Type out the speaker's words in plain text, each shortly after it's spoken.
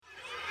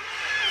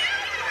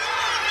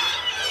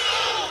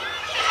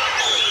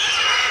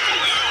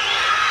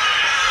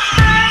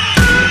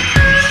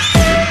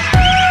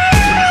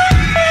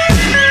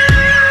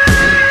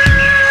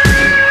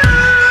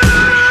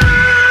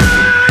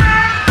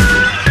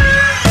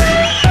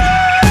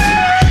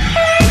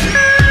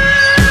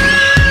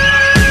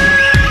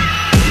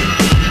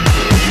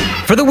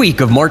week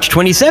of March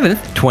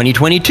 27th,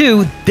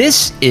 2022,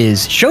 this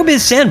is Showbiz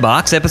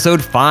Sandbox,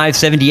 episode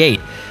 578,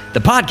 the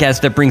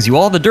podcast that brings you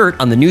all the dirt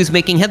on the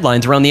news-making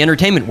headlines around the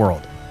entertainment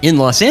world. In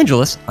Los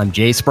Angeles, I'm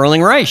Jay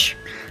Sperling Reich.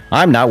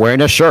 I'm not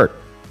wearing a shirt.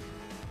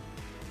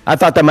 I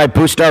thought that might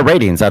boost our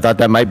ratings. I thought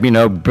that might,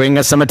 bring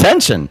us some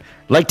attention,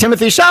 like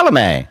Timothy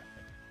Chalamet.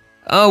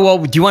 Oh, well,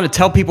 do you want to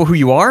tell people who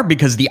you are?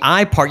 Because the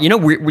I part,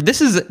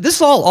 this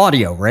is all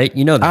audio, right?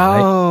 You know that,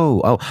 right?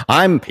 Oh,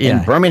 I'm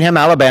in Birmingham,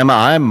 Alabama.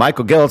 I'm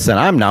Michael Giltz, and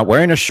I'm not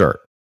wearing a shirt.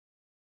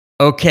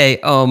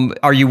 Okay,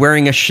 are you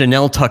wearing a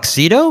Chanel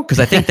tuxedo? Because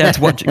I think that's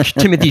what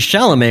Timothy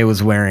Chalamet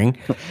was wearing.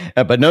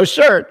 But no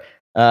shirt.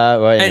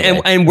 Anyway.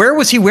 And where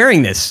was he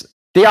wearing this?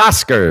 The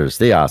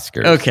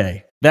Oscars.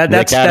 Okay.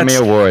 That's Academy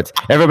Awards.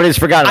 Everybody's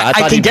forgotten.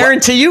 I can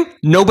guarantee you,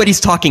 nobody's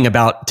talking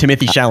about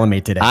Timothy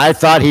Chalamet today. I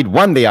thought he'd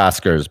won the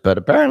Oscars, but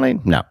apparently,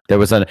 no. There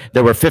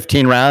were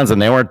 15 rounds, and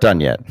they weren't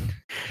done yet.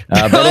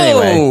 But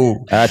anyway,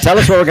 tell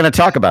us what we're going to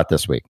talk about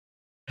this week.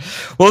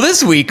 Well,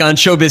 this week on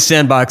Showbiz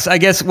Sandbox, I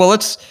guess. Well,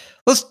 let's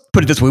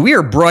put it this way. We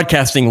are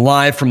broadcasting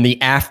live from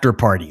the after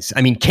parties.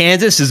 I mean,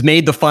 Kansas has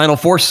made the Final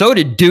Four. So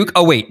did Duke.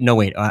 Oh, wait.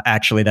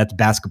 Actually, that's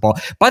basketball.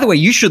 By the way,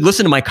 you should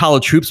listen to my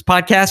College Hoops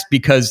podcast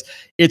because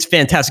it's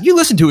fantastic. You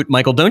listen to it,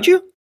 Michael, don't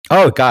you?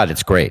 Oh, God,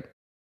 it's great.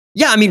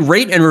 Yeah, I mean,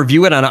 rate and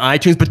review it on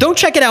iTunes, but don't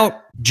check it out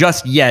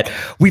just yet.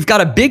 We've got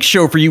a big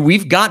show for you.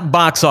 We've got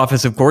box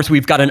office, of course.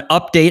 We've got an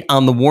update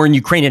on the war in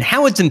Ukraine and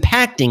how it's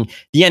impacting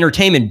the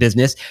entertainment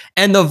business.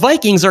 And the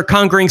Vikings are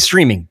conquering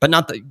streaming, but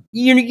not the,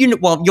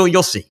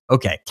 you'll see.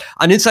 Okay.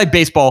 On Inside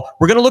Baseball,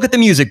 we're going to look at the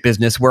music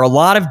business where a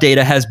lot of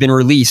data has been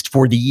released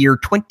for the year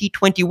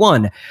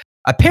 2021.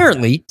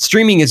 Apparently,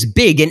 streaming is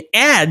big and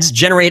ads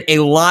generate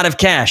a lot of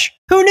cash.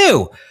 Who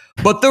knew?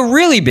 But the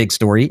really big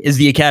story is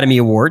the Academy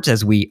Awards,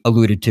 as we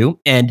alluded to.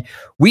 And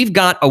we've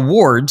got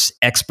awards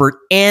expert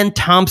Ann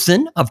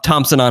Thompson of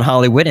Thompson on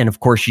Hollywood. And of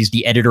course, she's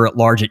the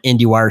editor-at-large at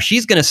IndieWire.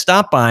 She's going to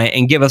stop by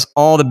and give us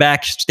all the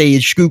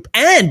backstage scoop.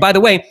 And by the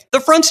way, the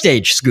front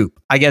stage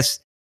scoop. I guess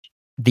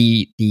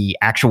the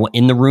actual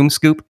in-the-room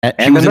scoop.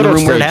 And the middle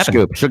stage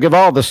scoop. She'll give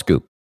all the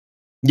scoop.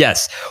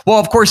 Yes. Well,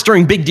 of course,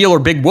 during Big Deal or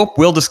Big Whoop,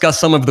 we'll discuss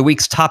some of the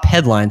week's top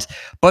headlines.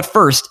 But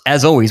first,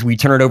 as always, we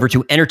turn it over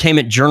to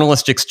entertainment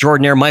journalist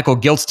extraordinaire Michael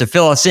Giltz to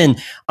fill us in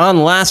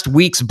on last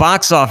week's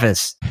box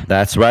office.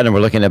 That's right. And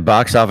we're looking at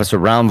box office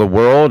around the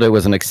world. It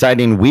was an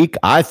exciting week.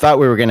 I thought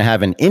we were going to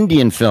have an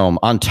Indian film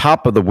on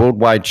top of the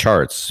worldwide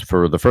charts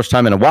for the first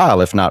time in a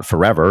while, if not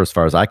forever, as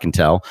far as I can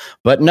tell.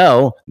 But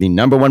no, the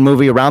number one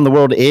movie around the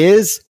world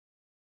is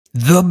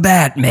The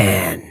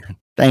Batman.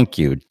 Thank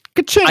you.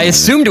 Ka-ching. I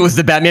assumed it was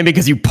The Batman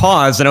because you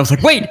paused and I was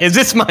like, wait, is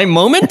this my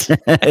moment?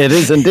 It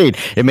is indeed.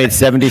 It made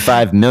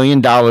 $75 million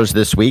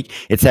this week.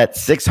 It's at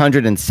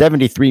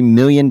 $673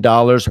 million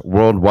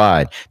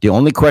worldwide. The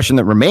only question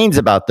that remains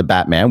about The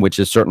Batman, which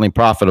is certainly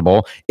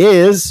profitable,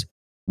 is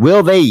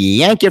will they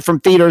yank it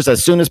from theaters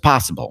as soon as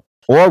possible?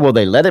 Or will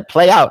they let it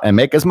play out and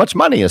make as much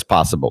money as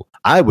possible?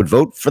 I would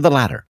vote for the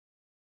latter.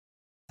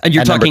 And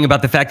you're talking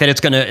about the fact that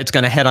it's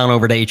gonna head on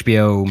over to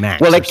HBO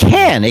Max. Well, it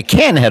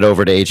can head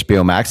over to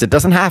HBO Max. It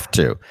doesn't have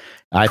to.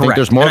 I think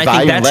there's more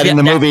value in letting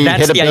the movie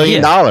hit $1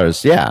 billion.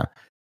 Yeah,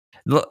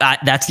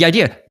 that's the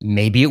idea.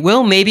 Maybe it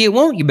will. Maybe it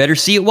won't. You better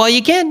see it while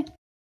you can.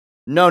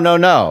 No.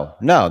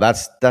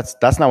 That's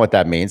not what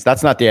that means.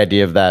 That's not the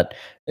idea of that.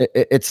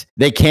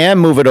 They can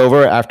move it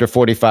over after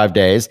 45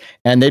 days,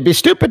 and they'd be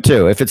stupid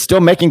to. If it's still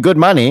making good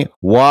money,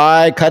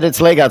 why cut its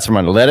leg out from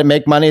under? Let it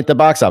make money at the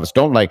box office.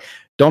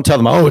 Don't tell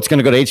them, oh, it's going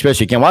to go to HBO,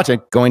 so you can't watch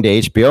it. Going to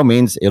HBO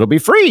means it'll be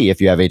free if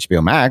you have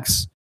HBO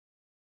Max.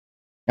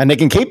 And they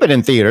can keep it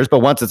in theaters, but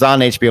once it's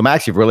on HBO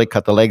Max, you've really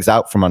cut the legs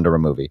out from under a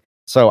movie.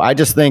 So I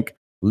just think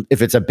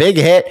if it's a big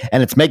hit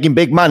and it's making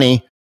big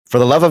money, for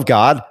the love of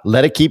God,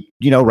 let it keep,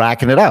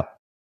 racking it up.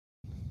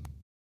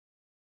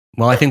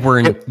 Well, I think we're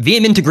in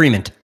vehement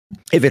agreement.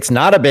 If it's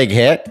not a big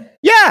hit,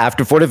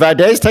 after 45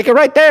 days, take it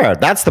right there.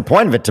 That's the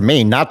point of it to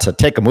me, not to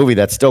take a movie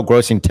that's still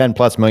grossing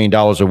 $10+ million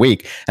a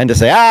week and to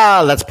say,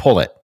 let's pull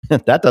it.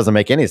 That doesn't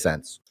make any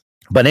sense.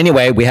 But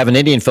anyway, we have an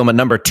Indian film at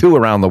number 2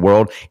 around the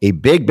world, a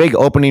big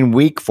opening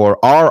week for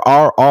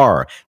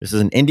RRR. This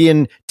is an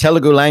Indian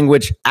Telugu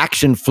language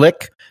action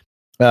flick.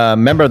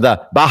 Remember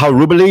the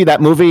Bahubali, that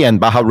movie,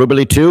 and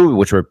Bahubali 2,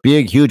 which were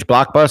big, huge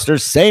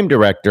blockbusters? Same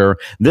director.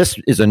 This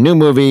is a new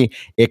movie.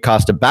 It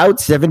cost about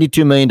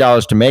 $72 million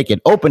to make. It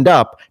opened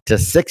up to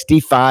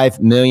 $65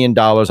 million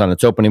on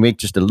its opening week,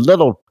 just a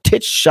little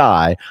titch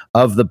shy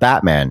of The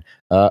Batman.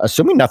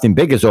 Assuming nothing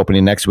big is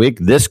opening next week,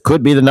 this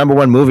could be the number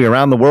one movie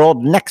around the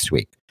world next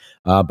week.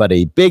 But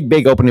a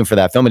big opening for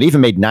that film. It even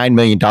made $9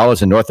 million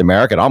in North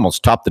America. It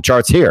almost topped the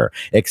charts here,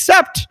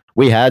 except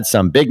we had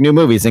some big new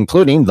movies,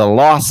 including The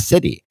Lost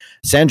City,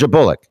 Sandra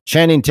Bullock,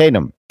 Channing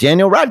Tatum,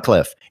 Daniel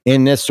Radcliffe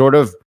in this sort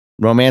of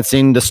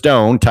Romancing the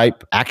Stone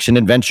type action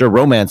adventure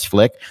romance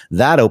flick.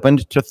 That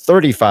opened to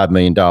 $35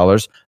 million,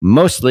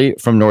 mostly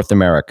from North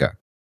America.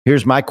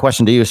 Here's my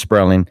question to you,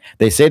 Sperling.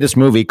 They say this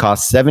movie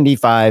cost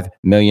 $75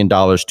 million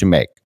to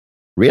make.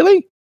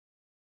 Really?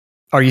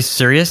 Are you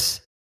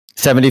serious?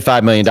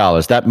 $75 million.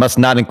 That must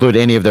not include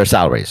any of their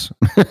salaries.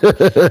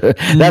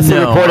 That's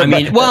no, reported. I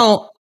mean,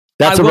 well,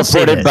 that's a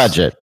reported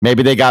budget.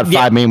 Maybe they got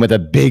 $5 million with a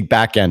big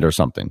back end or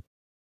something.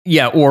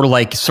 Yeah, or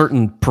like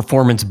certain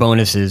performance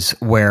bonuses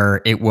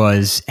where it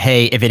was,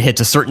 hey, if it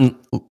hits a certain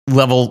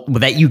level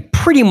that you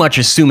pretty much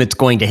assume it's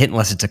going to hit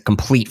unless it's a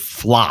complete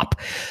flop,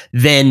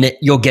 then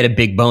you'll get a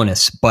big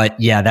bonus. But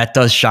yeah, that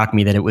does shock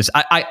me that it was.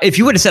 If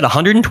you would have said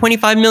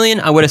 125 million,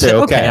 I would have said,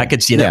 okay, I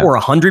could see that, or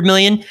 100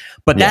 million.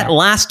 But that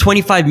last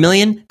 25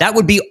 million, that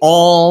would be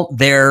all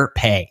their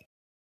pay.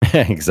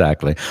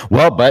 Exactly.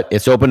 Well, but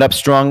it's opened up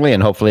strongly,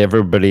 and hopefully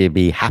everybody will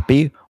be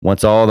happy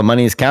once all the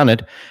money is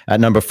counted. At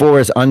number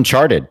 4 is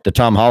Uncharted, the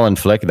Tom Holland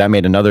flick. That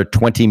made another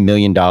 $20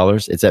 million.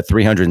 It's at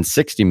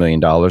 $360 million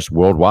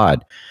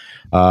worldwide.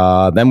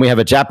 Then we have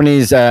a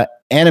Japanese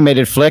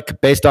animated flick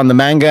based on the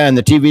manga and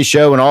the TV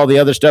show and all the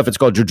other stuff. It's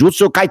called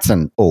Jujutsu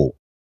Kaisen.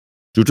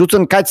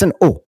 Jujutsu Kaisen.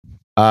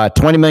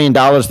 $20 million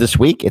this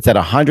week. It's at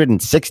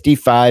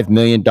 $165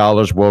 million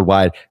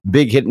worldwide.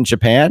 Big hit in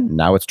Japan.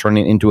 Now it's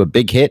turning into a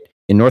big hit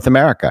in North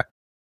America.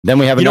 Then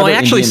we have I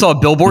actually saw a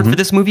billboard for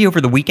this movie over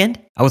the weekend.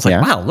 I was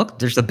like, wow, look,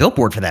 there's a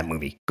billboard for that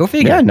movie. Go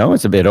figure. Yeah, no,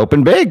 it's a bit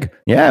open big.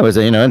 Yeah, it was,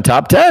 in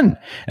top 10.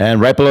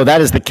 And right below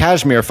that is The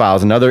Kashmir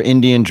Files, another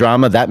Indian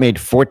drama. That made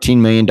 $14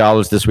 million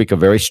this week, a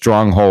very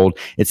strong hold.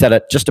 It's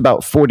at just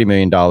about $40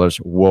 million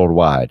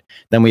worldwide.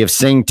 Then we have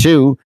Sing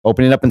 2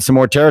 opening up in some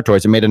more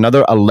territories. It made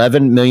another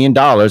 $11 million.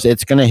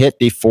 It's going to hit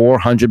the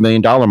 $400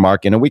 million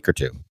mark in a week or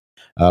two.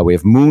 We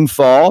have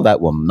Moonfall.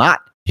 That will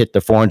not hit the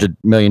 $400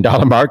 million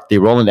mark. The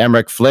Roland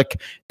Emmerich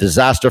flick,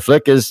 disaster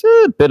flick, is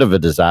a bit of a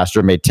disaster.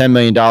 It made $10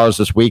 million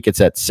this week.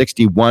 It's at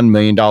 $61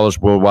 million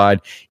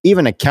worldwide.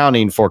 Even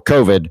accounting for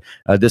COVID,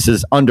 this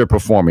is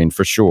underperforming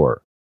for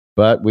sure.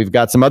 But we've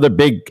got some other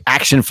big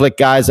action flick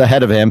guys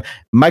ahead of him.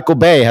 Michael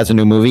Bay has a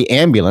new movie,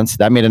 Ambulance.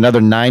 That made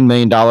another $9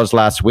 million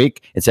last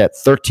week. It's at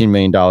 $13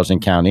 million and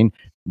counting.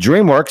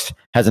 DreamWorks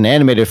has an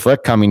animated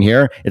flick coming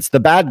here. It's The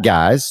Bad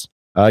Guys.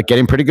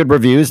 Getting pretty good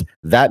reviews.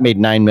 That made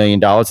 $9 million.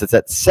 It's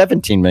at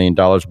 $17 million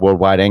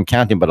worldwide and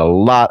counting, but a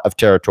lot of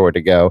territory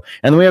to go.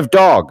 And then we have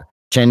Dog.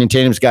 Channing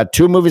Tatum's got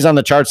 2 movies on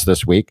the charts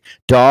this week.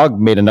 Dog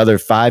made another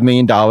 $5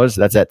 million.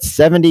 That's at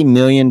 $70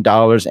 million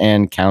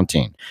and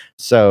counting.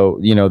 So,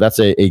 that's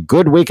a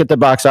good week at the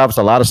box office.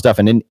 A lot of stuff.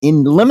 And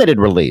in limited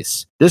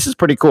release, this is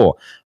pretty cool.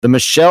 The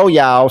Michelle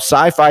Yeoh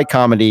sci-fi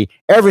comedy,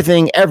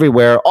 Everything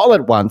Everywhere All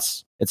at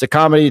Once. It's a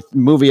comedy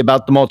movie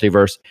about the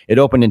multiverse. It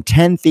opened in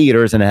 10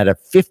 theaters and it had a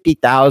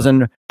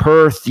 $50,000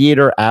 per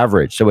theater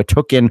average. So it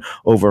took in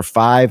over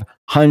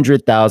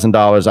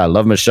 $500,000. I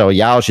love Michelle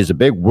Yeoh. She's a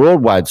big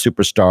worldwide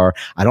superstar.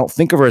 I don't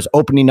think of her as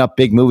opening up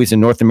big movies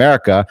in North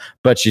America,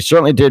 but she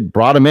certainly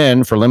brought him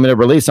in for limited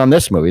release on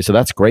this movie. So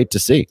that's great to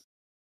see.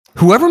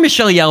 Whoever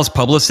Michelle Yeoh's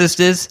publicist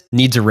is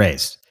needs a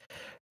raise,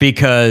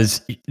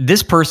 because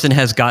this person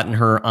has gotten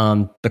her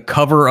on the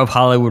cover of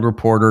Hollywood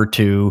Reporter,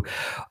 to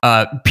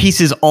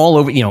pieces all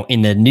over,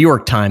 in the New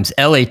York Times,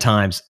 LA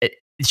Times.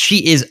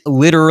 She is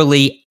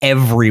literally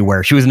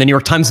everywhere. She was in the New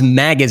York Times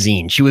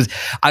Magazine.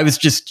 I was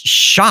just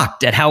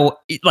shocked at how,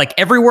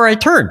 everywhere I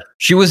turned,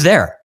 she was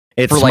there.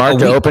 It's smart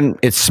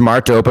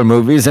to open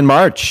movies in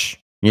March.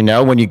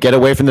 When you get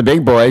away from the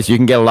big boys, you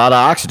can get a lot of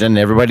oxygen.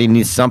 Everybody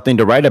needs something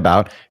to write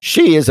about.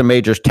 She is a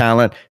major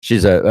talent.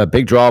 She's a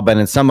big draw, but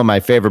in some of my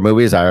favorite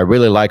movies, I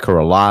really like her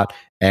a lot.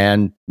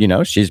 And,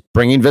 she's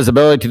bringing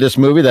visibility to this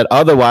movie that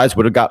otherwise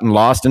would have gotten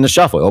lost in the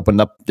shuffle.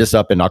 Opened this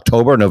up in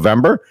October,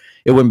 November.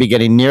 It wouldn't be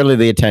getting nearly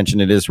the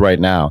attention it is right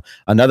now.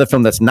 Another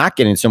film that's not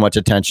getting so much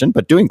attention,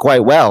 but doing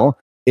quite well,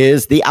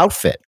 is The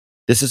Outfit.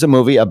 This is a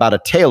movie about a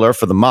tailor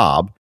for the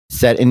mob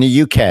set in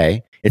the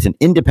UK. It's an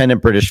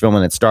independent British film,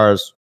 and it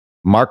stars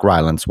Mark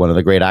Rylance, one of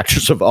the great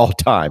actors of all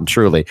time,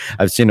 truly.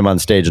 I've seen him on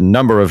stage a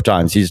number of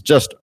times. He's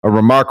just a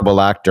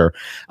remarkable actor.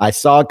 I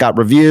saw it got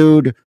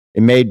reviewed.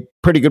 It made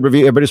pretty good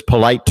review. Everybody's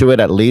polite to it,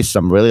 at least.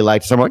 Some really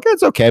liked it. Some like,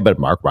 it's okay, but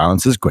Mark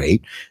Rylance is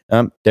great.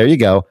 There you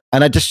go.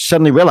 And I just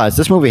suddenly realized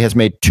this movie has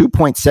made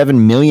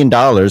 $2.7 million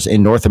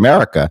in North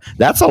America.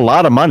 That's a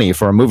lot of money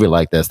for a movie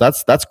like this.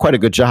 That's quite a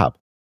good job.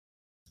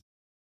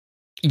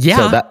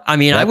 Yeah. So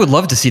I would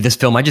love to see this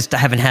film. I just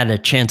haven't had a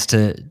chance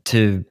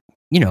to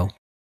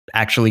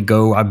actually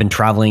go. I've been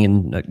traveling,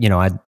 and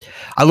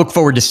I look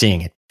forward to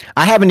seeing it.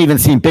 I haven't even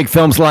seen big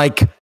films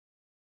like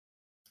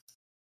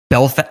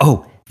Belfast.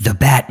 Oh, The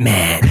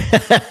Batman.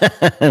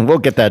 We'll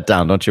get that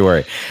down, don't you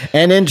worry.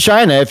 And in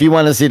China, if you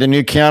want to see the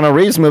new Keanu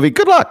Reeves movie,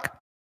 good luck.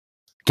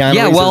 That's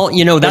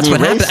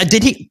what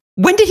happened.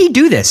 When did he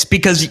do this?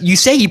 Because you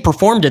say he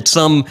performed at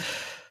some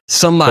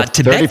Tibet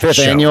 35th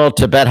show. Annual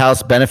Tibet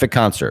House benefit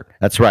concert.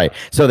 That's right.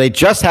 So they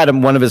just had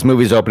one of his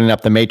movies opening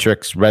up, The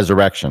Matrix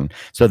Resurrection.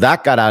 So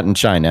that got out in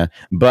China,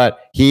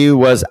 but he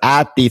was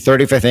at the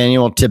 35th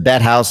Annual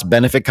Tibet House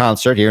benefit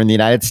concert here in the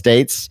United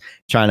States.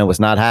 China was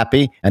not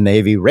happy, and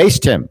they've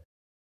erased him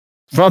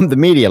from the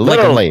media,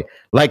 literally.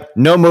 Like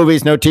no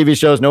movies, no TV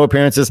shows, no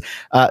appearances.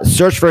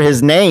 Search for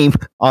his name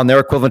on their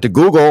equivalent to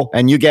Google,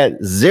 and you get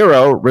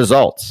 0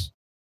 results.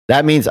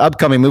 That means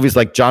upcoming movies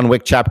like John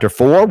Wick Chapter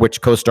 4,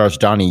 which co-stars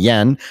Donnie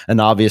Yen, an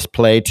obvious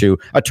play to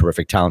a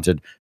terrific, talented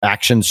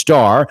action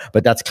star,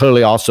 but that's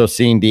clearly also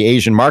seeing the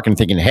Asian market and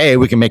thinking, hey,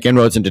 we can make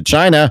inroads into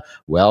China.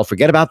 Well,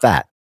 forget about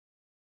that.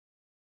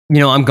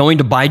 I'm going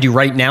to Baidu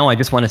right now. I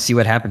just want to see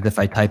what happens if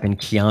I type in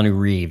Keanu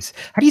Reeves.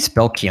 How do you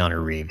spell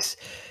Keanu Reeves?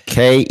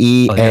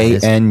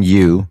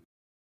 Keanu.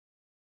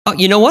 Oh,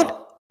 you know what?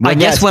 I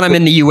guess when I'm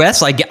in the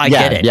U.S., I get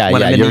it.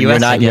 When I'm in the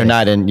U.S., you're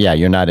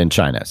not in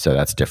China, so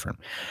that's different.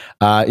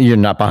 You're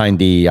not behind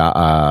the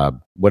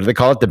what do they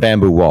call it? The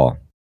bamboo wall.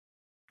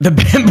 The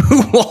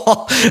bamboo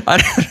wall.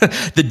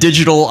 The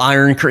digital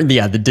iron curtain.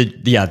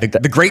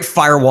 The great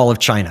firewall of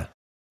China.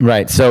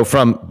 Right. So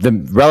from the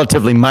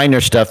relatively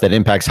minor stuff that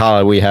impacts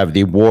Hollywood, we have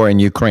the war in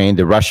Ukraine.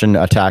 The Russian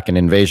attack and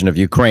invasion of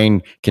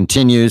Ukraine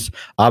continues.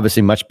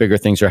 Obviously, much bigger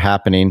things are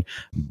happening,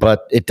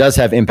 but it does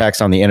have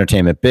impacts on the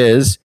entertainment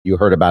biz. You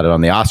heard about it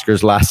on the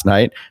Oscars last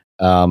night.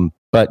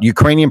 But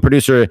Ukrainian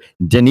producer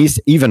Denis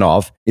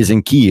Ivanov is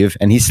in Kyiv,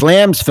 and he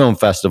slams film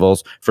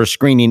festivals for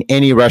screening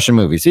any Russian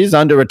movies. He's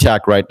under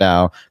attack right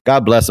now.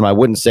 God bless him. I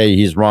wouldn't say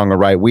he's wrong or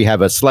right. We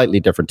have a slightly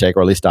different take,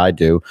 or at least I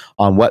do,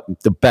 on what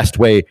the best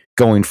way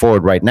going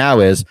forward right now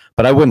is.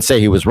 But I wouldn't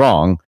say he was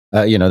wrong.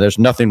 There's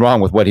nothing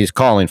wrong with what he's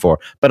calling for.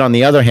 But on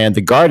the other hand,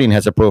 The Guardian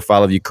has a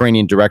profile of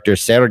Ukrainian director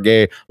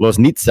Sergei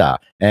Loznitsa,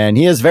 and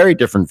he has very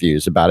different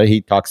views about it.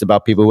 He talks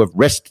about people who have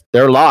risked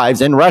their lives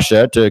in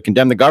Russia to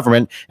condemn the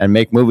government and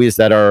make movies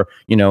that are,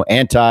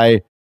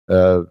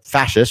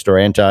 anti-fascist or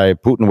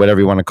anti-Putin,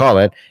 whatever you want to call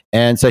it.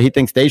 And so he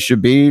thinks they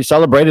should be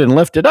celebrated and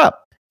lifted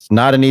up. It's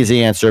not an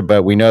easy answer,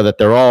 but we know that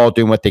they're all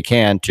doing what they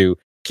can to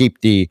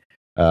keep the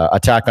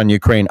attack on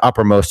Ukraine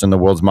uppermost in the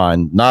world's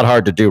mind. Not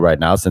hard to do right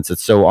now since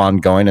it's so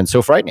ongoing and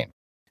so frightening.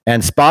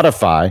 And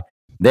Spotify,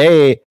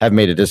 they have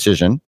made a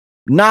decision,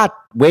 not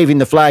waving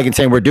the flag and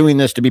saying we're doing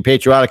this to be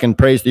patriotic and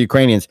praise the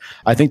Ukrainians.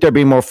 I think they're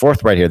being more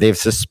forthright here. They've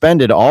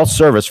suspended all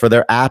service for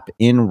their app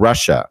in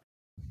Russia.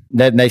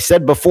 Then they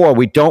said before,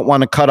 we don't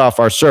want to cut off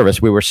our service.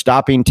 We were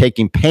stopping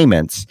taking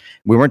payments.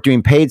 We weren't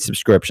doing paid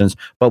subscriptions,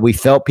 but we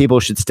felt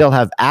people should still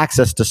have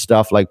access to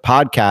stuff like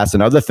podcasts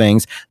and other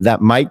things that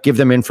might give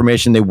them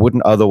information they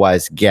wouldn't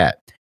otherwise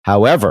get.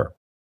 However,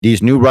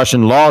 these new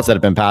Russian laws that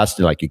have been passed,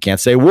 like you can't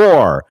say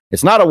war.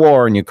 It's not a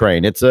war in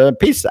Ukraine. It's a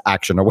peace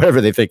action or whatever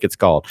they think it's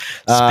called.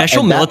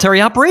 Special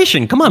military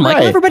operation. Come on,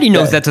 Michael. Right. Everybody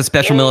knows that's a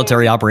special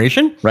military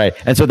operation. Right.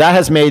 And so that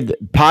has made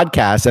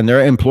podcasts and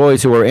their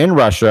employees who are in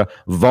Russia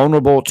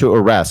vulnerable to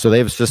arrest. So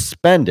they've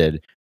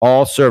suspended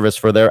all service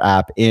for their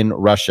app in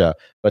Russia,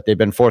 but they've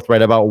been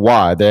forthright about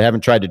why. They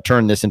haven't tried to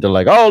turn this into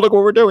like, oh, look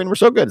what we're doing. We're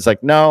so good. It's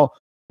like, no,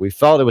 we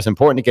felt it was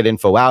important to get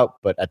info out,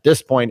 but at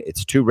this point,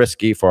 it's too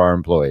risky for our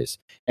employees.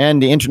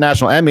 And the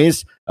international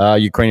Emmys,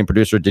 Ukrainian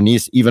producer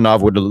Denis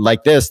Ivanov would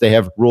like this. They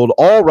have ruled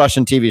all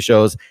Russian TV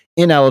shows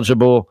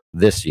ineligible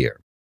this year.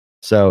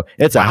 So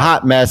it's a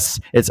hot mess.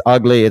 It's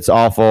ugly. It's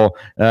awful.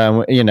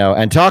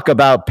 And talk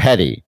about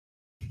petty.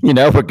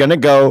 We're going to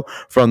go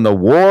from the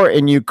war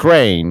in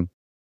Ukraine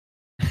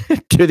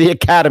to the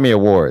Academy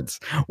Awards.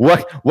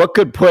 What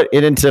could put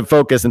it into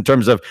focus in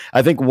terms of,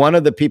 I think one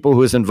of the people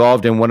who is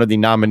involved in one of the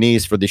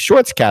nominees for the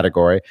shorts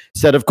category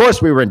said, of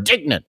course, we were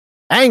indignant,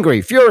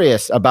 angry,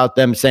 furious about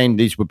them saying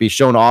these would be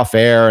shown off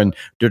air and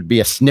there'd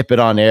be a snippet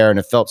on air, and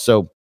it felt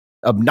so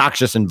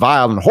obnoxious and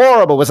vile and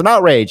horrible. It was an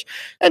outrage.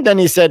 And then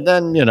he said,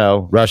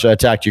 Russia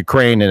attacked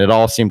Ukraine and it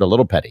all seemed a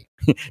little petty.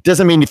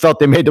 Doesn't mean he felt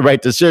they made the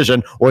right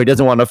decision or he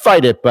doesn't want to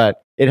fight it,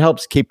 but it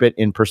helps keep it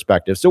in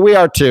perspective. So we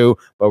are too,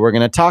 but we're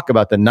going to talk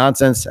about the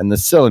nonsense and the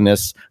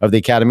silliness of the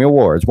Academy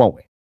Awards, won't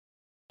we?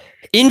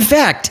 In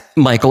fact,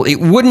 Michael, it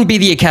wouldn't be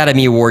the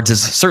Academy Awards,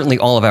 as certainly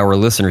all of our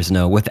listeners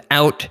know,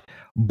 without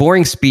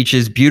boring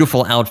speeches,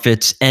 beautiful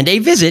outfits, and a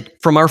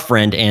visit from our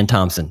friend Ann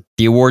Thompson,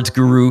 the awards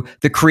guru,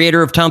 the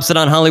creator of Thompson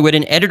on Hollywood,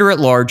 and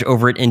editor-at-large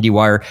over at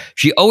IndieWire.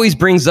 She always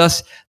brings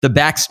us the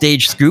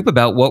backstage scoop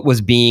about what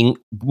was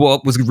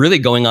really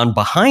going on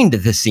behind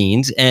the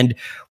scenes, and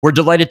we're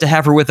delighted to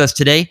have her with us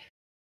today.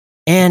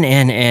 Ann,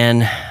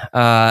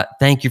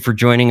 thank you for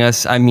joining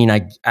us. I mean,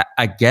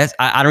 I guess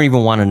I don't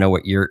even want to know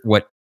what you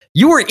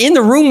were in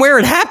the room where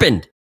it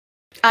happened.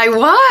 I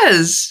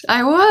was.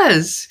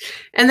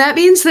 And that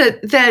means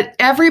that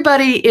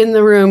everybody in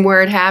the room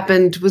where it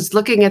happened was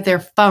looking at their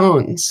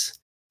phones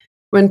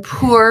when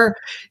poor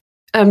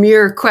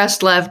Amir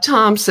Questlove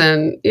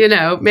Thompson,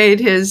 made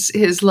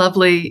his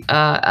lovely,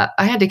 I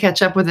had to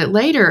catch up with it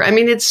later. I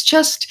mean, it's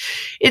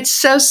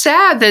so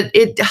sad that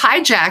it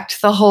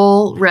hijacked the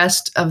whole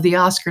rest of the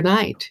Oscar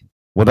night.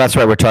 Well, that's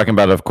right. We're talking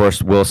about, of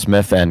course, Will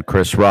Smith and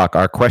Chris Rock.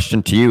 Our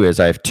question to you is,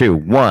 I have two.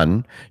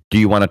 One, do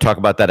you want to talk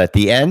about that at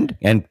the end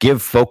and give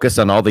focus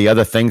on all the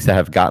other things that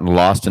have gotten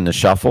lost in the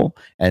shuffle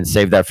and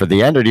save that for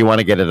the end, or do you want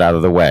to get it out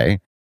of the way?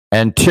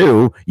 And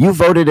two, you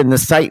voted in the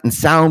Sight and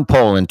Sound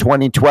poll in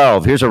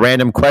 2012. Here's a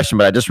random question,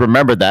 but I just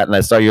remembered that, and I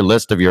saw your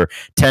list of your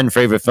 10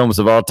 favorite films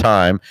of all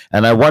time,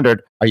 and I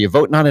wondered, are you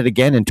voting on it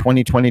again in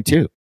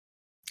 2022?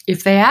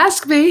 If they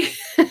ask me.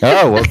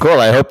 Oh, well, cool.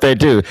 I hope they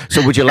do.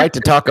 So would you like to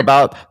talk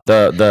about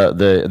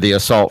the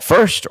assault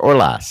first or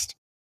last?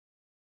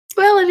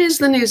 Well, it is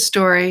the news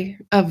story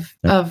of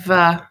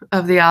the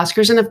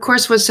Oscars, and of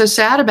course, what's so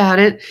sad about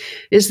it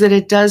is that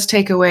it does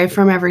take away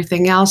from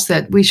everything else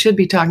that we should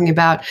be talking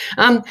about.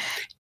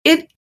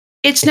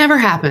 It's never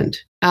happened,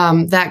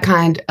 that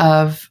kind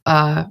of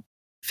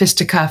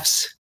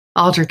fisticuffs,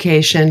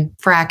 altercation,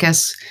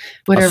 fracas,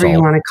 whatever you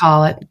Assault. want to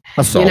call it.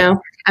 Assault. You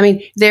know, I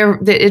mean,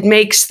 it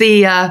makes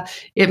Sachin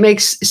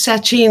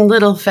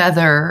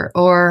Littlefeather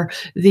or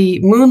the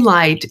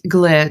Moonlight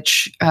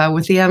glitch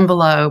with the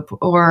envelope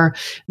or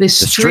the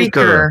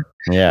streaker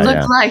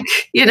look like,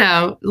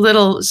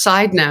 little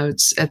side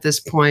notes at this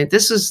point.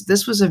 This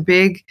was a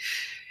big,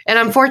 and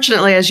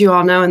unfortunately, as you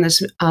all know, in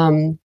this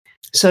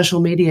social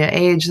media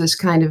age, this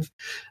kind of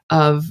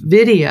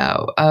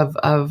video of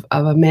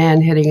a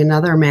man hitting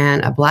another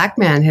man, a black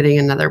man hitting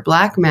another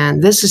black man.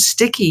 This is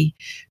sticky.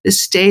 This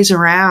stays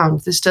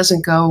around. This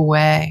doesn't go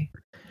away.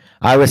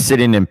 I was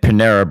sitting in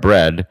Panera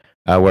Bread,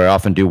 where I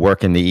often do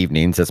work in the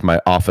evenings. That's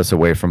my office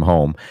away from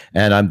home.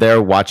 And I'm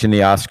there watching the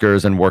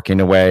Oscars and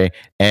working away.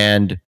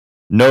 And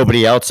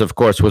nobody else, of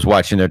course, was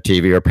watching their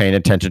TV or paying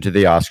attention to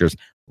the Oscars.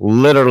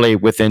 Literally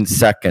within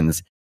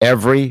seconds,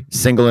 every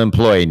single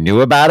employee knew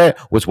about it,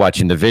 was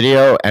watching the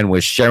video, and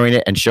was sharing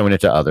it and showing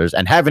it to others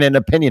and having an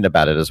opinion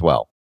about it as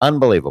well.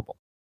 Unbelievable.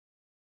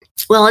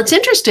 Well, it's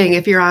interesting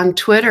if you're on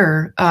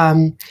Twitter,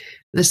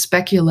 the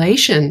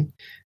speculation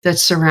that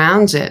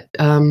surrounds it,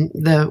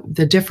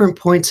 the different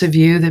points of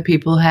view that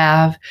people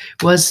have.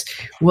 Was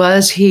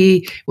Will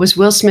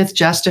Smith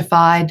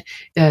justified?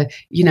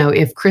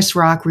 If Chris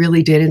Rock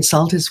really did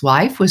insult his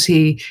wife, was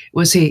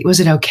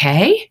it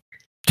okay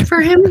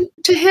for him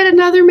to hit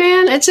another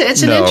man? It's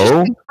an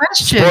interesting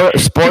question.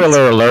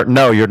 Spoiler alert.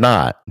 No, you're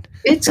not.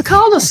 It's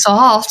called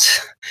assault.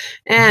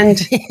 And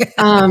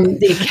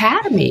the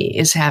Academy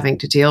is having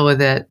to deal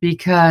with it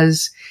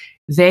because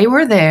they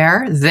were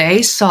there,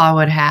 they saw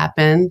what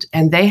happened,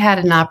 and they had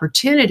an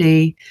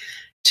opportunity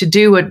to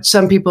do what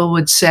some people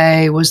would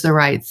say was the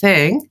right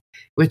thing,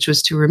 which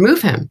was to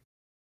remove him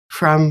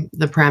from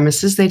the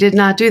premises. They did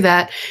not do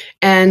that.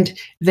 And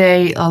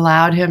they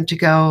allowed him to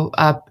go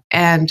up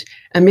and,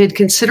 amid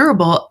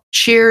considerable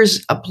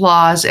cheers,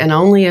 applause, and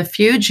only a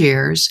few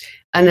jeers,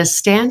 and a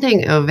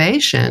standing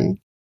ovation,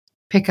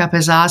 pick up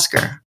his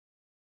Oscar.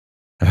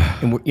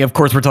 And of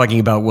course, we're talking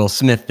about Will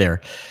Smith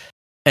there.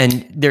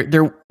 And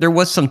there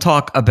was some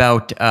talk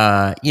about,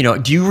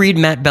 do you read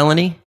Matt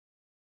Bellany?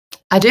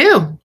 I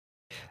do.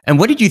 And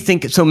what did you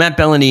think? So Matt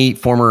Bellany,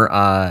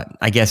 former,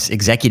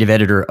 executive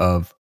editor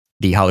of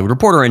The Hollywood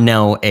Reporter and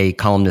now a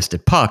columnist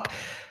at Puck,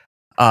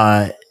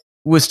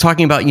 was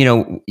talking about,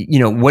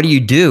 what do you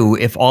do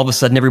if all of a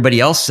sudden everybody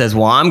else says,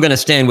 well, I'm going to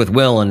stand with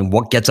Will, and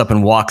what gets up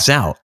and walks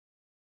out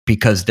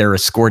because they're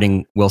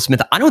escorting Will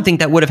Smith? I don't think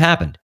that would have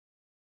happened.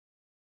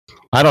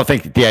 I don't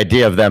think the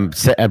idea of them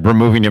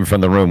removing him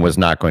from the room was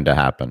not going to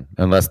happen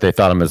unless they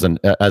thought him as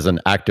an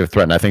active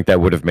threat. And I think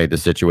that would have made the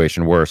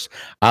situation worse.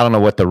 I don't know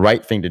what the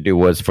right thing to do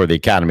was for the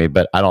Academy,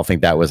 but I don't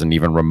think that was an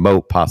even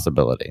remote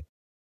possibility.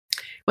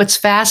 What's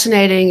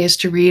fascinating is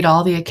to read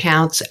all the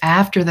accounts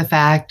after the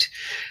fact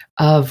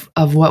of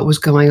what was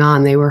going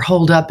on. They were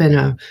holed up in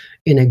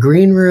a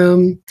green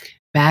room,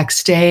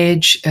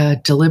 backstage,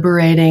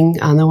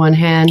 deliberating. On the one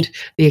hand,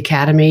 the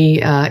Academy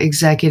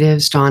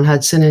executives, Dawn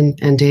Hudson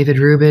and David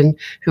Rubin,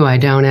 who I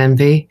don't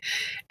envy,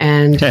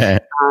 and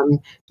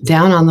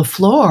down on the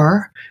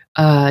floor,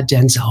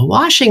 Denzel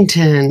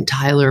Washington,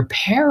 Tyler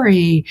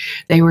Perry.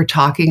 They were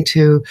talking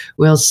to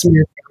Will Smith.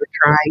 They were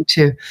trying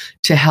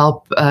to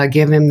help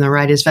give him the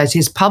right advice.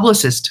 His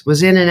publicist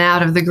was in and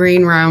out of the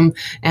green room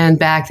and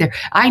back there.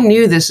 I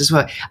knew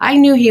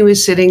he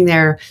was sitting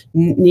there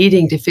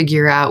needing to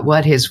figure out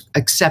what his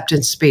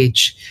acceptance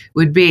speech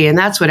would be. And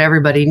that's what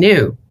everybody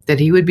knew, that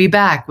he would be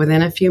back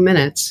within a few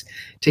minutes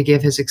to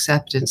give his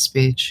acceptance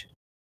speech.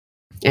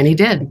 And he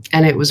did.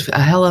 And it was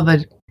a hell of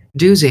a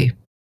doozy.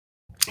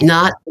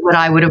 Not what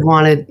I would have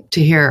wanted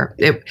to hear.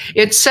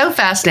 It's so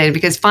fascinating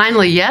because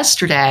finally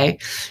yesterday,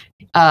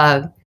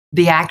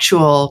 the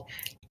actual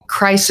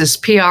crisis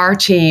PR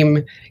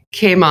team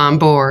came on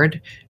board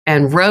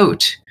and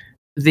wrote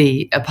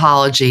the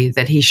apology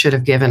that he should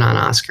have given on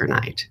Oscar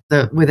night,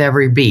 with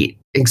every beat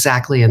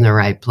exactly in the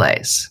right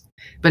place.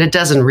 But it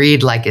doesn't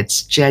read like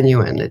it's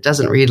genuine. It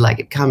doesn't read like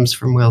it comes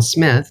from Will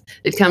Smith.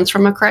 It comes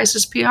from a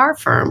crisis PR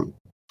firm.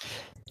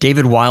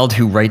 David Wild,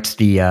 who writes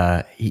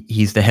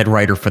he's the head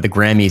writer for the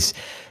Grammys,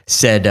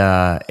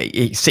 said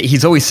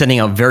he's always sending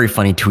out very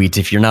funny tweets.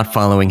 If you're not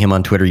following him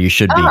on Twitter, you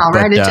should be. I'll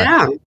write it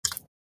down.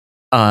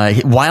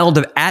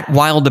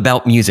 Wild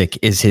About Music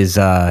is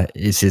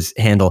his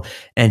handle,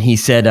 and he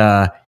said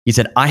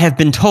I have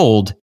been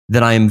told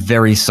that I am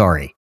very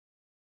sorry.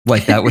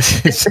 Like that was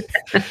his.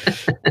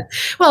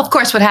 Well, of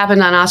course, what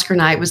happened on Oscar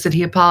night was that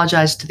he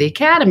apologized to the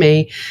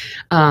Academy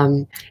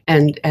and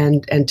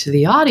to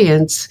the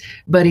audience,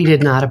 but he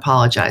did not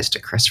apologize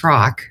to Chris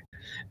Rock,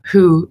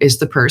 who is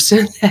the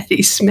person that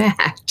he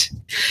smacked.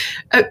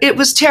 It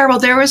was terrible.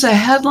 There was a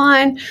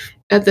headline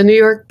at the New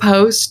York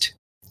Post,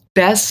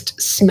 "Best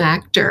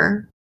Smacked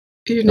Her."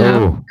 It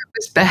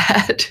was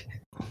bad.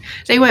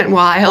 They went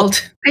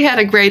wild. They had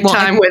a great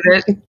time with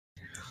it.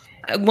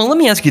 Well, let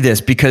me ask you this,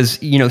 because,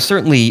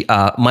 certainly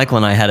Michael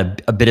and I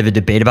had a bit of a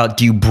debate about,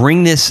 do you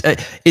bring this,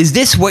 is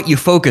this what you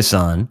focus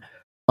on?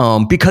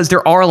 Because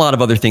there are a lot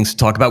of other things to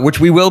talk about, which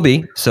we will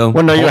be. So,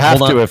 well, no, you have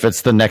to if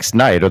it's the next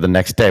night or the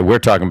next day. We're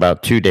talking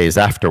about 2 days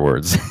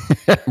afterwards.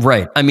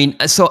 Right. I mean,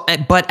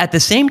 but at the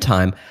same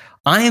time,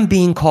 I am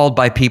being called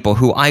by people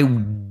who I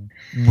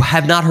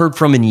have not heard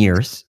from in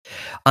years.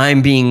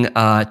 I'm being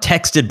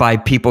texted by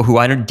people who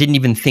I didn't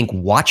even think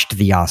watched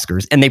the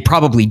Oscars, and they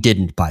probably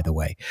didn't, by the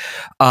way.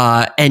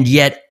 And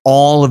yet,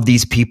 all of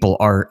these people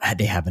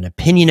they have an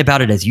opinion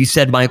about it, as you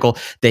said, Michael.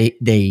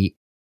 They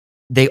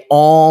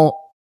all.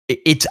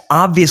 It's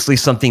obviously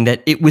something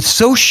that it was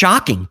so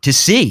shocking to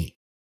see,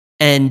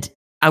 and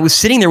I was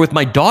sitting there with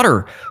my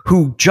daughter,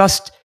 who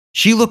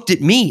she looked at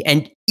me,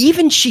 and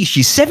even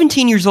she's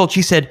 17 years old.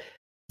 She said,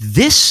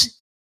 "This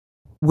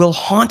will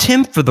haunt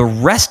him for the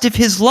rest of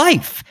his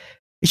life."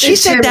 She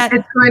said that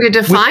it's going to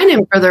define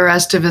him for the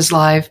rest of his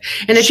life.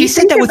 And if she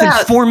said that within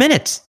 4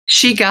 minutes,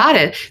 she got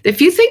it. If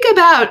you think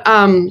about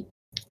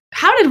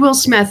how did Will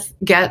Smith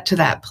get to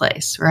that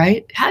place,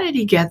 right? How did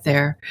he get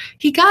there?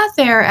 He got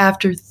there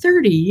after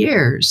 30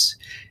 years,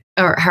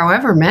 or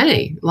however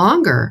many,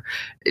 longer,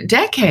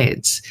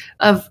 decades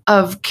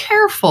of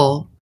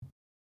careful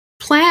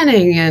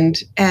planning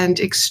and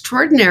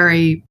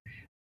extraordinary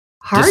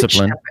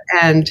hardship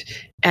and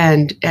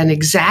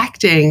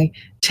exacting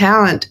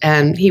talent.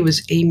 And he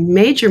was a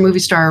major movie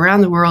star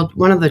around the world,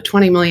 one of the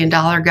 $20 million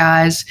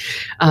guys,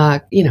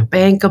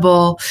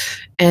 bankable.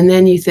 And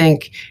then you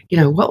think,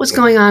 what was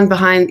going on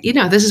behind,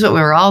 this is what we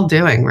were all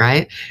doing,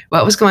 right?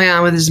 What was going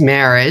on with his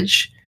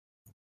marriage?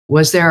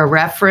 Was there a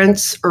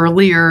reference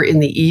earlier in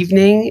the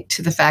evening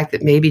to the fact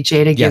that maybe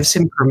Jada gives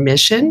him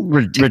permission?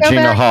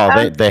 Regina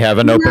Hall, they have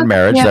an open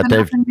marriage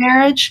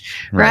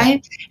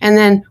right? And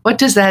then what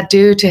does that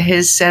do to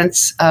his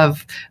sense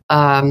of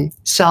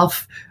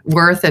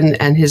self-worth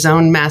and his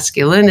own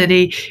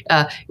masculinity?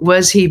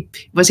 Was he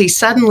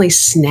suddenly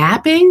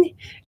snapping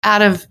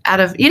out of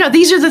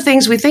these are the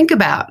things we think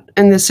about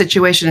in this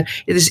situation.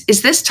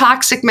 Is this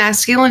toxic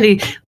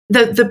masculinity?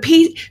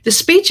 The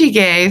speech he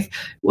gave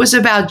was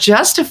about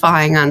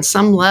justifying on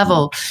some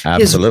level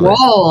his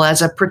role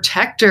as a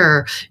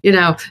protector,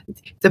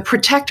 the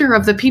protector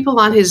of the people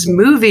on his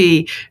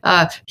movie.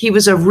 He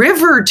was a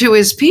river to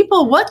his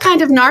people. What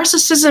kind of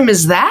narcissism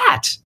is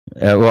that?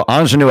 Well,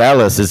 Ingenue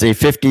Ellis is a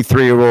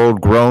 53-year-old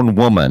grown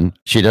woman.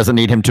 She doesn't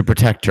need him to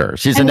protect her.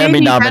 She's an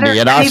Emmy nominee,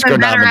 an Oscar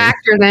nominee.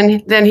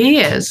 Actor than he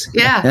is.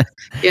 Yeah,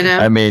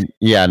 I mean,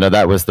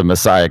 that was the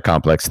Messiah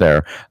complex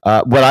there.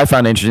 What I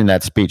found interesting in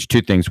that speech, two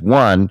things.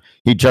 One,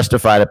 he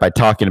justified it by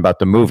talking about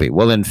the movie.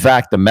 Well, in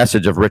fact, the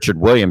message of Richard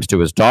Williams to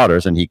his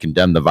daughters, and he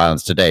condemned the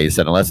violence today. He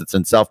said, unless it's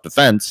in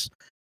self-defense,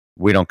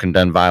 we don't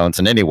condemn violence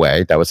in any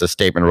way. That was a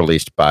statement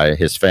released by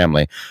his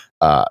family.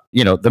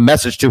 The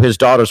message to his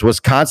daughters was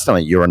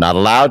constantly, you are not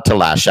allowed to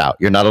lash out.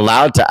 You're not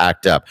allowed to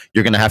act up.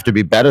 You're going to have to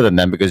be better than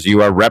them because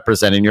you are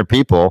representing your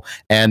people.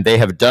 And they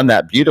have done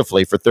that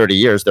beautifully for 30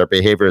 years. Their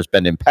behavior has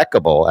been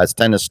impeccable as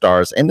tennis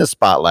stars in the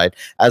spotlight,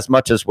 as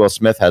much as Will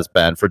Smith has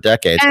been for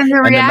decades. And the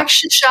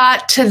reaction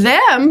shot to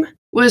them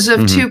was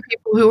of two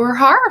people who were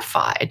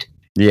horrified.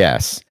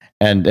 Yes.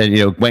 And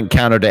went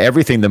counter to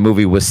everything the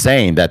movie was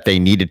saying that they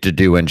needed to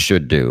do and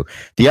should do.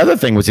 The other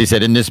thing was, he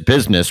said, in this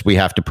business, we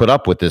have to put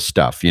up with this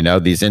stuff,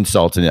 these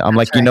insults. And I'm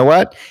like, right. You know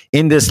what?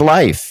 In this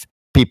life,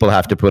 people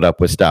have to put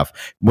up with stuff.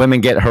 Women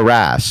get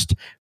harassed.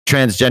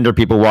 Transgender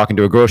people walk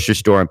into a grocery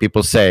store and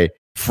people say,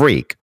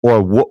 freak,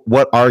 or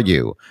what are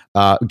you?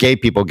 Gay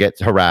people get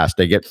harassed.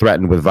 They get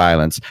threatened with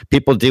violence.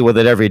 People deal with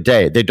it every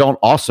day. They don't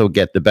also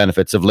get the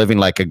benefits of living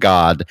like a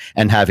god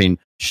and having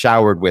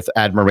showered with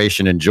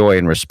admiration and joy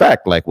and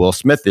respect like Will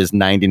Smith is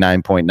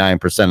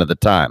 99.9% of the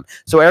time.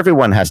 So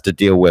everyone has to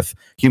deal with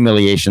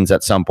humiliations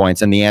at some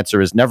points, and the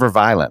answer is never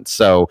violence.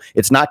 So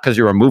it's not because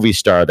you're a movie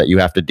star that you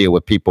have to deal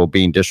with people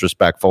being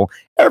disrespectful.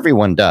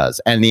 Everyone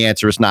does, and the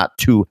answer is not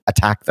to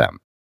attack them.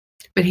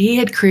 But he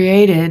had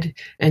created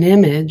an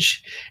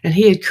image, and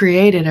he had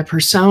created a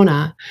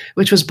persona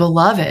which was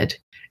beloved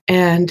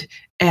and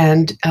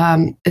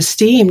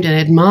esteemed and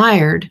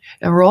admired,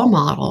 a role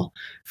model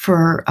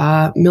for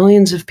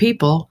millions of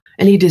people,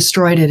 and he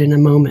destroyed it in a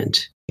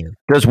moment.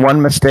 Does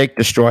one mistake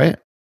destroy it?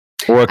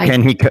 Or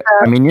can he?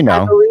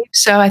 I believe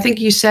so. I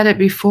think you said it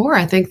before.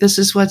 I think this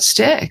is what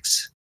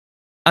sticks.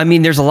 I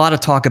mean, there's a lot of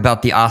talk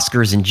about the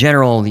Oscars in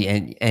general,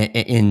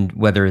 and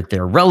whether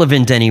they're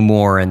relevant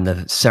anymore, and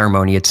the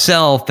ceremony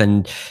itself.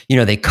 And,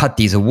 they cut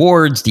these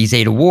awards, these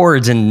 8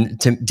 awards, and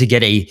to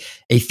get a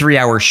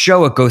 3-hour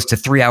show, it goes to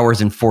 3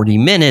 hours and 40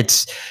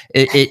 minutes.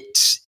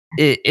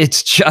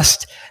 It's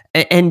just,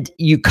 and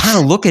you kind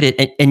of look at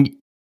it, and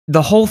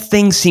the whole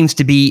thing seems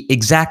to be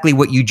exactly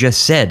what you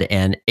just said,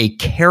 and a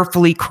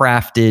carefully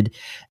crafted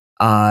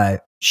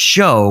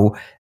show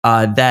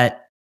that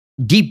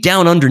deep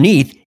down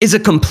underneath is a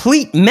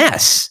complete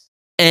mess.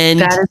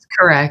 And that is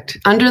correct.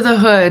 Under the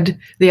hood,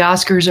 the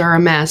Oscars are a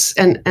mess.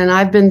 And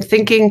I've been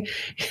thinking,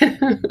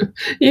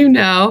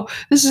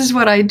 this is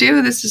what I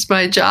do. This is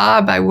my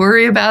job. I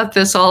worry about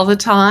this all the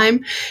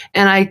time.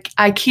 And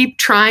I keep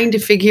trying to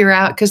figure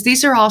out, because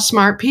these are all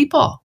smart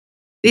people.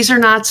 These are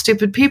not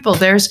stupid people.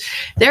 There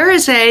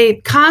is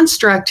a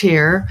construct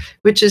here,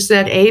 which is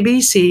that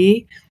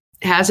ABC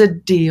has a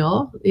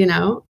deal,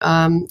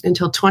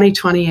 until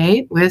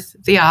 2028 with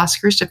the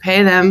Oscars to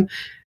pay them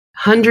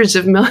hundreds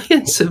of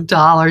millions of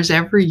dollars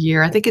every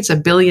year. I think it's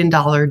 $1 billion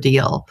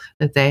deal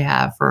that they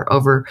have for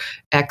over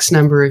X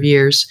number of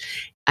years.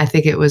 I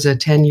think it was a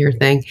 10-year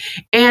thing,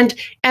 and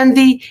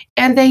they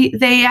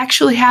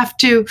actually have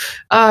to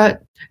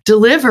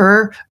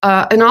deliver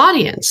an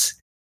audience.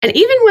 And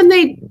even when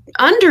they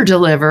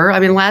underdeliver, I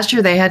mean, last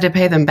year they had to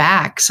pay them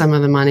back some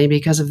of the money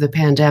because of the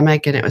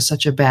pandemic, and it was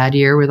such a bad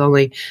year with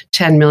only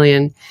 10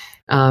 million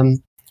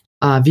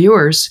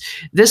viewers.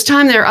 This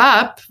time they're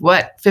up,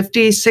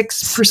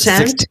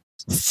 56%?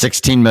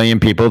 16 million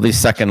people, the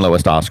second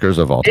lowest Oscars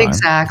of all time.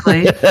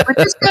 Exactly, which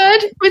is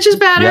good, which is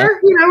better.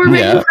 Yeah. We're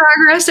making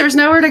progress. There's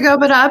nowhere to go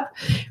but up.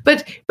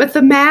 But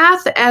the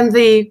math and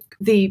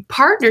the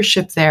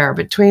partnership there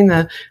between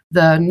the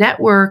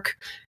network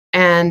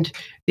and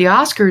the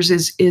Oscars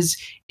is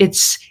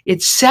it's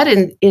set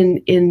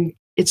in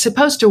it's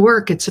supposed to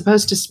work. It's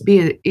supposed to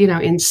be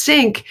in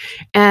sync,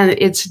 and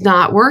it's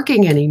not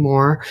working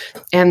anymore.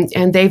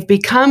 And they've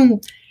become.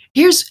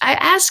 I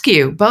ask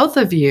you, both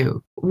of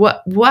you,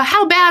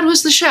 how bad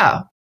was the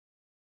show?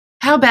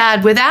 How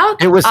bad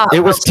without? It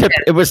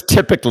was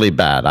typically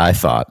bad, I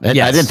thought.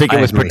 Yes, I didn't think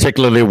it was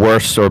particularly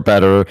worse or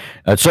better.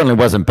 It certainly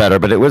wasn't better,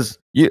 but it was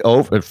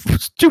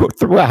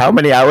how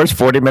many hours?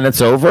 40 minutes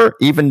over,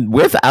 even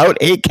without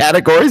 8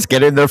 categories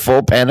getting their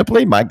full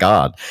panoply. My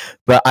God!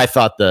 But I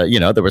thought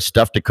there was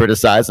stuff to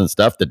criticize and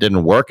stuff that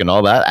didn't work and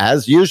all that,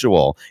 as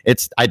usual.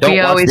 We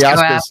always go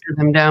after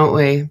them, don't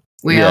we?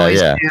 We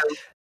always do.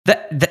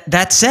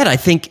 That said, I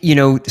think,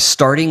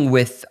 starting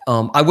with,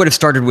 I would have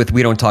started with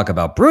We Don't Talk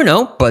About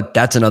Bruno, but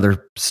that's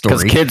another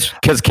story.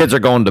 Because kids are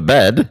going to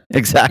bed.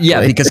 Exactly.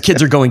 Yeah, because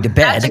kids are going to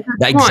bed.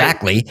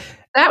 Exactly.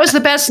 That was the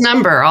best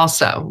number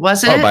also,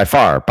 wasn't it? Oh,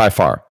 by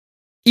far.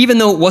 Even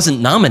though it wasn't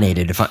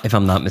nominated, if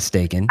I'm not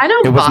mistaken. I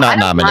don't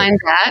mind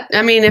that.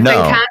 I mean, if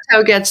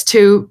Encanto gets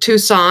two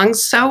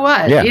songs, so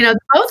what? Yeah.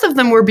 Both of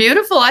them were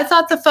beautiful. I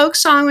thought the folk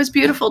song was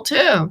beautiful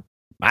too.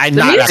 I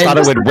thought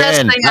it would win. Best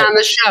thing on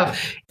the show.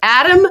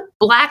 Adam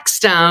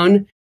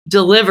Blackstone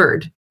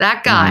delivered.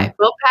 That guy, Mm-hmm.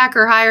 Will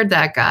Packer hired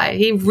that guy.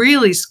 He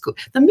really,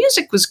 the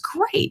music was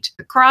great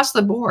across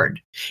the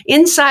board.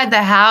 Inside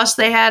the house,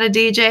 they had a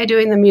DJ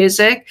doing the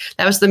music.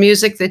 That was the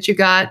music that you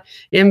got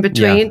in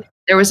between. Yeah.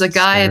 There was a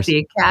guy at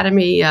the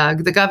Academy,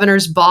 the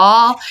Governor's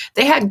Ball.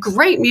 They had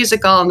great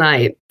music all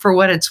night, for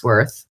what it's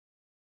worth.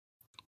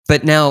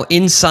 But now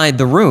inside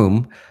the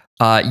room,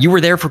 you were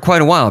there for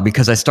quite a while,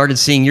 because I started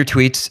seeing your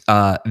tweets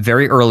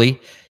very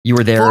early. You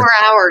were there 4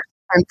 hours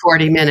and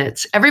 40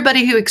 minutes.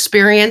 Everybody who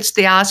experienced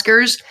the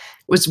Oscars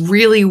was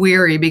really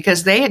weary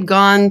because they had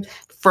gone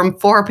from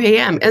 4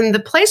 p.m. and the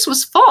place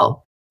was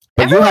full.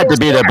 But you had to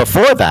be there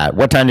before that.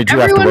 What time did you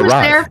have to arrive? Everyone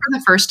was there for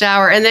the first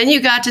hour, and then you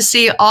got to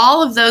see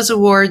all of those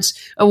awards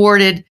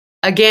awarded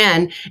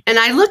again. And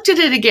I looked at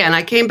it again.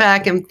 I came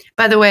back, and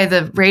by the way,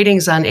 the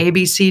ratings on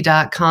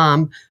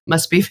abc.com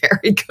must be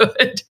very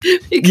good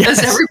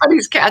because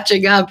everybody's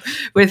catching up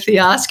with the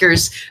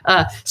Oscars.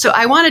 So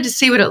I wanted to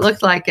see what it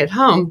looked like at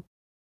home.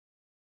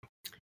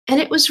 And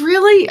it was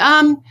really,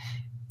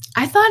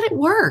 I thought it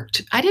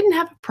worked. I didn't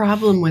have a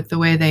problem with the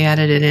way they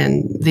edited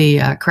in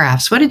the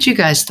crafts. What did you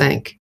guys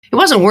think? It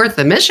wasn't worth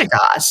the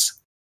Michigas.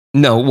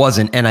 No, it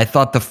wasn't. And I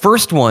thought the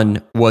first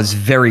one was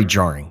very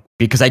jarring,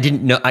 because I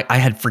didn't know, I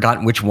had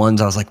forgotten which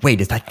ones. I was like, wait,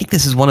 I think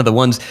this is one of the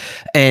ones.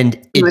 And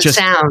it was just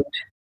sound.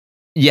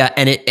 Yeah,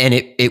 and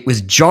it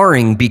was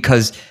jarring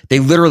because they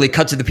literally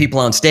cut to the people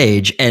on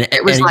stage, and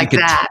it was like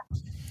that.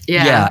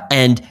 Yeah,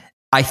 and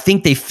I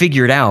think they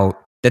figured out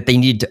that they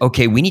need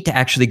to, we need to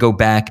actually go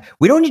back.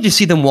 We don't need to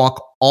see them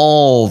walk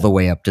all the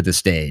way up to the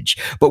stage,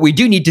 but we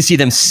do need to see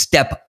them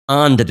step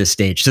onto the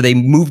stage. So they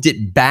moved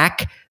it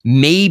back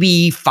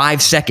maybe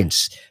 5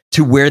 seconds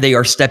to where they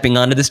are stepping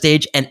onto the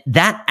stage, and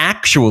that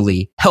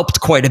actually helped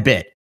quite a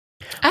bit.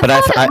 I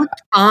thought it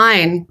looked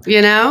fine,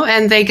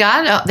 and they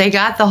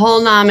got the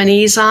whole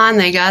nominees on.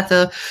 They got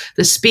the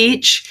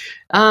speech,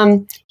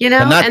 and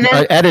then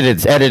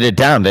edited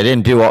down. They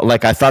didn't do all,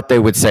 I thought they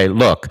would say,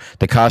 look,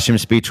 the costume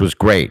speech was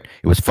great.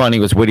 It was funny.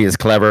 It was witty. It was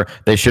clever.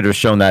 They should have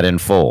shown that in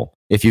full.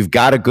 If you've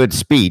got a good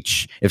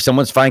speech, if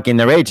someone's thanking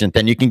their agent,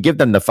 then you can give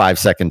them the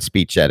 5-second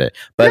speech edit.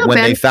 But when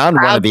they found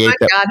one of the 8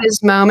 got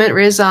his moment,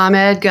 Riz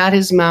Ahmed got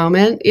his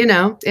moment.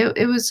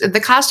 It was, the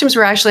costumes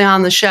were actually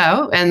on the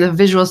show and the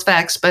visual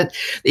effects. But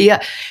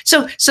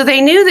so they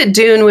knew that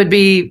Dune would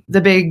be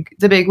the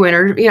big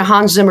winner.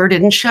 Hans Zimmer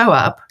didn't show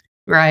up,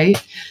 right?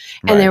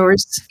 And there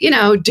was,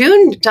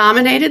 Dune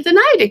dominated the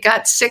night. It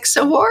got 6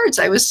 awards.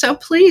 I was so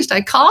pleased.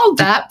 I called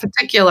that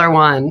particular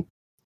one.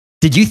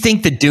 Did you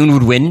think that Dune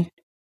would win?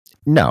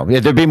 No,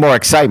 there'd be more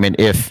excitement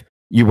if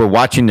you were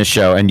watching the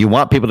show and you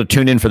want people to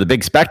tune in for the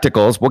big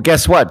spectacles, well,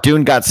 guess what?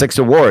 Dune got 6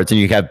 awards and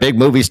you have big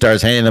movie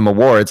stars handing them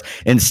awards.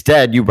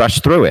 Instead, you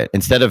rush through it.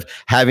 Instead of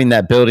having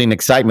that building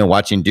excitement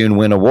watching Dune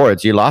win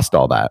awards, you lost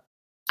all that.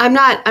 I'm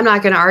not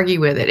going to argue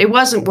with it. It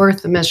wasn't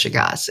worth the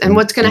mishigas. And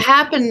what's going to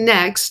happen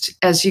next,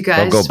 as you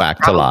guys go back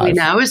probably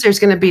to live. know, is there's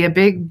going to be a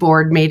big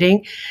board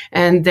meeting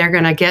and they're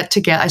going to get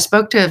together. I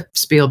spoke to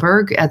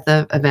Spielberg at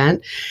the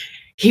event.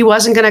 He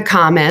wasn't going to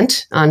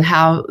comment on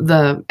how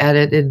the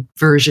edited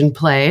version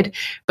played,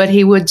 but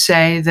he would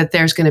say that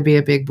there's going to be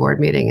a big board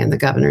meeting and the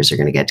governors are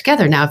going to get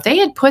together. Now, if they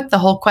had put the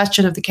whole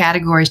question of the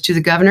categories to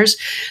the governors,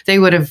 they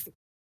would have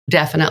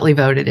definitely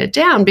voted it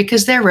down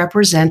because they're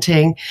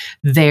representing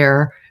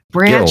their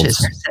branches.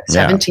 There's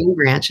 17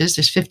 branches.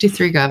 There's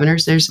 53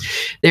 governors.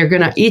 They're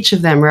going to, each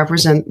of them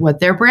represent what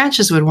their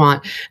branches would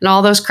want. And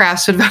all those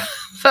crafts would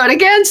vote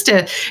against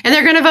it. And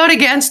they're going to vote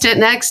against it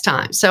next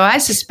time. So I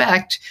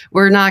suspect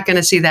we're not going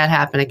to see that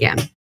happen again.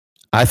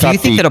 Do you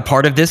think that a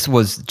part of this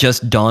was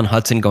just Dawn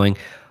Hudson going,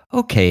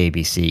 okay,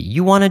 ABC,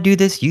 you want to do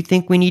this? You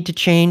think we need to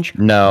change?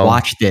 No.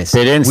 Watch this.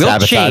 They didn't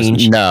sabotage.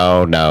 Change.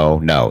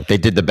 No. They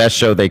did the best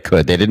show they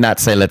could. They did not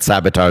say, let's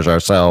sabotage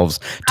ourselves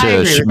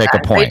to make a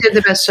point. They did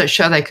the best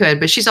show they could,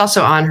 but she's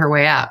also on her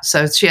way out.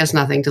 So she has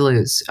nothing to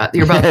lose.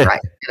 You're both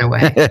right in a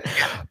way.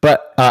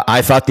 But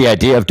I thought the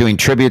idea of doing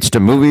tributes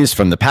to movies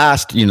from the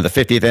past, the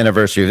 50th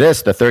anniversary of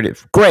this, the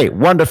 30th, great,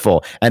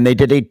 wonderful. And they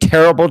did a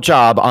terrible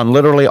job on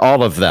literally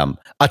all of them.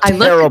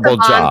 Terrible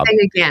job. Thing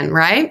again,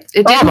 right?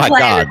 It didn't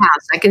play in the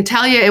house. I can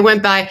tell you it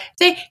went by.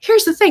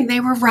 Here's the thing. They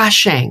were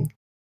rushing.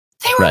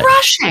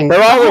 Rushing.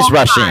 They're always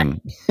rushing.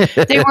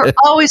 They were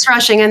always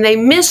rushing and they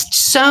missed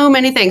so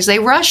many things. They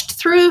rushed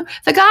through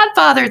the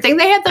Godfather thing.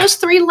 They had those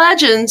 3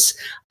 legends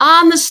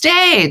on the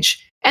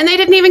stage and they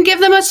didn't even give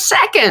them a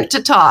second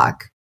to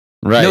talk.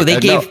 Right. No, they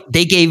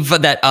gave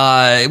that,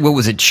 what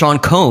was it? Sean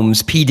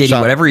Combs, P. Diddy,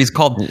 whatever he's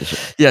called.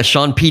 Yeah,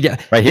 Sean P.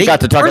 Right. He got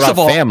to talk about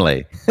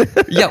family.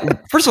 Yeah.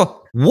 First of all,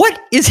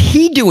 what is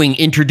he doing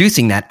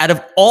introducing that? Out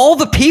of all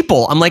the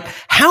people, I'm like,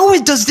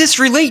 does this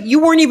relate? You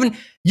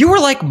were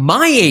like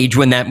my age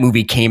when that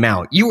movie came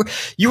out. You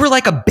were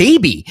like a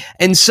baby.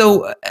 And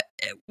so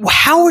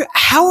how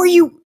are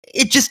you?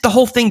 It just, the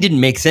whole thing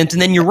didn't make sense.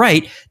 And then you're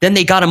right. Then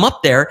they got him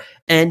up there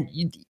and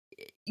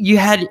you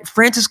had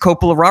Francis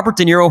Coppola, Robert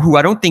De Niro, who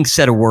I don't think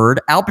said a word,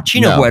 Al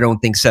Pacino, who I don't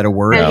think said a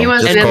word, and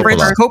then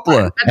Francis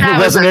Coppola. He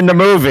wasn't in the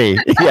movie.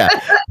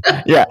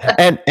 Yeah.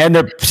 And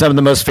they're some of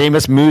the most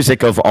famous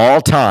music of all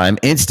time,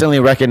 instantly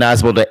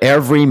recognizable to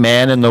every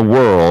man in the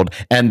world,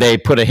 and they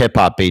put a hip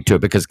hop beat to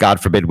it because God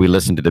forbid we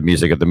listen to the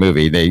music of the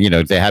movie. They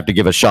have to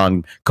give a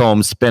Sean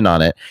Combs spin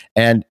on it,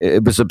 and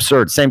it was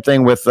absurd. Same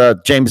thing with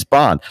James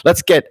Bond.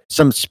 Let's get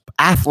some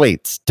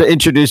athletes to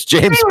introduce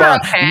James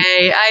Bond.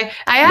 Okay, I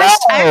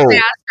asked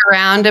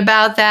around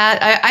about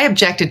that. I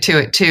objected to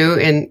it too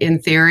in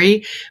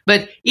theory,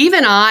 but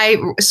even I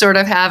sort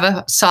of have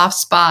a soft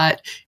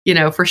spot,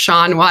 for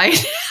Shaun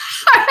White.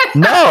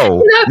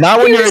 No, not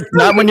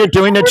when you're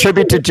doing a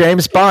tribute to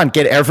James Bond.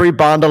 Get every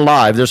Bond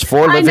alive. There's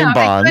 4 living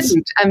Bonds.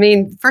 I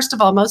mean, first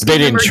of all, most they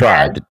of them didn't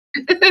try.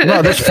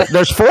 No,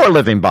 there's 4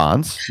 living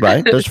Bonds,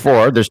 right? There's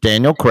 4. There's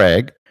Daniel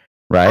Craig,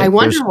 right? I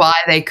wonder why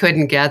they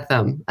couldn't get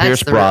them.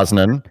 Pierce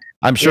Brosnan.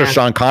 I'm sure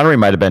Sean Connery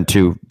might have been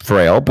too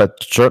frail,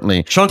 but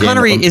certainly Sean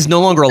Connery is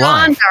no longer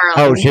alive.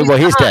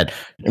 He's dead.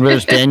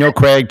 There's Daniel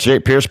Craig,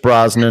 Pierce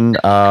Brosnan,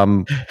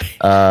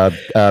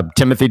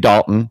 Timothy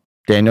Dalton,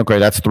 Daniel Craig.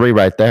 That's 3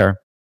 right there.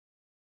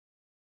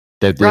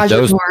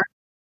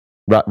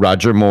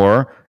 Roger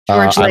Moore,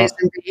 George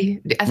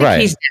Lazenby. I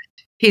think he's dead.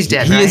 He's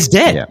dead. He is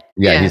dead.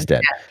 Yeah, he's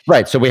dead. Yeah.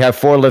 Right. So we have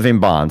 4 living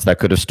Bonds that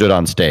could have stood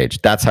on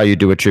stage. That's how you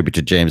do a tribute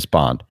to James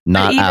Bond,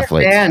 not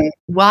athletes. Then,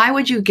 why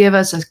would you give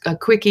us a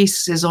quickie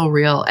sizzle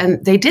reel?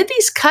 And they did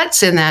these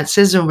cuts in that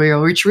sizzle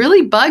reel, which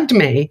really bugged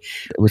me.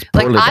 It was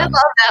poorly done. I love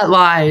that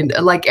line.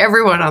 Like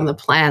everyone on the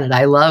planet,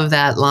 I love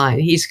that line.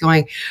 He's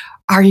going,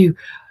 "Are you?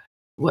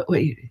 What?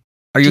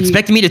 Are you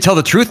expecting me to tell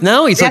the truth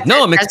now?" He's like,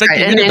 "No, I'm expecting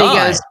you to die." And then he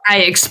goes, "I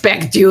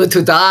expect you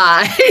to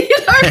die."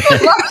 I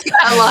love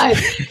that line.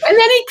 And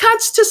then he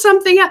cuts to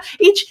something else.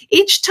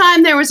 Each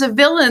time there was a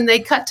villain, they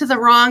cut to the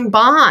wrong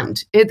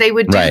Bond. They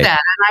would do that.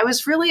 And I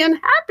was really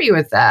unhappy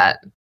with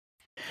that.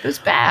 It was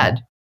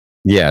bad.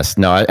 Yes,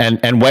 no,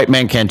 and White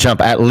Man Can't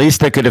Jump. At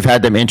least they could have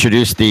had them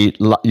introduce the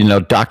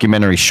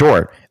documentary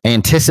short,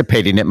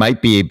 anticipating it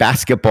might be a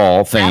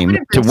basketball thing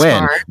to win.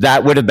 Smart.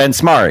 That would have been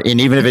smart. And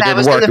even if it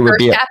didn't work, it would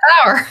be half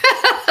hour.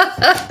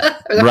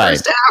 The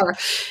first hour.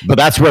 But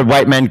that's where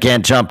White Men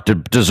Can't Jump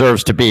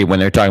deserves to be when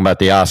they're talking about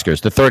the Oscars,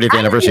 the 30th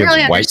anniversary. I didn't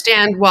really of White.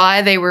 Understand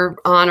why they were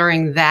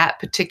honoring that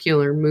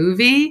particular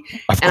movie,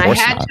 and I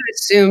had to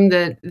assume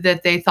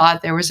that they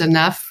thought there was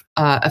enough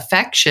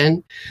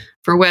affection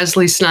for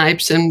Wesley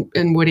Snipes and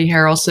Woody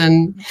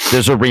Harrelson.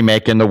 There's a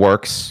remake in the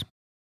works.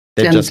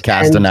 They just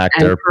cast an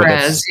actor. And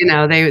Perez,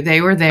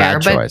 they were there.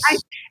 Bad choice.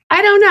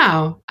 I don't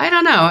know.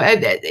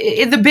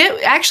 The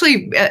bit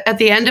actually at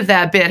the end of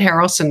that bit,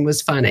 Harrelson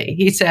was funny.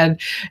 He said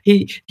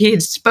he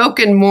had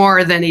spoken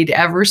more than he'd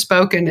ever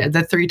spoken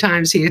the 3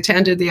 times he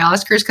attended the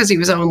Oscars because he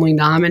was only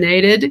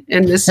nominated.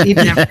 And this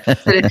even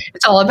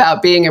it's all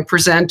about being a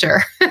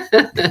presenter.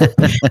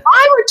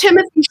 Why were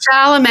Timothy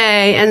Chalamet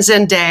and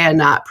Zendaya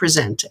not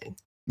presenting?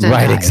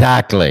 Right,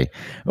 exactly.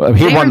 Well,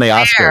 he won the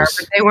Oscars.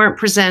 But they weren't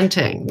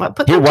presenting.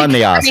 He won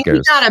the Oscars.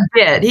 He got a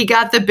bit. He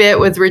got the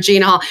bit with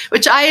Regina Hall,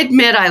 which I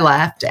admit I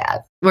laughed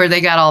at, where they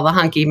got all the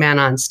hunky men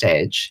on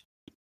stage.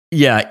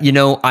 Yeah,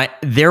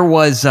 there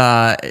was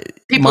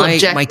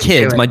my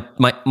kids,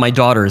 my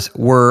daughters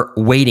were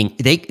waiting.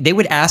 They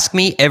would ask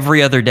me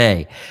every other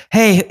day,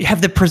 "Hey,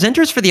 have the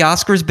presenters for the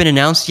Oscars been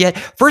announced yet?"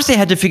 First, they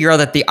had to figure out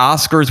that the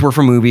Oscars were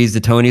for movies,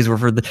 the Tonys were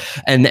for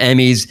and the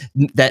Emmys.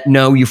 That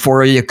no,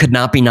 Euphoria could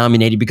not be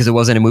nominated because it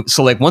wasn't a movie.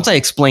 So, like, once I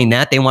explained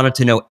that, they wanted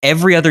to know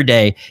every other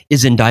day: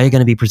 is Zendaya going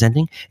to be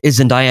presenting? Is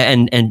Zendaya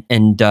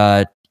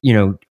and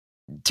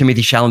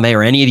Timothy Chalamet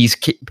or any of these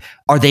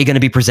are they going to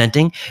be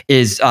presenting?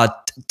 Is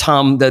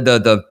Tom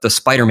the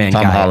Spider-Man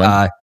guy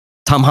Holland.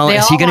 Tom Holland,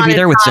 is he going to be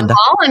there with Zendaya?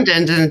 Holland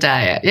and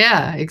Zendaya.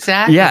 Yeah,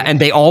 exactly. Yeah, and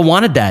they all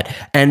wanted that.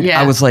 And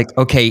I was like,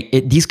 okay,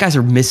 these guys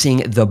are missing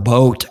the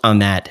boat on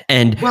that.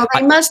 And well,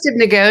 they must have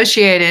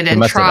negotiated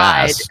and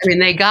tried. I mean,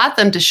 they got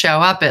them to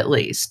show up at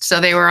least. So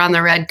they were on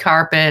the red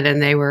carpet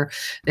and they were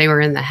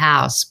in the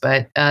house.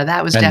 But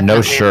that was definitely a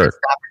missed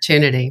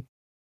opportunity.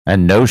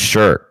 And no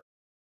shirt.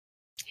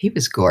 He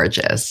was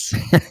gorgeous.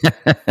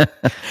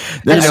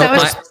 And so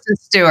was Kristen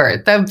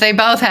Stewart. They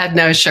both had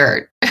no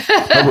shirt.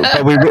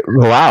 but we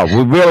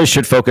really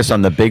should focus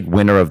on the big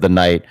winner of the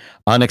night.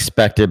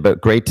 Unexpected,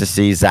 but great to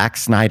see Zack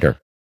Snyder,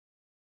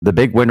 the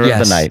big winner of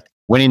the night,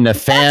 winning the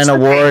fan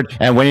award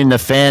and winning the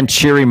fan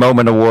cheery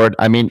moment award.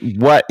 I mean,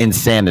 what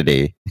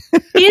insanity.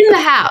 In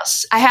the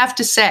house, I have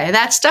to say,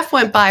 that stuff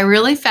went by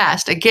really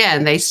fast.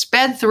 Again, they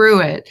sped through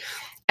it.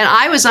 And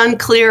I was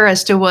unclear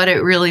as to what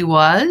it really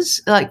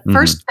was. Like,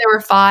 first there were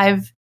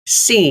 5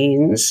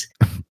 scenes.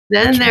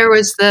 Then there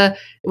was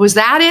was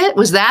that it?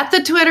 Was that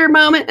the Twitter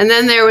moment? And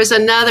then there was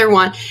another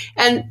one.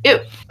 And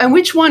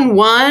which one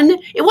won?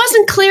 It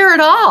wasn't clear at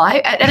all.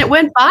 And it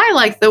went by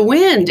like the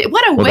wind.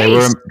 What a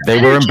waste.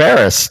 They were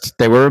embarrassed.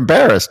 They were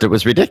embarrassed. It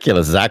was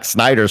ridiculous. Zack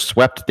Snyder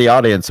swept the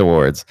audience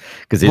awards.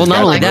 Well,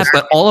 not only that,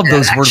 but all of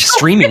those were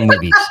streaming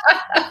movies.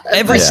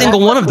 Every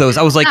single one of those.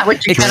 I was like,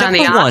 except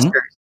for one.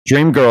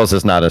 Dreamgirls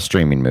is not a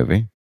streaming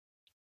movie.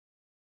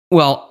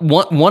 Well,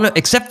 one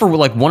except for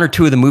like 1 or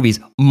 2 of the movies,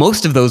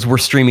 most of those were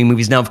streaming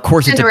movies. Now, of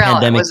course, Cinderella it's a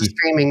pandemic. Was a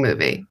streaming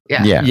movie.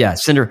 Yeah.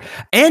 Cinderella,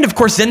 and of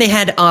course, then they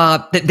had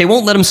they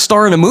won't let them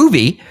star in a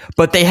movie,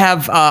 but they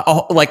have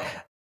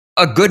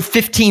a good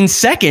 15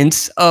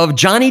 seconds of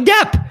Johnny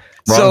Depp.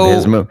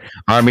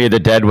 Army of the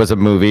Dead was a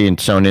movie and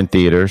shown in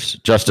theaters.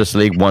 Justice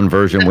League, one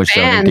version was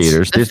shown in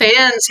theaters. The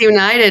fans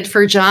united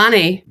for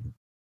Johnny.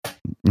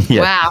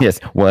 Yeah, wow. Yes.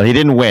 Well, he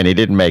didn't win. He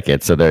didn't make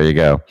it. So there you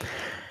go.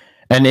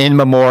 And in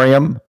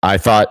memoriam, I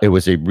thought it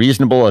was a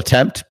reasonable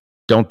attempt.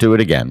 Don't do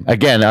it again.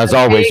 Again, as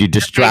always, you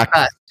distract.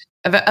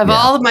 Of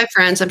all of my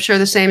friends, I'm sure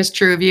the same is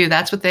true of you.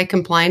 That's what they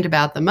complained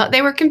about.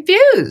 They were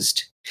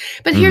confused.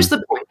 But here's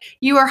the point: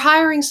 you are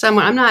hiring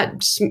someone.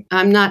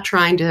 I'm not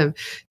trying to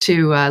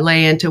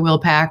lay into Will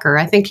Packer.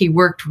 I think he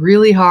worked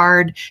really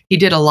hard. He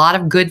did a lot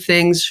of good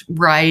things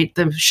right.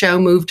 The show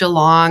moved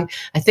along.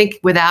 I think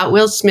without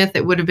Will Smith,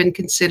 it would have been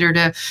considered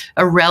a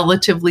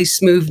relatively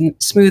smooth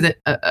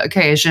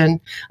occasion.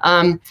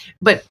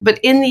 But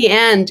in the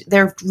end,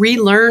 they're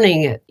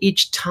relearning it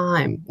each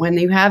time when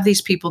you have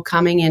these people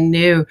coming in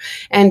new,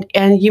 and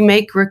you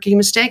make rookie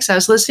mistakes. I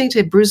was listening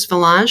to Bruce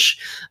Vilanch.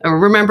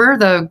 Remember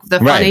the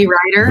funny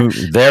writer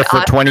there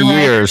for 20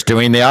 years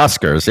doing the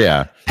Oscars.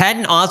 Yeah.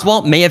 Patton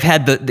Oswalt may have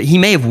had he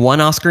may have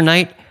won Oscar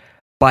night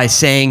by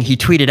saying he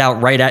tweeted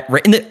out right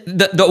and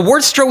the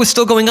awards show was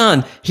still going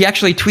on. He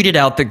actually tweeted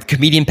out, the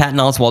comedian Patton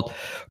Oswalt,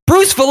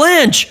 Bruce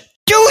Vilanch,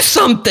 do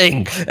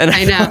something. And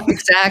I know.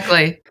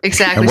 Exactly.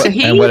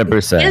 And what did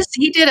Bruce say?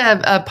 He did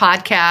a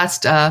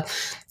podcast,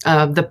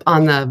 on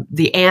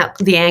the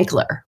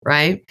Ankler,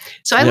 right?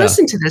 So I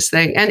listened to this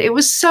thing and it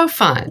was so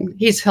fun.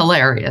 He's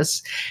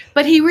hilarious.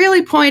 But he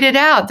really pointed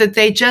out that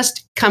they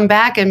just come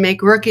back and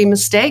make rookie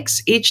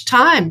mistakes each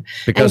time.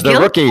 Because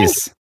they're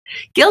rookies.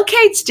 Gil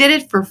Cates did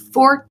it for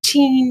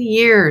 14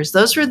 years.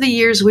 Those were the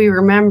years we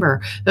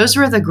remember. Those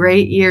were the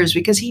great years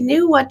because he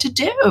knew what to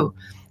do.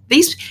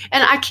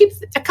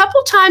 A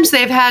couple times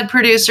they've had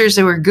producers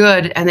who were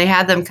good and they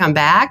had them come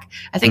back.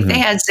 I think they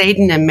had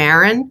Zayden and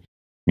Marin.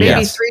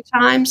 Maybe 3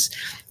 times.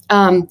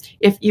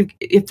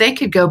 If they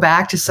could go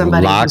back to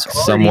somebody lock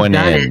who's someone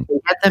done in it and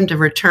get them to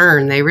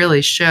return, they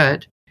really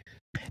should.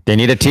 They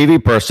need a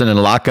TV person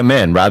and lock them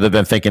in rather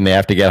than thinking they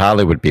have to get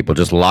Hollywood people.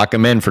 Just lock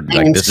them in for this is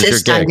your gig.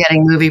 Insist on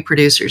getting movie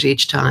producers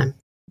each time.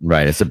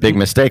 Right. It's a big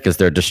mistake because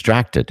they're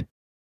distracted.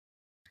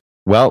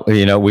 Well,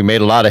 we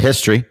made a lot of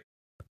history.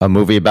 a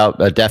movie about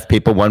deaf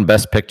people won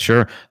Best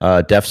Picture,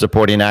 deaf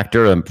supporting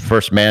actor, the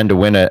first man to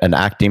win an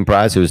acting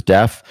prize who's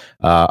deaf,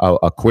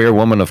 a queer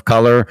woman of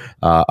color,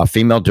 a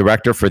female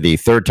director for the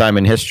third time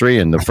in history,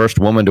 and the first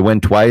woman to win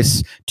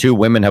twice. 2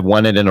 women have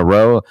won it in a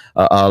row.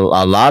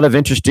 A lot of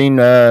interesting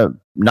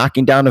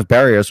knocking down of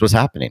barriers was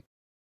happening.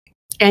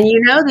 And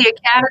the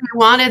Academy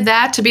wanted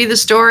that to be the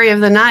story of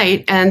the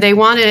night, and they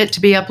wanted it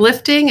to be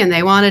uplifting, and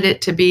they wanted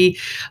it to be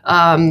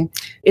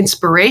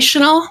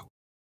inspirational.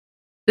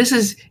 This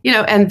is,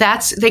 and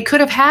they could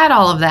have had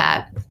all of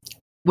that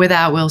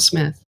without Will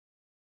Smith.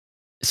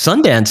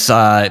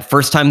 Sundance,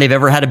 first time they've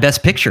ever had a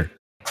Best Picture.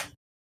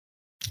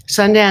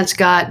 Sundance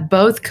got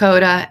both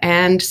Coda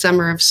and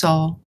Summer of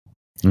Soul,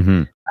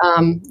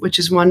 which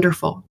is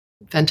wonderful,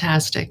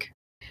 fantastic.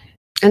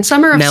 And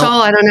Summer of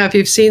Soul, I don't know if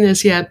you've seen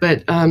this yet,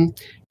 but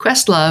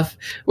Questlove,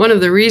 one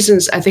of the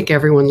reasons I think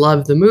everyone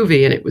loved the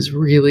movie, and it was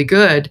really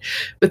good,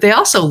 but they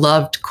also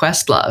loved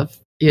Questlove,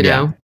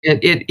 know.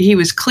 He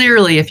was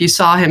clearly, if you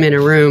saw him in a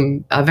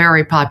room, a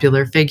very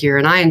popular figure,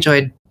 and I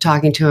enjoyed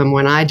talking to him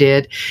when I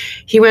did.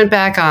 He went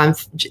back on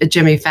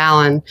Jimmy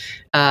Fallon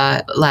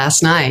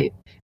last night,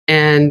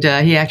 and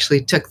he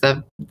actually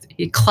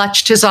he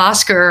clutched his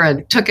Oscar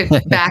and took it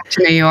back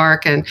to New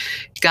York and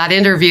got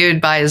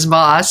interviewed by his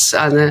boss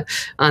on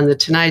the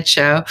Tonight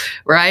Show,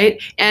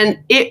 right? And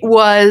it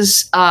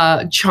was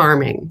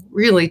charming,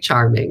 really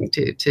charming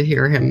to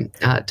hear him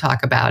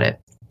talk about it.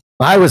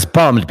 I was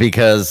bummed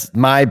because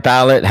my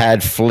ballot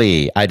had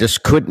Flea. I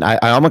just couldn't. I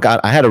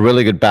had a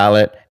really good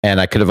ballot,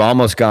 and I could have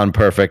almost gone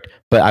perfect,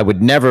 but I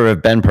would never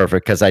have been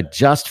perfect because I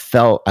just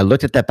felt. I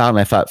looked at that ballot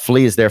and I thought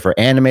Flea is there for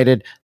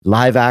animated,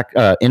 live act,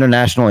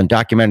 international, and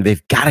documentary.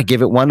 They've got to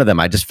give it one of them.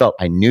 I just felt.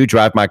 I knew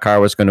Drive My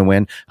Car was going to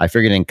win. I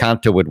figured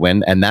Encanto would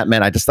win, and that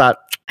meant I just thought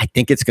I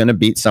think it's going to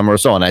beat Summer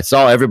of Soul. And I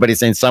saw everybody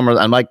saying Summer.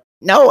 I'm like,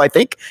 no, I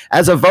think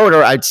as a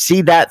voter, I'd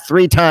see that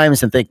 3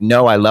 times and think,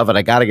 no, I love it.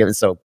 I got to give it.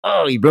 So,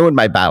 he ruined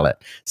my ballot.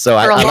 So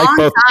for a like long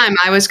both. time,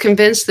 I was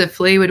convinced that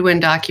Flea would win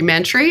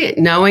documentary,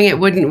 knowing it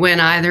wouldn't win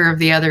either of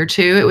the other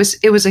 2.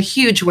 It was a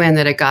huge win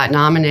that it got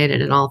nominated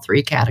in all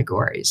 3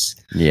 categories.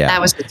 Yeah, that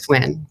was its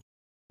win.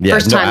 Yeah,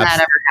 First time that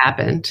ever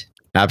happened.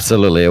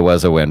 Absolutely, it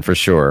was a win for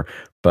sure.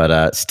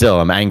 But still,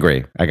 I'm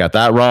angry. I got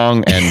that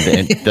wrong.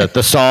 And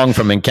the song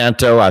from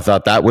Encanto, I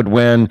thought that would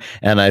win.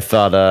 And I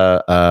thought,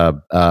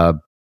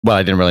 well,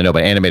 I didn't really know,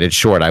 but animated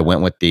short, I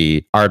went with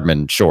the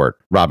Aardman short,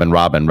 Robin,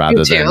 rather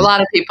than a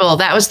lot of people.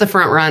 That was the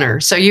front runner.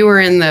 So you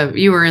were in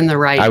the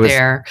right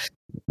there.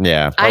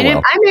 Yeah, I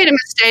made a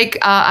mistake.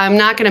 I'm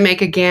not going to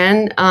make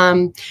again.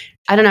 I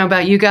don't know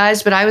about you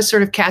guys, but I was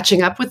sort of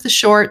catching up with the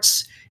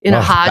shorts in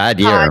a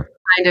hodgepodge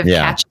kind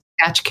of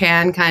catch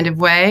can kind of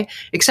way,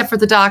 except for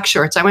the doc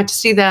shorts. I went to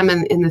see them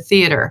in the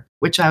theater,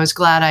 which I was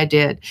glad I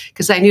did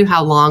because I knew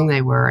how long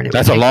they were. And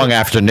that's a long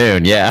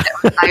afternoon. Yeah.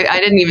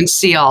 I didn't even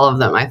see all of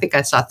them. I think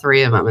I saw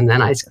 3 of them and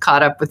then I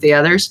caught up with the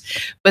others.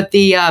 But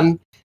I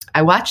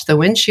watched the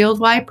windshield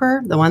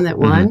wiper, the one that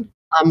won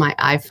on my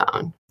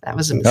iPhone. That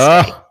was a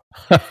mistake.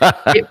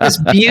 It was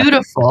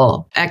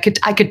beautiful. I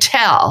could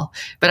tell,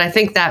 but I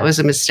think that was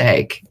a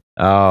mistake.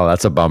 Oh,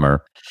 that's a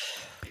bummer.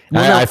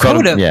 Well, I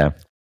Coda,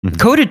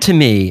 Coda to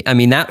me, I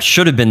mean, that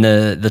should have been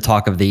the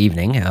talk of the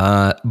evening.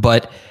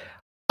 But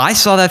I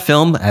saw that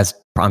film, as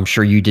I'm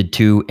sure you did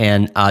too,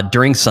 and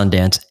during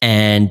Sundance,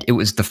 and it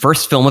was the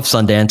first film of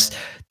Sundance,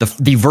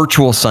 the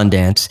virtual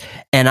Sundance.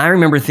 And I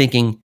remember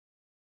thinking,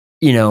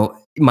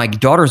 my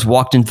daughters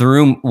walked into the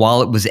room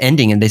while it was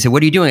ending and they said,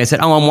 "What are you doing?" I said,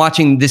 "Oh, I'm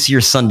watching this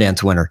year's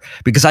Sundance winner,"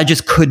 because I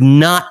just could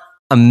not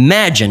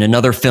imagine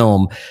another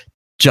film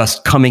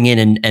just coming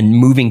in and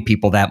moving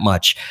people that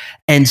much.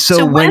 And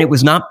so when it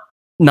was not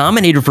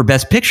nominated for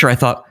Best Picture, I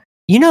thought,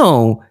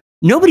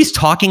 nobody's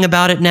talking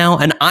about it now.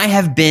 And I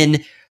have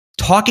been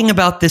talking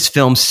about this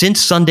film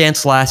since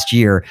Sundance last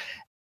year,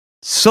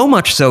 so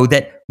much so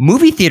that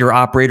movie theater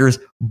operators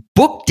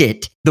booked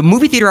it. The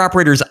movie theater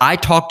operators I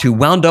talked to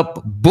wound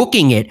up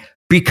booking it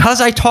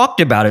because I talked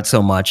about it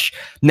so much.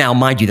 Now,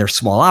 mind you, they're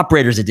small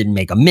operators. It didn't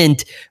make a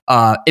mint.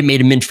 It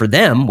made a mint for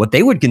them, what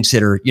they would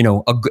consider,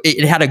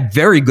 it had a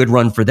very good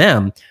run for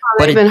them.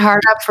 Well, they've been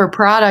hard up for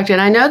product. And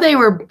I know they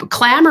were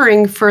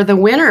clamoring for the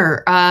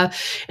winner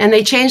and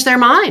they changed their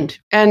mind.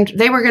 And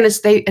they were going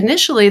to,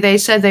 initially they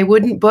said they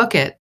wouldn't book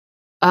it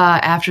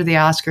after the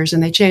Oscars,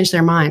 and they changed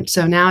their mind.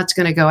 So now it's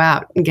going to go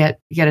out and get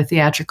a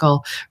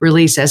theatrical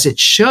release, as it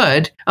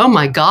should. Oh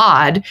my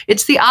God.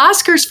 It's the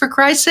Oscars, for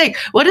Christ's sake.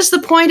 What is the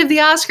point of the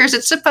Oscars?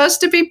 It's supposed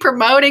to be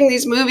promoting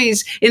these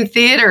movies in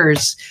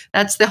theaters.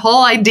 That's the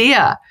whole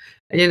idea.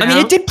 I mean,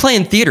 it did play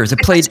in theaters. It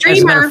played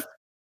as a matter of,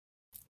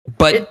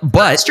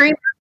 but streamer.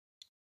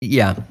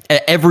 Yeah,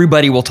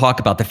 everybody will talk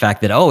about the fact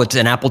that, it's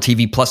an Apple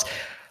TV Plus.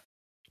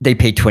 They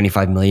paid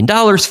 $25 million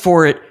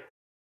for it.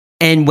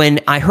 And when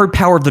I heard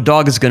Power of the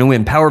Dog is going to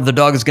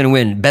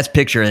win Best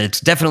Picture,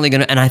 it's definitely going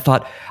to. And I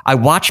thought, I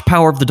watched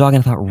Power of the Dog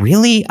and I thought,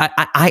 really?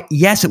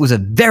 Yes, it was a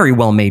very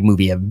well-made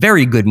movie, a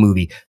very good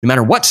movie, no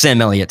matter what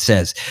Sam Elliott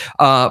says.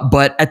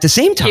 But at the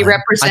same time, he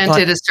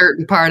represented a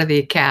certain part of the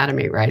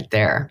Academy right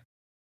there.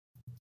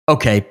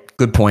 Okay,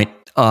 good point.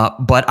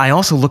 But I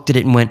also looked at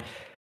it and went,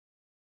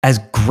 as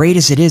great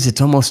as it is,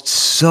 it's almost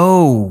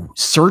so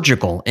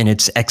surgical in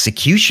its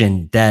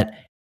execution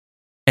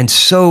and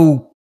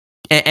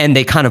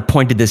they kind of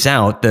pointed this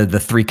out, the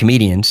three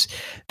comedians,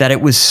 that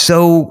it was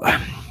so,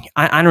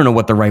 I don't know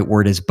what the right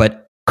word is,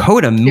 but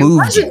Coda moved. It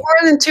wasn't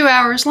more than 2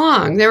 hours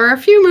long. There were a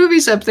few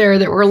movies up there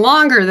that were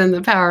longer than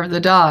The Power of the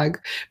Dog,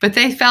 but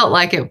they felt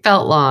like it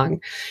felt long.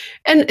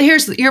 And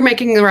you're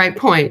making the right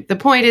point. The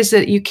point is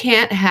that you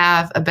can't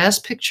have a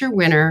Best Picture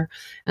winner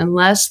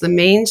unless the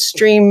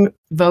mainstream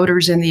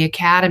voters in the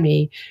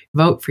Academy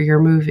vote for your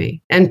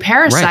movie. And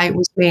Parasite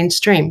was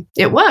mainstream.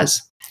 It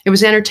was. It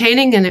was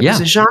entertaining, and it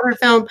was a genre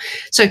film.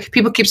 So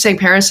people keep saying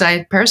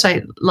Parasite,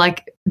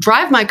 like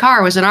Drive My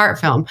Car was an art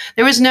film.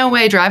 There was no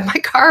way Drive My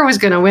Car was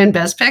going to win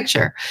Best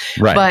Picture.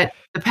 Right. But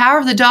The Power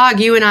of the Dog,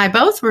 you and I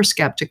both were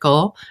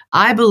skeptical.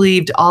 I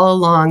believed all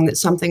along that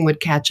something would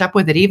catch up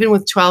with it, even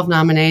with 12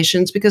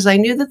 nominations, because I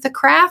knew that the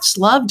crafts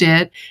loved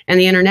it and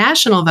the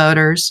international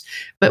voters.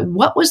 But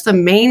what was the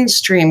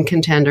mainstream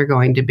contender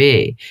going to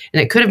be?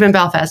 And it could have been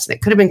Belfast, and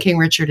it could have been King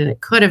Richard, and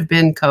it could have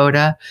been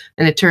Coda,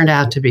 and it turned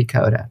out to be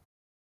Coda.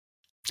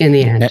 In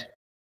the end.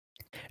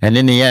 And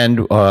in the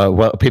end,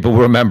 well, people will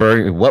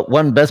remember what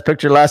won Best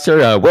Picture last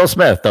year. Will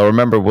Smith. They'll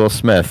remember Will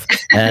Smith.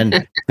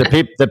 And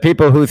the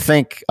people who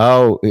think,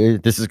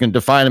 this is going to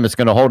define him, it's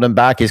going to hold him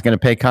back, he's going to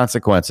pay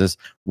consequences.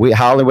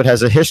 Hollywood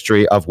has a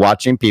history of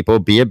watching people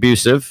be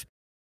abusive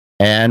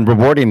and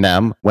rewarding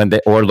them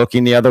or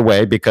looking the other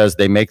way because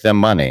they make them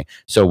money.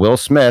 So Will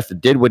Smith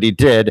did what he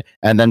did,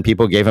 and then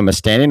people gave him a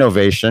standing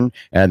ovation,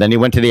 and then he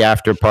went to the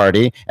after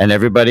party, and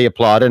everybody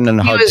applauded and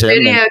hugged him. He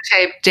was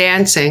videotaped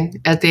dancing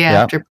at the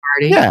after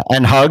party. Yeah,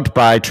 and hugged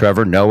by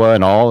Trevor Noah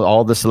and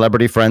all the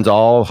celebrity friends,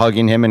 all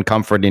hugging him and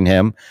comforting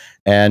him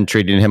and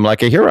treating him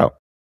like a hero.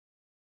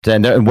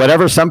 And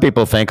whatever some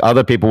people think,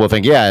 other people will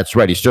think, yeah, it's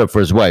right. He stood up for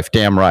his wife.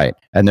 Damn right.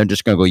 And they're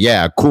just going to go,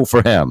 yeah, cool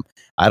for him.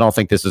 I don't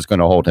think this is going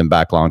to hold him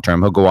back long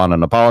term. He'll go on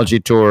an apology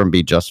tour and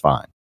be just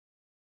fine.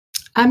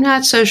 I'm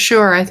not so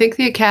sure. I think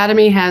the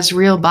Academy has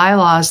real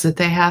bylaws that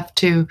they have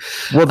to.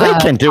 Well, they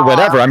can do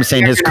whatever. I'm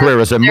saying his career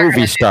as a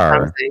movie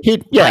star.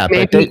 Maybe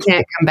he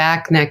can't come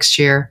back next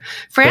year.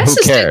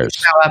 Francis didn't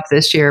show up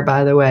this year,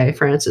 by the way.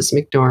 Francis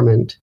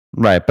McDormand.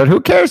 Right, but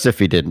who cares if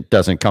he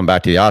doesn't come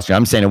back to the Oscar?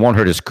 I'm saying it won't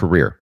hurt his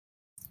career.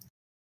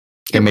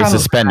 It may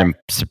suspend him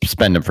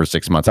for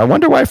 6 months. I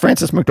wonder why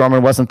Francis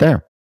McDormand wasn't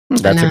there.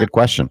 That's a good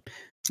question.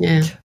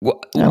 Yeah.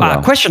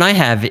 Question I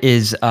have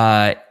is,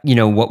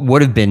 what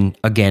would have been,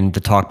 again, the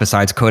talk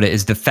besides Coda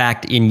is the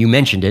fact, and you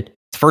mentioned it,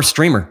 first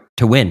streamer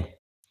to win.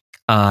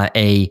 And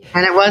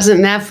it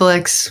wasn't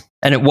Netflix.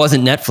 And it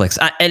wasn't Netflix.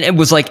 And it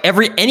was like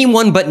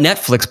anyone but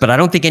Netflix, but I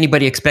don't think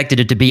anybody expected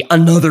it to be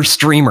another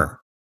streamer.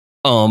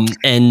 Well,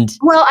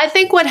 I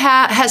think what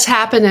has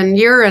happened, and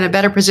you're in a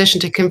better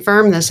position to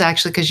confirm this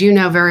actually, because you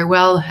know very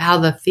well how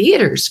the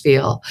theaters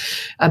feel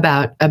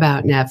about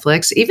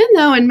Netflix, even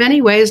though in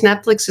many ways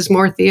Netflix is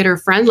more theater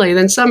friendly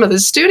than some of the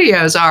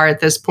studios are at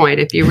this point,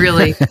 if you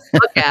really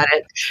look at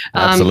it.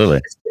 Absolutely.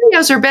 The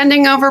studios are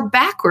bending over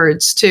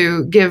backwards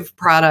to give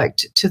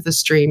product to the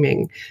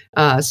streaming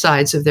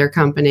sides of their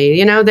company.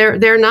 You know,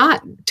 they're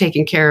not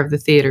taking care of the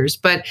theaters,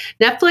 but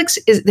Netflix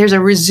there's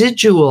a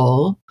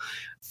residual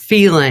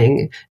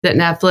feeling that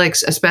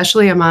Netflix,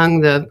 especially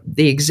among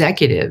the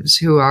executives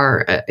who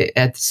are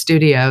at the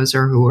studios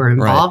or who are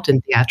involved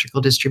in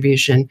theatrical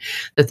distribution,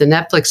 that the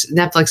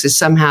Netflix is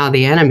somehow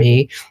the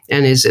enemy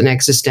and is an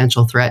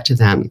existential threat to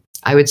them.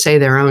 I would say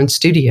their own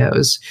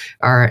studios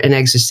are an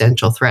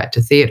existential threat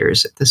to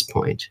theaters at this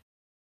point.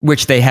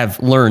 Which they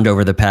have learned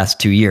over the past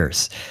 2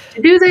 years.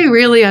 Do they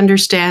really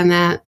understand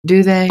that?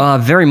 Do they?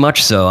 Very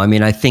much so. I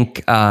mean, I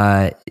think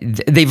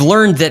they've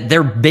learned that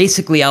they're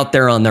basically out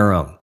there on their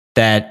own.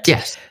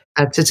 Yes,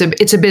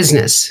 it's a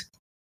business.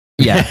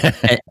 Yeah,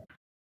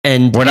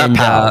 and we're not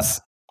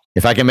pals.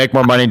 If I can make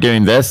more money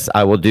doing this,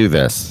 I will do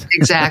this.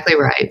 Exactly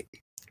right.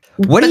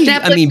 But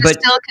Netflix is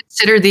still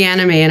considered the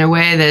enemy in a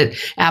way that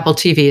Apple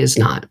TV is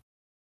not.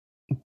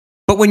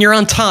 But when you're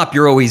on top,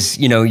 you're always,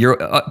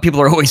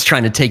 people are always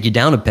trying to take you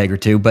down a peg or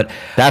two. But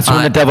that's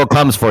when the devil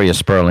comes for you,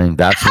 Sperling.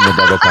 That's when the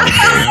devil comes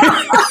for you.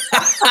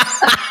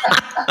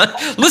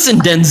 Listen,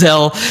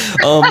 Denzel.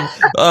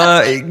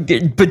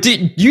 But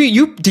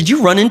did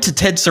you run into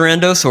Ted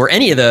Sarandos or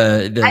any of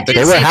the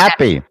they were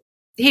happy.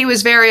 He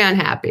was very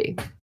unhappy.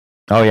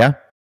 Oh yeah.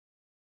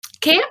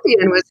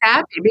 Campion was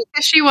happy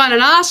because she won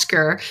an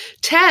Oscar.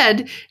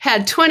 Ted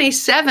had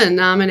 27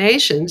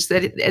 nominations.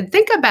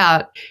 Think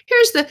about.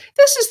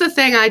 This is the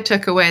thing I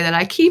took away that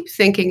I keep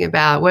thinking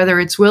about, whether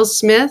it's Will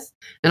Smith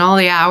and all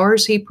the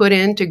hours he put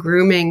into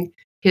grooming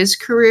his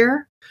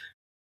career,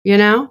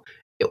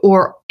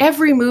 or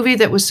every movie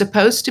that was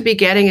supposed to be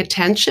getting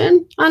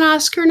attention on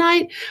Oscar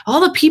night,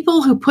 all the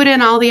people who put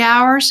in all the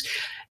hours,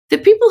 the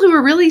people who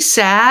were really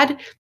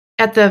sad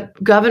at the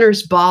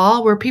governor's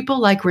ball were people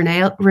like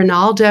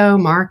Ronaldo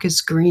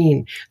Marcus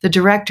Green, the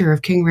director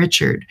of King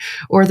Richard,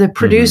 or the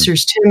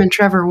producers, Tim and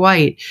Trevor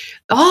White.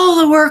 All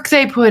the work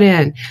they put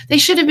in. They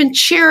should have been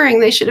cheering.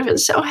 They should have been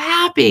so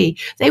happy.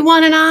 They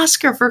won an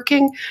Oscar for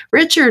King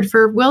Richard,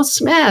 for Will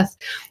Smith,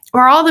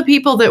 or all the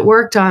people that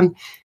worked on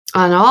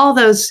all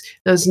those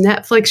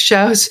Netflix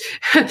shows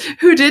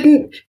who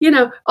didn't,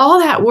 all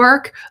that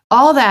work,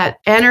 all that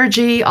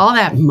energy, all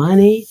that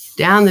money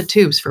down the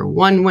tubes for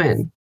one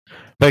win.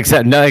 But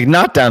except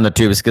not down the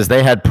tubes, because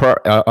they had,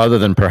 other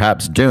than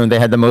perhaps Dune, they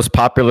had the most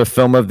popular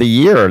film of the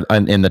year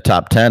in the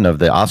top 10 of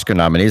the Oscar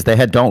nominees. They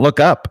had Don't Look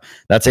Up.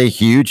 That's a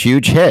huge,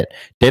 huge hit.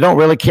 They don't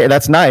really care.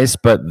 That's nice,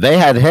 but they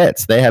had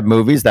hits. They had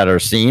movies that are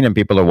seen and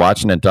people are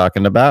watching and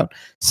talking about.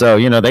 So,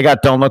 they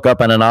got Don't Look Up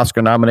and an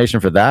Oscar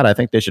nomination for that. I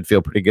think they should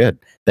feel pretty good.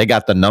 They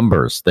got the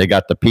numbers. They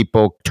got the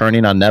people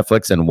turning on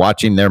Netflix and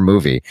watching their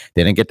movie.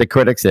 They didn't get the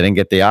critics. They didn't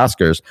get the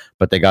Oscars,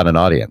 but they got an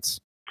audience.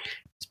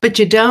 But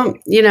you don't,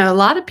 a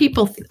lot of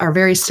people are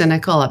very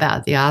cynical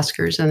about the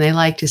Oscars, and they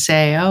like to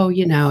say, oh,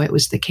 it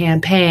was the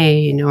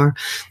campaign, or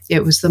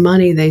it was the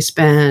money they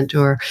spent,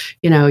 or,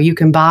 you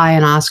can buy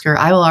an Oscar.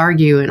 I will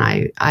argue, and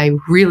I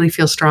really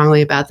feel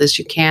strongly about this,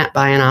 you can't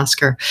buy an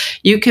Oscar.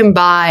 You can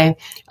buy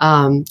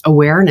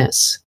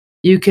awareness.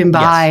 You can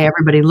buy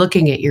everybody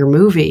looking at your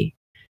movie.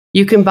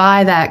 You can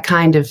buy that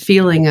kind of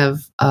feeling of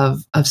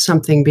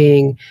something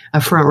being a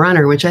front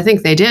runner, which I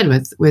think they did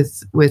with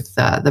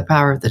The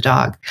Power of the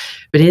Dog.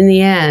 But in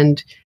the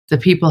end, the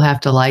people have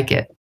to like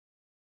it.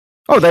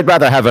 Oh, they'd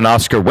rather have an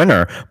Oscar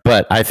winner.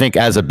 But I think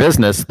as a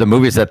business, the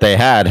movies that they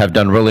had have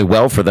done really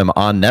well for them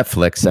on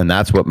Netflix, and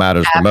that's what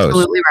matters the most.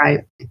 Absolutely right.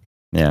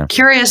 Yeah.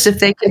 Curious if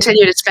they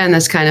continue to spend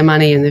this kind of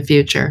money in the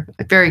future.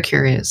 Very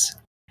curious.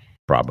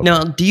 Probably.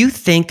 Now, do you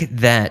think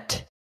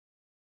that,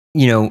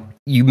 you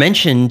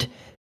mentioned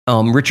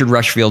Richard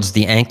Rushfield's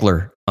The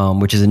Ankler,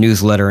 which is a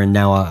newsletter and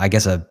now, I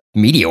guess, a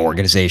media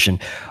organization.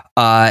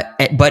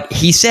 But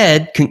he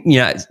said,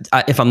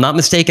 if I'm not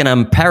mistaken,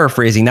 I'm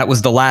paraphrasing, that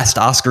was the last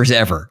Oscars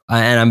ever.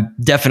 And I'm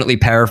definitely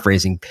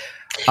paraphrasing.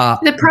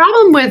 The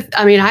problem with,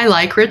 I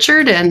like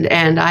Richard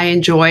and I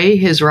enjoy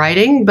his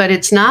writing, but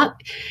it's not,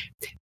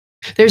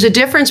 there's a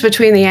difference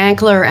between The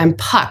Ankler and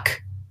Puck,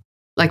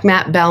 like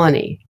Matt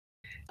Bellany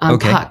on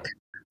Puck.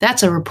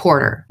 That's a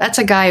reporter. That's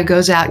a guy who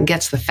goes out and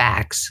gets the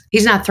facts.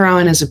 He's not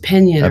throwing his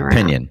opinion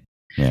around.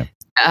 Yeah.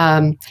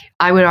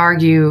 I would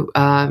argue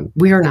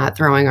we are not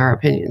throwing our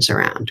opinions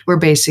around. We're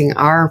basing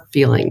our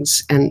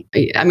feelings, and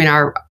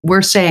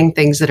we're saying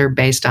things that are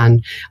based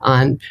on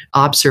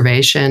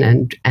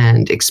observation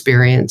and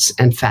experience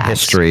and facts.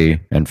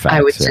 History and facts.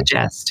 I would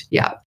suggest,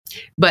 yeah.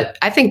 But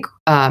I think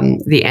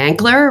The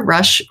Ankler,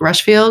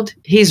 Rushfield,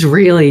 he's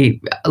really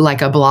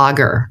like a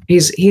blogger.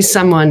 He's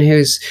someone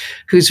who's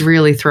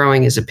really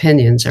throwing his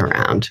opinions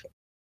around.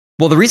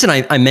 Well, the reason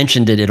I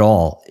mentioned it at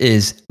all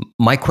is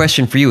my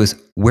question for you is,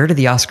 where do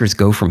the Oscars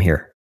go from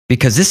here?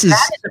 Because this is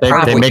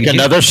they make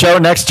another show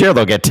next year.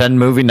 They'll get 10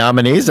 movie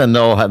nominees, and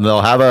they'll have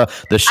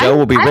the show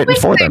will be written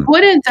for them.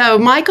 Wouldn't though,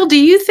 Michael? Do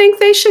you think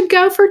they should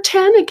go for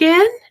 10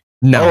 again?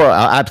 No,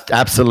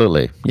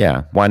 absolutely.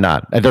 Yeah, why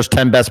not? There's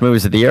 10 best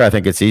movies of the year. I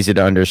think it's easy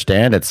to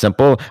understand. It's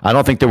simple. I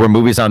don't think there were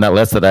movies on that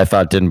list that I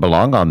thought didn't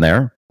belong on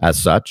there as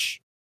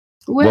such.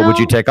 Well, what would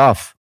you take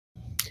off?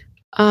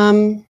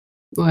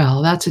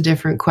 Well, that's a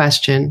different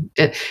question.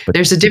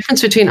 There's a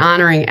difference between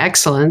honoring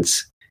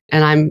excellence,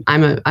 and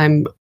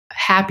I'm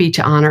happy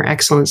to honor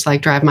excellence,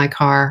 like Drive My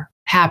Car,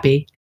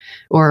 happy,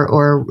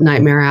 or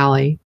Nightmare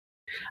Alley.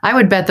 I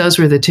would bet those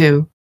were the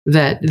two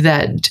that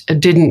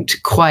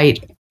didn't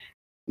quite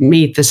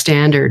meet the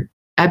standard.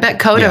 I bet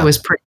Coda was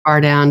pretty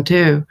far down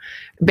too,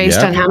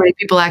 based on how many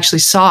people actually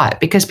saw it,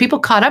 because people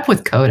caught up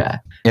with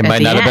Coda. It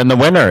might not have been the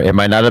winner. It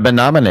might not have been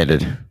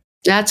nominated.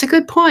 That's a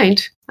good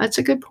point.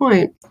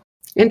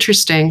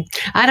 Interesting.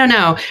 I don't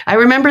know. I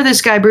remember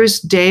this guy, Bruce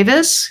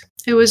Davis,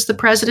 who was the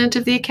president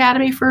of the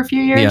Academy for a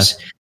few years.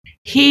 Yeah.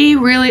 He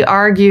really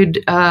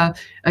argued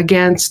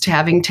against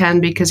having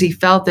 10 because he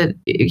felt that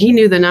he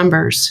knew the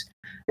numbers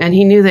and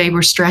he knew they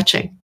were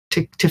stretching.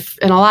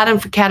 And a lot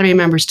of Academy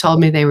members told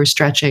me they were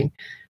stretching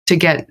to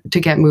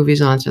get movies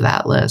onto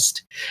that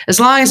list. As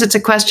long as it's a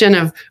question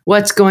of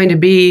what's going to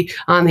be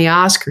on the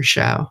Oscar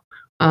show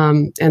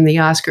and the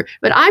Oscar.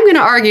 But I'm going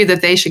to argue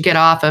that they should get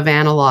off of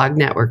analog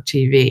network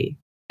TV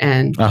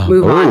and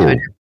move on to a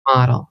different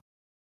model.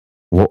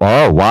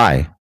 Well,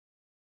 why?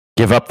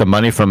 Give up the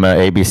money from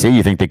ABC?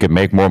 You think they could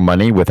make more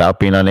money without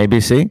being on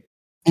ABC?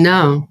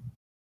 No.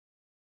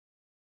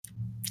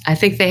 I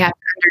think they have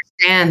to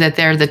understand that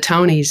they're the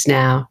Tonys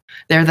now.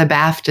 They're the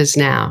BAFTAs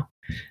now.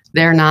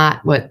 They're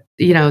not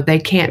they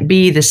can't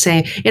be the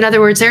same. In other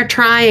words, they're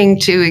trying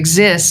to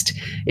exist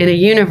in a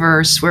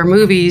universe where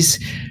movies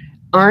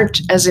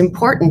aren't as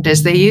important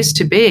as they used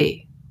to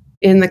be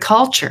in the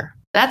culture.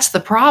 That's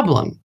the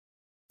problem.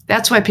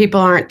 That's why people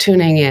aren't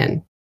tuning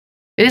in.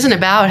 It isn't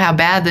about how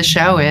bad the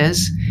show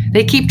is.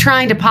 They keep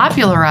trying to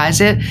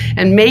popularize it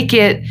and make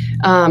it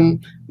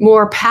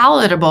more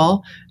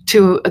palatable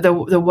to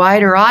the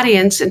wider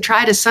audience and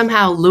try to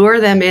somehow lure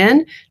them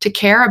in to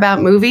care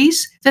about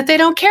movies that they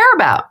don't care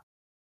about.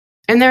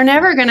 And they're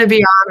never going to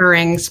be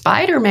honoring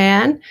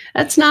Spider-Man.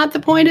 That's not the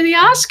point of the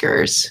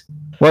Oscars.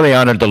 Well, they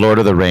honored The Lord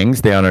of the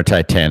Rings. They honored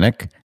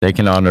Titanic. They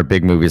can honor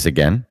big movies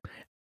again.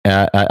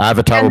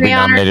 Avatar And will be they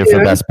honored nominated Dune.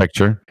 for Best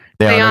Picture.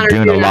 They honored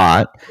Dune a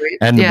lot.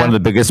 And one of the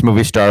biggest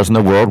movie stars in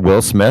the world,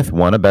 Will Smith,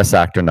 won a Best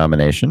Actor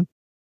nomination.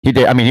 He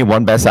did. I mean, he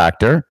won Best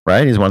Actor,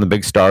 right? He's one of the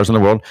big stars in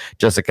the world.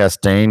 Jessica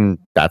Chastain,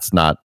 that's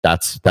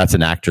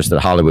an actress that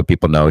Hollywood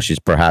people know. She's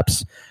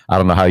perhaps, I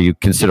don't know how you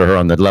consider her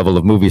on the level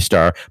of movie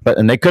star,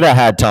 and they could have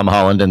had Tom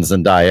Holland and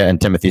Zendaya and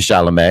Timothée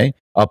Chalamet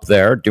up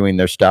there doing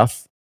their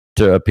stuff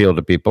to appeal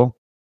to people.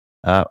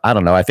 I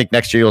don't know. I think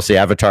next year you'll see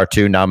Avatar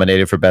 2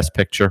 nominated for Best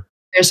Picture.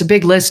 There's a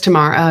big list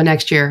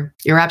next year.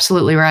 You're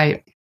absolutely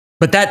right.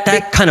 But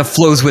that kind of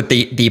flows with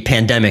the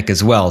pandemic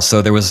as well.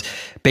 So there was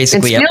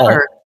basically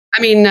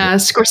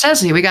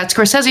Scorsese. We got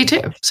Scorsese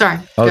too. Sorry.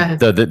 Go ahead.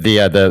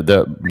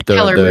 The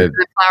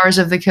Flowers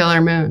of the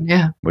Killer Moon.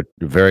 Yeah.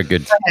 Very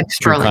good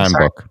true crime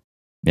book.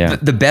 Yeah.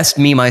 The best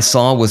meme I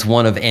saw was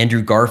one of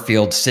Andrew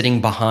Garfield sitting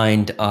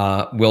behind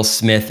Will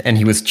Smith, and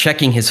he was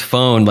checking his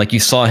phone. Like you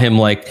saw him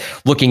like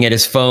looking at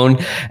his phone.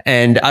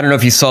 And I don't know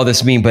if you saw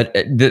this meme, but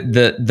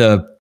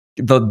the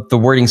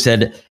wording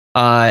said,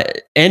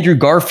 Andrew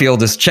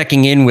Garfield is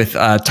checking in with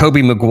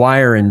Tobey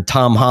Maguire and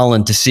Tom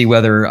Holland to see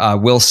whether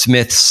Will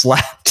Smith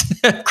slapped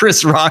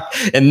Chris Rock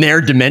in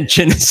their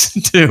dimensions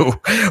too,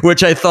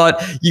 which I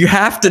thought you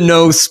have to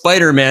know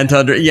Spider-Man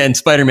in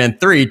Spider-Man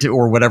 3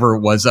 or whatever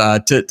it was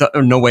to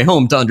No Way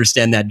Home to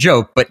understand that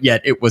joke, but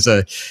yet it was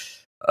a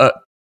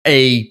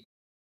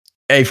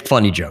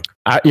funny joke.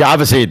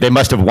 Obviously they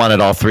must have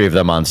wanted all three of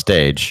them on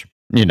stage.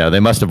 You know, they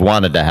must have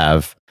wanted to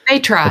have.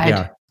 They tried.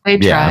 Yeah. They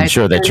tried. Yeah, I'm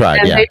sure they tried.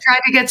 And they tried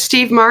to get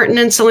Steve Martin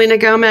and Selena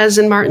Gomez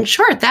and Martin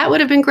Short. That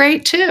would have been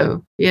great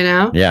too, you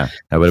know? Yeah,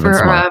 that would have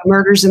been smart.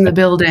 Murders in the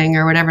Building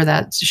or whatever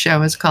that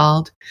show is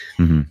called.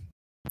 Mm-hmm.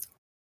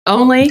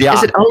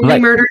 Is it only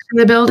Murders in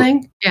the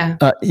Building?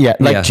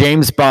 Yeah.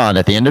 James Bond.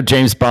 At the end of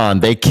James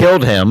Bond, they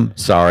killed him.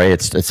 Sorry,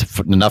 it's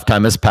enough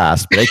time has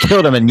passed. But they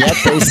killed him, and yet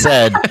they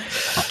said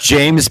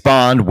James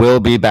Bond will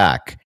be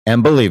back.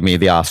 And believe me,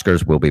 the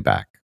Oscars will be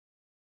back.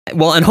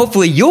 Well, and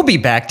hopefully you'll be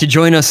back to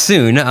join us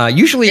soon.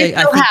 Usually,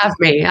 I have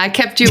me. I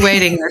kept you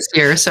waiting this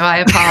year, so I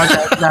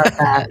apologize about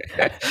that.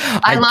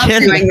 I love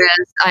doing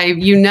this.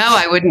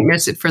 I wouldn't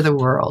miss it for the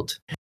world.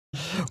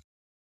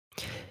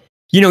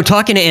 You know,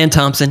 talking to Ann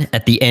Thompson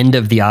at the end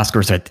of the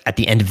Oscars, at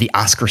the end of the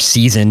Oscar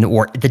season,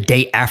 or the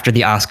day after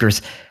the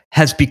Oscars,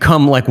 has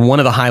become like one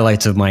of the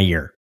highlights of my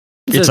year.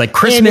 It's like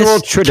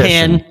Christmas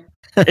can.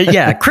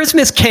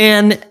 Christmas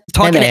can.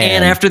 Talking to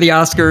Ann after the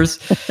Oscars.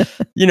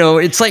 You know,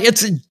 it's like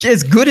it's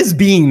as good as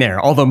being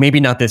there, although maybe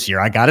not this year.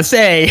 I gotta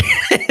say,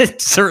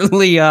 it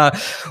certainly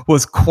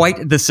was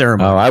quite the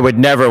ceremony. Oh, I would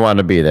never want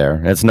to be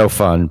there. It's no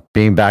fun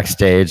being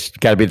backstage.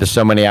 Got to be there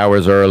so many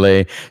hours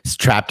early. It's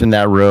trapped in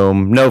that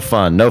room. No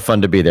fun. No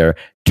fun to be there.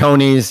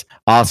 Tonys,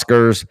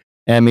 Oscars,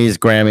 Emmys,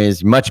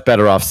 Grammys. Much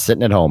better off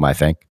sitting at home, I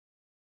think.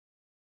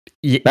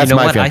 That's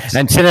my feeling.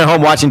 And sitting at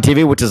home watching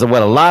TV, which is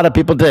what a lot of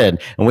people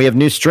did. And we have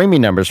new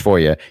streaming numbers for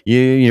you.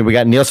 We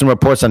got Nielsen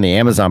reports on the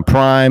Amazon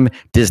Prime,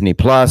 Disney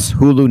Plus,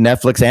 Hulu,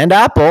 Netflix, and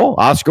Apple.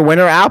 Oscar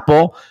winner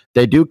Apple.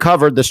 They do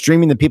cover the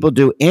streaming that people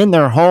do in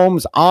their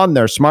homes on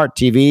their smart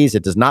TVs.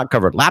 It does not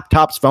cover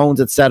laptops,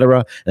 phones,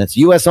 etc. And it's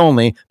US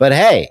only. But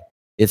hey,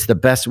 it's the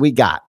best we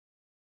got.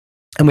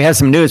 And we have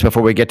some news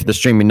before we get to the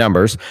streaming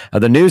numbers.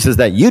 The news is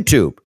that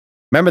YouTube.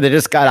 Remember, they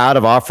just got out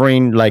of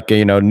offering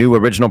new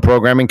original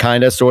programming,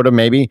 kind of, sort of,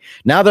 maybe.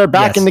 Now they're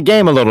back in the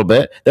game a little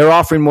bit. They're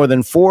offering more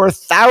than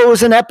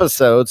 4,000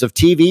 episodes of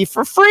TV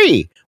for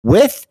free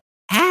with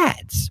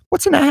ads.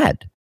 What's an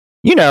ad?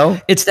 You know,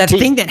 it's that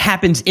thing that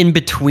happens in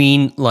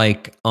between,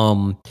 like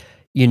one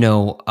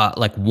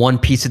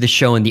piece of the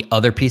show and the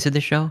other piece of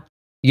the show.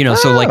 You know,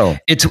 so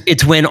like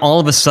it's when all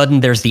of a sudden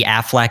there's the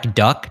Aflac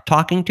duck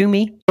talking to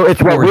me. So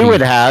it's what we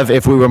would have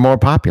if we were more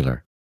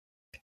popular.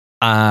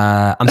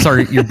 I'm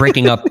sorry, you're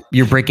breaking up.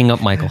 You're breaking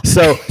up, Michael.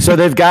 So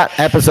they've got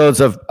episodes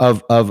of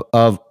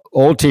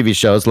old TV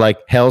shows like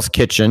Hell's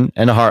Kitchen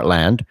and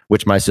Heartland,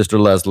 which my sister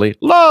Leslie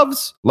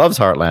loves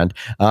Heartland.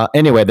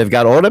 Anyway, they've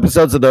got old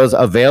episodes of those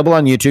available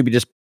on YouTube. You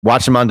just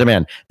watch them on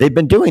demand. They've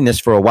been doing this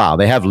for a while.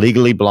 They have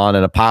Legally Blonde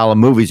and a pile of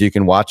movies you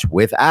can watch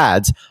with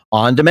ads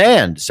on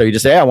demand. So you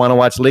just say, I want to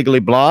watch Legally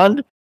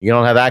Blonde. You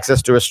don't have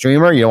access to a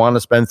streamer. You don't want to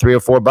spend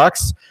 $3 or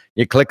 $4.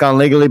 You click on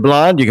Legally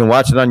Blonde. You can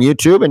watch it on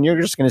YouTube, and you're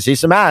just going to see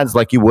some ads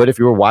like you would if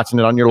you were watching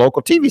it on your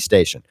local TV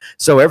station.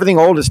 So everything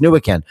old is new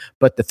again.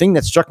 But the thing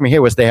that struck me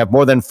here was they have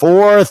more than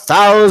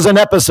 4,000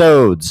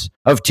 episodes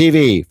of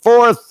TV.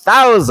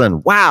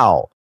 4,000.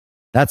 Wow.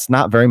 That's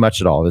not very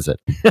much at all, is it?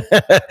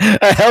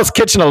 Hell's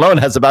Kitchen alone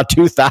has about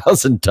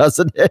 2,000,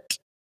 doesn't it?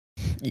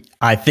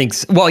 I think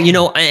so. Well,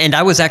 and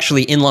I was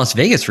actually in Las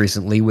Vegas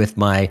recently with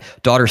my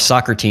daughter's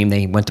soccer team.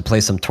 They went to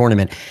play some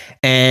tournament,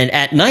 and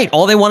at night,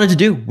 all they wanted to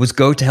do was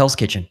go to Hell's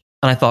Kitchen.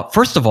 And I thought,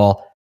 first of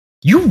all,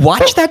 You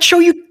watch that show?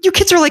 You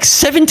kids are like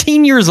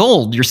 17 years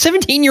old. You're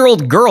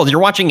 17-year-old girls. You're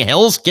watching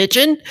Hell's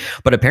Kitchen?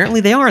 But apparently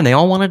they are, and they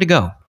all wanted to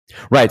go.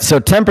 Right. So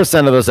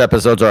 10% of those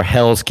episodes are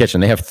Hell's Kitchen.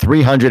 They have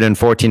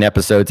 314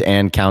 episodes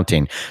and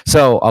counting.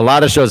 So a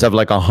lot of shows have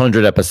like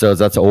 100 episodes.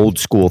 That's old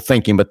school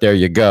thinking, but there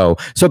you go.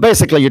 So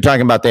basically, you're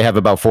talking about they have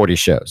about 40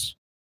 shows.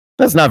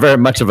 That's not very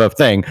much of a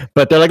thing,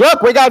 but they're like,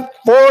 look, we got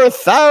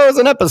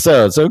 4,000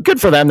 episodes. So good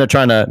for them. They're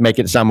trying to make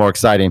it sound more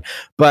exciting.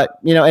 But,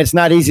 it's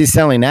not easy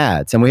selling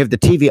ads. And we have the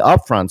TV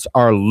upfronts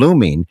are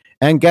looming.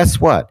 And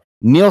guess what?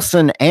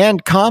 Nielsen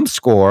and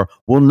ComScore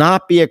will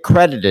not be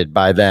accredited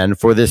by then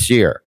for this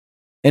year.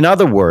 In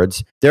other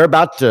words,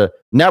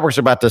 networks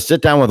are about to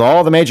sit down with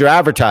all the major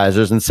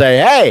advertisers and say,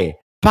 hey,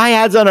 buy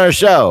ads on our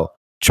show.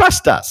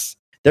 Trust us.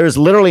 There is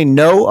literally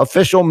no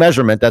official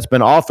measurement that's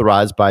been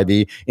authorized by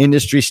the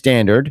industry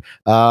standard.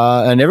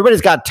 And everybody's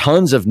got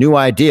tons of new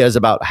ideas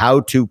about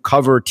how to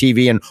cover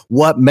TV and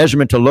what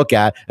measurement to look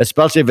at,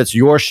 especially if it's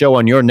your show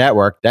on your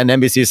network. Then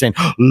NBC is saying,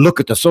 look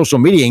at the social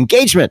media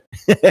engagement.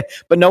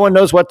 But no one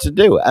knows what to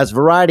do. As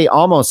Variety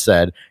almost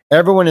said,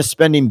 everyone is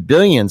spending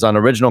billions on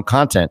original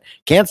content.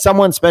 Can't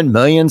someone spend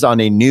millions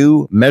on a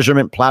new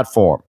measurement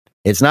platform?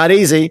 It's not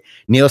easy.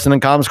 Nielsen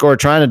and ComScore are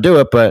trying to do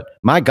it, but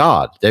my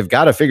God, they've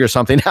got to figure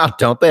something out,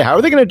 don't they? How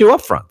are they going to do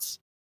upfronts?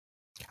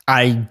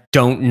 I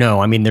don't know.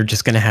 I mean, they're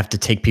just going to have to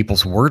take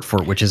people's word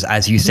for it, which is,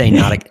 as you say,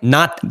 not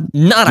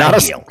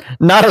ideal.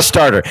 Not a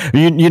starter.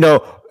 You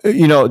know, they're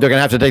going to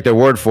have to take their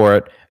word for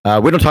it.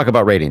 We don't talk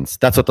about ratings.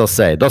 That's what they'll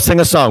say. They'll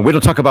sing a song. We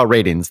don't talk about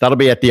ratings. That'll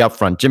be at the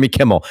upfront. Jimmy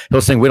Kimmel, he'll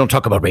sing, we don't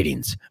talk about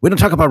ratings. We don't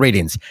talk about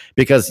ratings.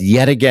 Because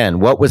yet again,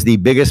 what was the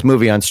biggest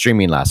movie on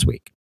streaming last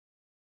week?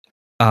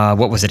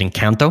 What was it,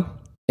 Encanto?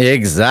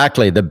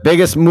 Exactly. The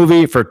biggest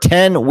movie for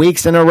 10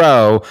 weeks in a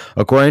row,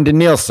 according to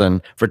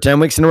Nielsen, for 10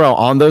 weeks in a row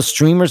on those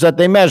streamers that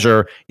they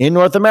measure in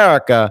North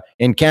America,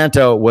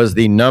 Encanto was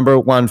the number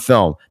one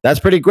film. That's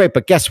pretty great.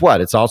 But guess what?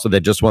 It's also,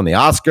 they just won the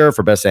Oscar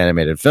for Best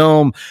Animated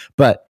Film.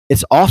 But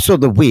it's also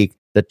the week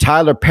that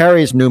Tyler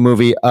Perry's new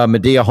movie,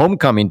 Medea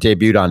Homecoming,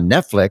 debuted on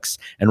Netflix,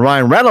 and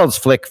Ryan Reynolds'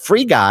 flick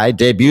Free Guy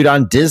debuted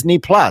on Disney+.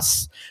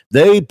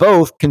 They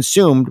both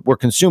were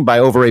consumed by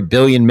over 1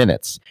 billion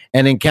minutes.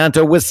 And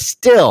Encanto was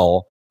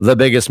still the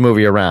biggest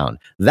movie around.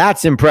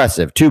 That's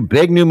impressive. 2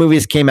 big new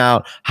movies came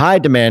out, high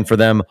demand for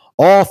them.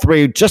 All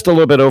 3 just a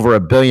little bit over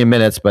 1 billion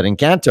minutes, but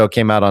Encanto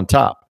came out on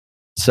top.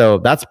 So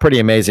that's pretty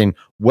amazing.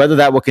 Whether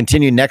that will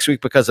continue next week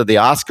because of the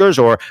Oscars,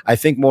 or I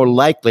think more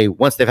likely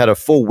once they've had a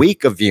full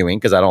week of viewing,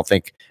 because I don't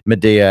think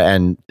Medea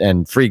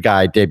and Free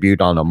Guy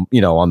debuted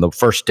on the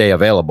first day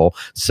available.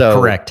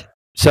 So correct.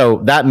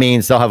 So that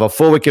means they'll have a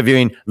full week of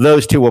viewing.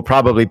 Those 2 will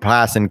probably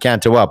pass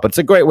Encanto up. But it's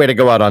a great way to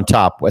go out on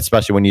top,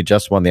 especially when you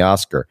just won the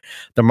Oscar.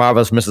 The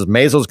Marvelous Mrs.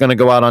 Maisel is going to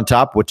go out on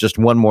top with just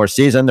one more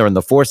season. They're in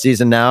the 4th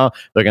season now.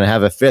 They're going to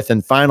have a 5th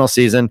and final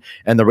season.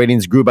 And the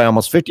ratings grew by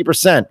almost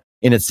 50%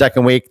 in its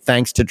 2nd week,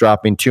 thanks to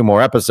dropping 2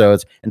 more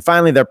episodes. And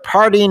finally, they're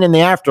partying in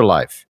the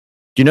afterlife.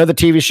 Do you know the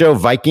TV show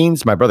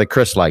Vikings? My brother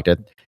Chris liked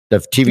it. The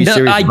TV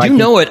series I Vikings. do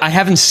know it. I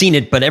haven't seen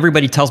it, but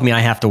everybody tells me I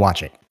have to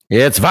watch it.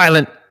 It's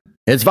violent.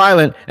 It's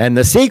violent. And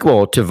the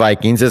sequel to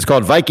Vikings is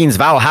called Vikings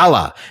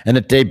Valhalla. And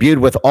it debuted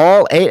with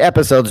all 8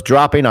 episodes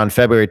dropping on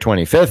February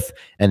 25th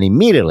and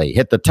immediately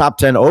hit the top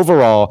 10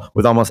 overall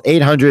with almost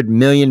 800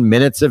 million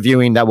minutes of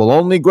viewing. That will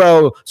only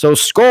grow. So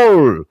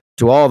skål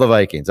to all the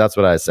Vikings. That's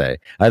what I say.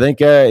 I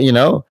think,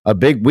 a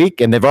big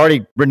week, and they've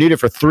already renewed it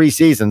for 3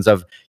 seasons.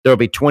 There'll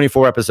be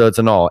 24 episodes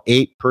in all,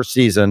 8 per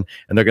season,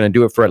 and they're going to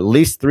do it for at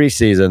least 3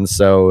 seasons.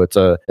 So it's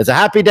a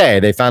happy day.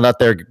 They found out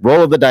their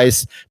roll of the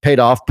dice paid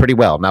off pretty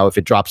well. Now, if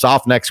it drops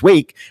off next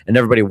week and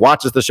everybody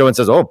watches the show and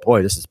says, oh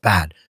boy, this is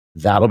bad,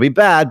 that'll be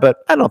bad. But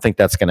I don't think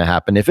that's going to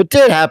happen. If it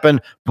did happen,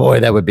 boy,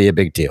 that would be a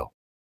big deal.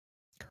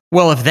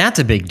 Well, if that's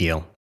a big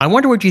deal, I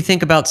wonder what you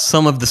think about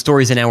some of the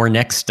stories in our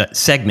next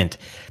segment,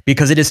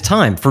 because it is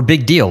time for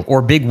Big Deal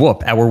or Big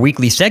Whoop, our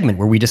weekly segment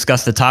where we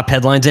discuss the top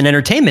headlines in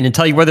entertainment and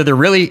tell you whether they're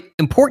really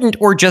important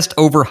or just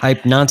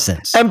overhyped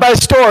nonsense. And by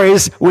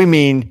stories, we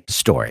mean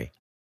story.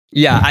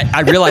 Yeah,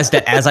 I realized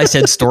that as I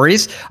said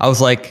stories, I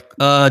was like,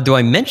 do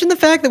I mention the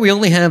fact that we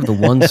only have the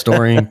one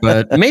story?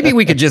 But maybe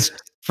we could just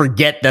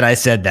forget that I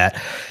said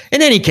that.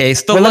 In any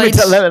case, the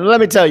lights... Let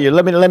me tell you.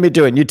 Let me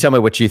do it, and you tell me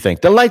what you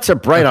think. The lights are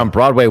bright on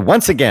Broadway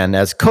once again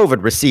as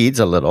COVID recedes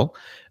a little.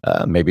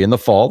 Maybe in the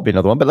fall, be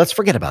another one, but let's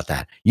forget about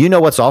that. You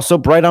know what's also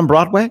bright on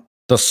Broadway?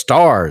 The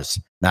stars.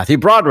 Matthew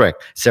Broderick,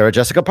 Sarah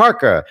Jessica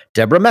Parker,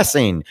 Deborah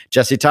Messing,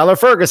 Jesse Tyler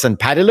Ferguson,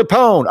 Patti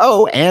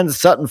LuPone, and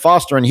Sutton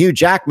Foster and Hugh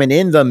Jackman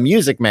in The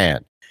Music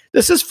Man.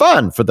 This is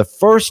fun. For the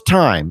first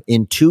time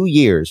in 2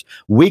 years,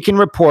 we can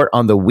report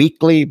on the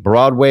weekly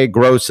Broadway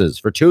grosses.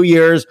 For 2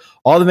 years,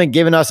 all they've been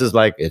giving us is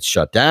like, it's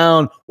shut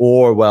down,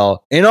 or,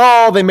 well, in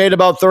all, they made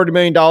about $30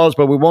 million,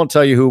 but we won't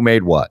tell you who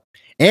made what.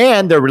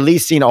 And they're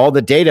releasing all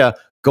the data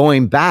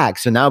going back.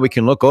 So now we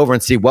can look over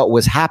and see what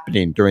was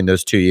happening during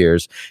those 2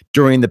 years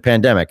during the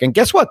pandemic. And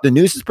guess what? The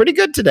news is pretty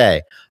good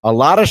today. A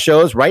lot of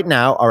shows right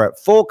now are at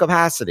full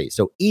capacity.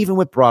 So even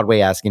with Broadway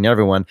asking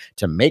everyone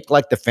to make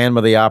like the Phantom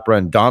of the Opera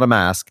and don a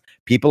mask,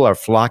 people are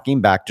flocking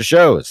back to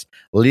shows.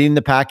 Leading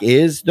the pack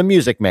is The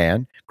Music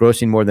Man,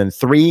 grossing more than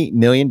 $3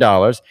 million.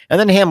 And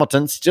then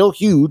Hamilton, still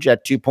huge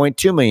at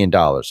 $2.2 million.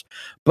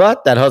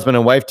 But that husband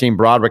and wife team,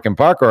 Broderick and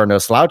Parker, are no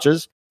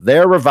slouches.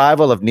 Their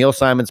revival of Neil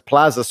Simon's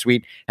Plaza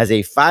Suite has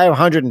a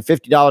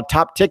 $550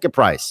 top ticket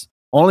price.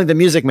 Only The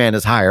Music Man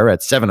is higher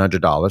at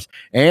 $700.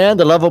 And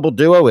the lovable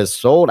duo is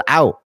sold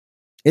out.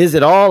 Is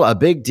it all a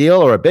big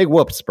deal or a big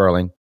whoop,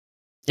 Sperling?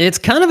 It's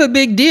kind of a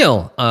big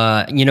deal.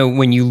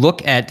 When you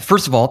look at,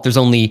 first of all, there's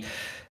only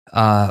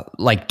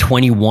like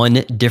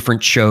 21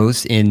 different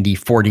shows in the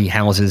 40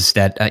 houses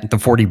the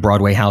 40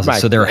 Broadway houses.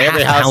 Right. So there are half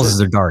the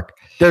houses are dark.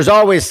 There's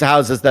always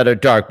houses that are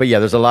dark, but yeah,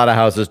 there's a lot of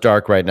houses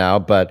dark right now,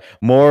 but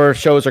more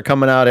shows are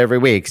coming out every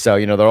week. So,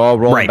 they're all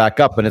rolling back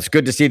up, and it's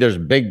good to see there's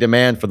big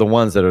demand for the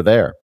ones that are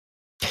there.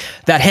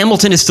 That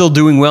Hamilton is still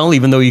doing well,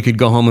 even though you could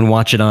go home and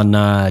watch it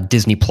on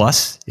Disney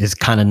Plus, is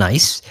kind of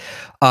nice.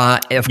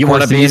 You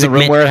want to be in the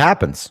room where it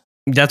happens.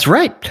 That's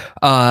right.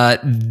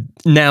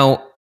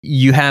 Now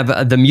you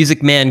have The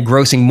Music Man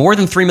grossing more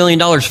than $3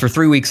 million for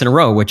 3 weeks in a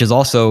row, which is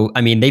also,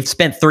 they've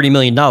spent $30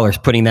 million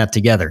putting that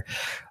together.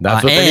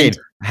 That's what they need.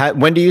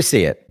 When do you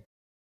see it?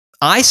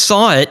 I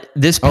saw it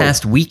this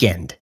past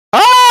weekend.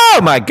 Oh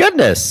my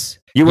goodness.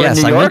 You were in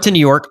New York? I went to New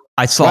York.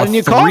 I saw Why didn't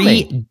you call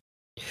me?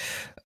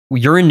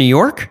 You're in New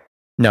York?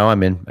 No,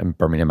 I'm in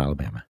Birmingham,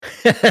 Alabama.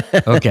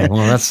 Okay,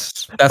 well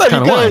that's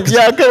kind of why.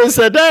 Yeah, I could have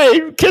said,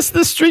 "Hey, kiss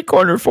the street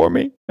corner for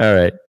me." All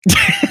right.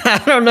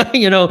 I don't know.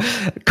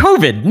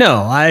 COVID.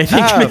 No, I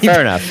think. Fair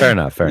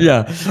enough.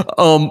 Yeah.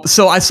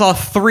 So I saw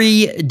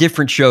 3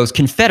 different shows.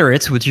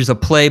 Confederates, which is a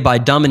play by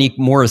Dominique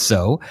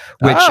Morisseau,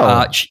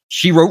 which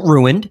she wrote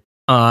Ruined,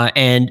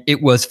 and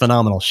it was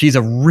phenomenal. She's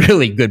a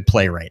really good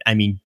playwright.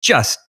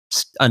 Just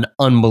an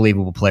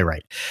unbelievable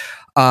playwright.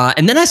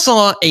 And then I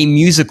saw a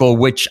musical,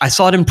 which I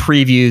saw it in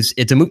previews.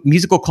 It's a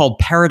musical called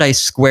Paradise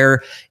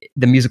Square.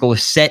 The musical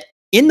is set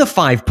in the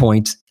 5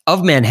 Points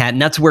of Manhattan.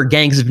 That's where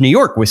Gangs of New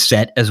York was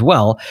set as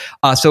well.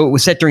 So it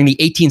was set during the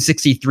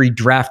 1863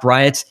 draft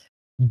riots.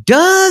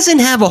 Doesn't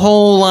have a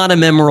whole lot of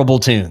memorable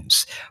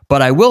tunes,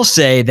 but I will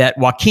say that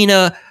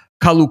Joaquina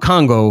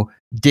Kalukango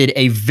did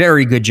a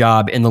very good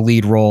job in the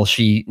lead role.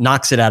 She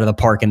knocks it out of the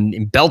park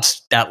and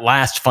belts that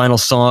last final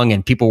song,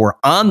 and people were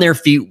on their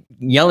feet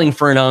yelling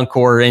for an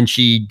encore, and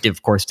she,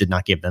 of course, did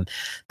not give them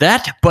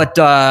that. But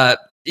that's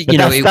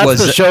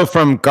the show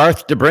from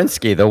Garth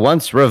Dobrinsky, the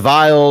once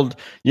reviled,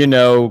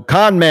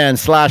 con man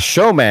 /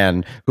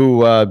 showman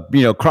who,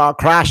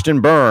 crashed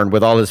and burned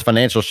with all his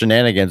financial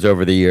shenanigans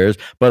over the years,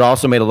 but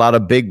also made a lot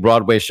of big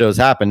Broadway shows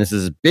happen. This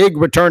is a big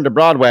return to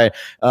Broadway.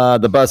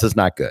 The buzz is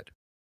not good.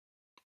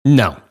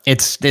 No,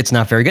 it's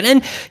not very good.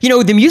 And,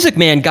 The Music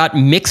Man got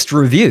mixed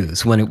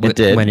reviews when it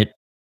did.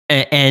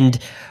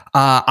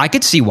 I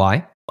could see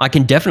why. I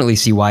can definitely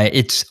see why.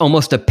 It's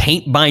almost a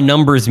paint by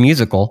numbers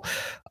musical.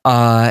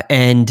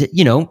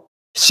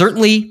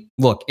 Certainly,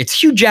 look,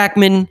 it's Hugh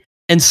Jackman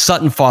and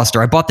Sutton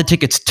Foster. I bought the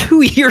tickets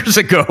 2 years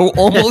ago,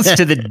 almost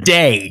to the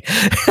day.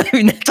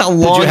 That's how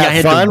long I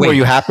had to wait. Were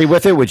you happy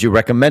with it? Would you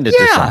recommend it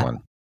to someone?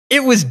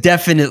 It was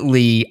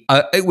definitely,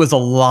 it was a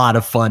lot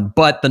of fun,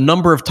 but the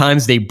number of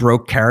times they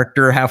broke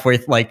character halfway,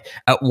 like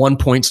at one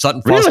point,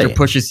 Sutton Foster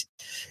pushes.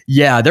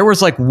 Yeah, there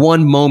was like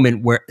one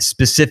moment where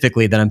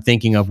specifically that I'm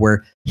thinking of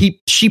where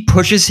she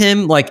pushes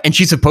him, and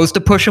she's supposed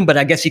to push him, but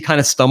I guess he kind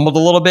of stumbled a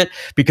little bit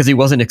because he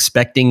wasn't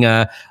expecting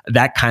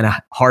that kind of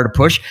hard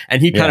push,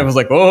 and he kind of was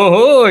like,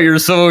 "Oh, you're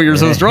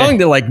so strong,"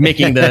 to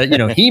making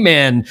the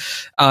He-Man,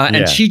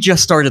 and she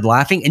just started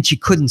laughing and she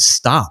couldn't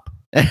stop,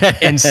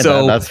 and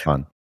so that's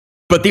fun.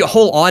 But the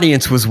whole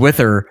audience was with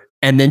her,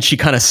 and then she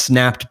kind of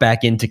snapped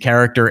back into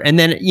character, and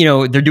then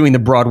they're doing the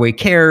Broadway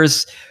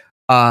Cares.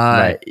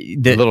 The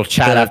little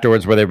chat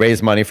afterwards where they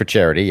raise money for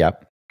charity.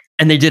 Yep.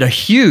 And they did a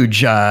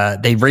huge,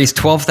 they raised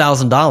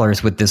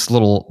 $12,000 with this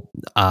little,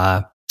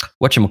 the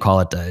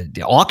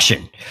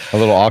auction. A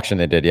little auction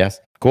they did.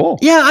 Yes. Cool.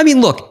 Yeah.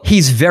 Look,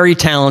 he's very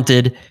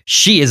talented.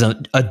 She is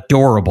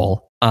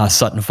adorable,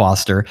 Sutton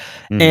Foster.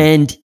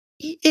 And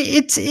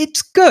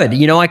it's good.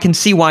 I can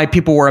see why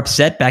people were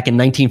upset back in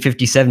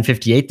 1957,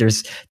 58.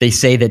 They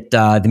say that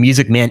The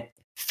Music Man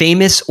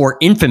famous or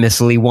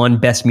infamously won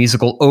Best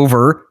Musical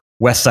over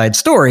West Side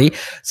Story.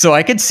 So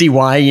I could see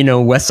why,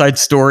 West Side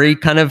Story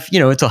kind of,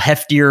 it's a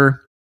heftier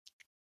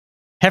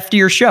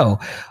show.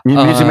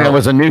 Music Man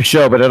was a new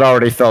show, but it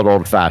already felt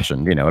old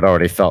fashioned. It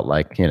already felt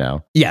like,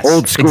 yes,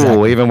 old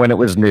school, even when it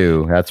was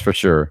new. That's for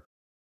sure.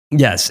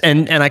 Yes.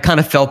 And I kind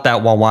of felt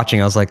that while watching.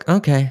 I was like,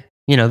 okay,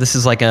 this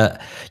is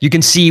you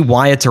can see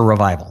why it's a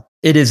revival.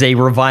 It is a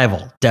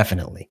revival,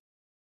 definitely.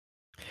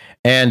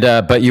 And,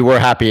 but you were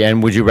happy.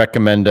 And would you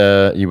recommend,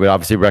 you would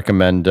obviously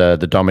recommend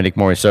the Dominique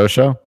Morisseau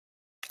show?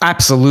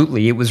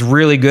 Absolutely. It was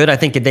really good. I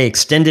think they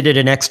extended it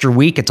an extra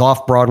week. It's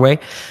off Broadway.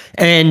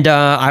 And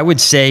I would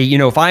say,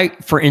 if I,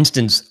 for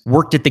instance,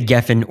 worked at the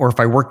Geffen, or if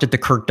I worked at the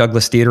Kirk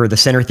Douglas Theater or the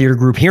Center Theater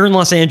Group here in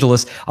Los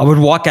Angeles, I would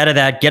walk out of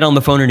that, get on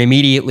the phone, and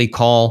immediately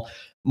call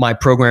my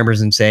programmers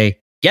and say,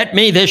 "Get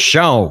me this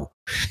show."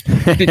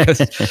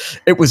 Because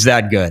it was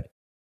that good.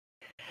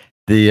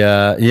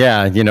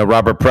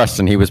 Robert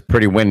Preston, he was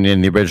pretty winning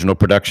in the original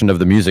production of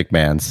The Music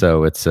Man.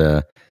 So it's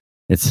and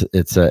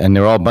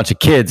they're all a bunch of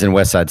kids in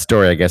West Side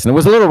Story, I guess. And it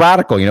was a little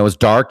radical, it was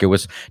dark.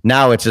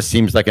 Now it just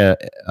seems like a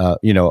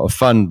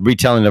fun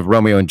retelling of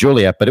Romeo and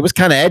Juliet, but it was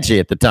kind of edgy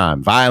at the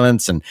time.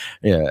 Violence and,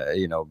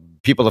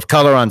 people of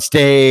color on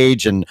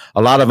stage and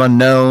a lot of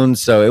unknowns.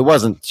 So it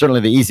wasn't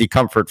certainly the easy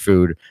comfort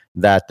food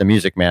that The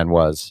Music Man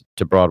was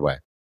to Broadway.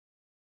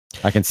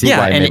 I can see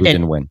why maybe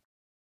didn't win.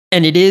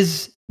 And it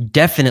is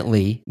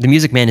definitely, The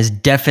Music Man is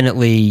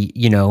definitely,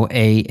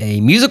 a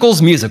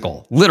musical's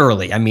musical,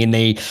 literally. I mean,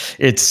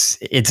 it's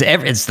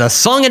the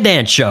song and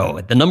dance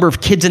show. The number of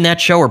kids in that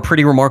show are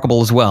pretty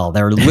remarkable as well.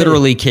 There are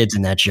literally kids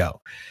in that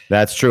show.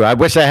 That's true. I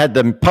wish I had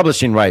the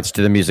publishing rights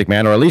to The Music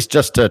Man, or at least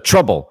just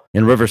Trouble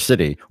in River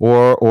City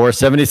or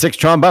 76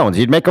 Trombones.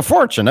 You'd make a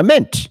fortune, a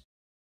mint.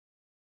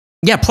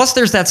 Yeah, plus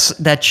there's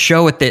that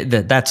show at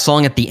that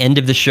song at the end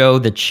of the show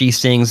that she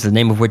sings, the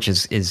name of which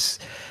is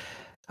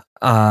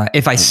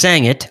If I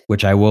Sang It,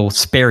 which I will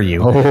spare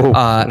you.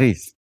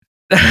 Please.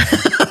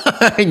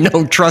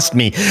 No, trust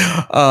me.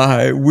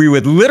 We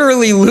would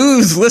literally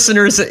lose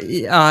listeners,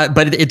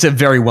 but it's a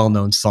very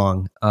well-known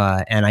song,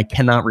 and I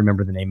cannot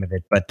remember the name of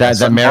it. But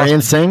that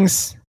Marion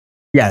sings?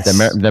 Yes.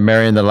 The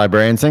Marion the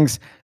Librarian sings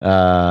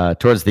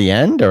towards the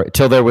end, or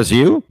Till There Was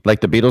You,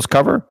 like the Beatles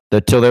cover?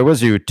 The Till There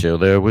Was You, Till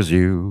There Was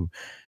You.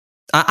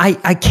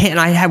 I can't.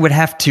 I would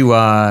have to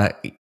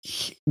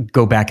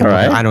go back and look.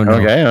 I don't know.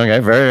 Okay.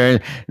 Very.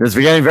 It's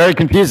getting very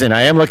confusing.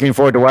 I am looking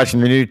forward to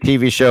watching the new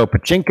TV show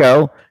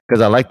Pachinko,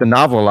 because I like the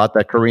novel a lot.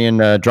 That Korean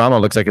drama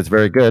looks like it's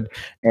very good.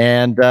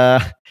 And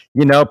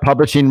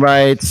publishing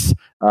rights,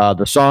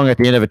 the song at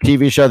the end of a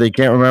TV show that you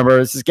can't remember.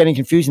 This is getting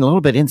confusing. A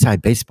little bit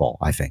inside baseball,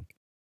 I think.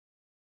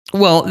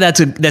 Well, that's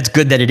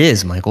good that it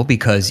is, Michael,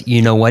 because you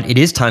know what? It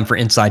is time for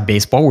Inside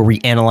Baseball, where we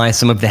analyze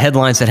some of the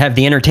headlines that have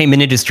the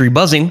entertainment industry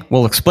buzzing.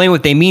 We'll explain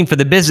what they mean for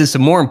the business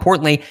and, more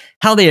importantly,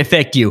 how they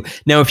affect you.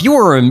 Now, if you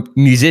are a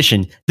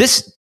musician,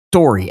 this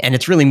story, and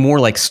it's really more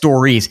like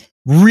stories,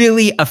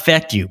 really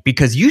affect you,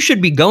 because you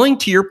should be going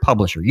to your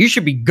publisher. You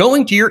should be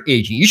going to your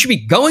agent. You should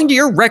be going to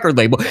your record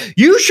label.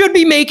 You should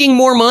be making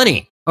more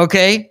money,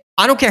 okay?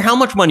 I don't care how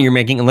much money you're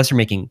making, unless you're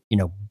making,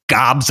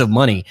 gobs of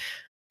money.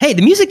 Hey,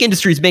 the music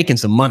industry is making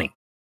some money.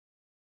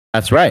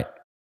 That's right.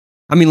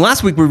 I mean,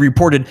 last week we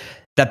reported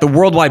that the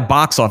worldwide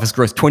box office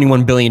grossed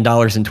 $21 billion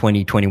in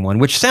 2021,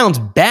 which sounds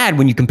bad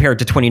when you compare it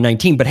to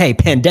 2019, but hey,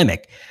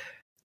 pandemic.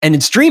 And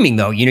in streaming,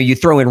 though, you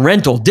throw in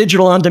rental,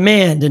 digital on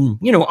demand, and,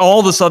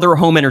 all this other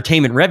home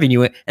entertainment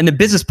revenue, and the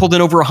business pulled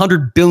in over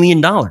 $100 billion.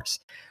 But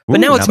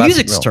now it's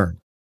music's turn.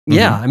 Mm-hmm.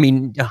 Yeah, I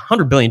mean,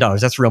 $100 billion,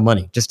 that's real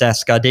money. Just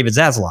ask David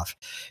Zaslav.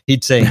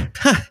 He'd say...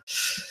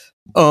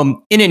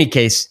 In any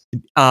case,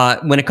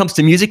 when it comes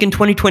to music in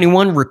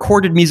 2021,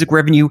 recorded music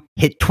revenue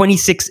hit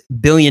 $26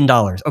 billion.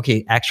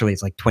 Okay, actually,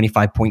 it's like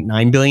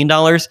 $25.9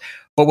 billion.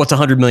 But what's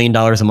 $100 million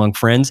among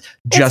friends?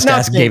 Just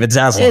ask David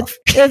Zaslav.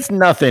 It's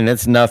nothing.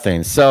 It's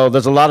nothing. So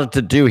there's a lot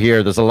to do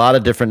here. There's a lot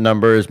of different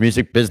numbers.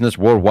 Music Business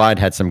Worldwide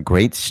had some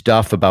great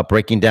stuff about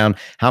breaking down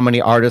how many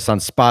artists on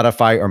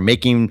Spotify are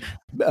making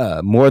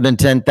more than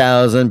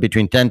 10,000,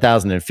 between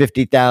 10,000 and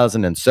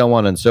 50,000, and so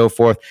on and so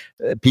forth.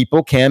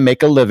 People can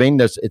make a living.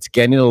 It's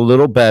getting a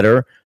little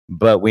better,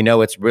 but we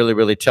know it's really,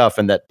 really tough,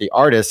 and that the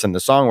artists and the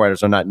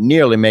songwriters are not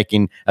nearly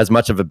making as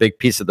much of a big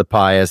piece of the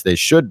pie as they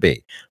should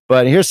be.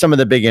 But here's some of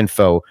the big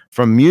info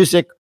from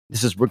music.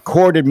 This is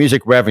recorded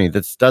music revenue.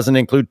 This doesn't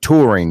include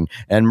touring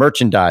and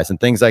merchandise and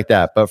things like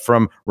that. But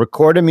from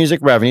recorded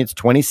music revenue, it's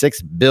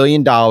 $26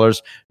 billion.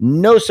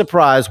 No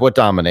surprise what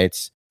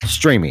dominates: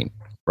 streaming,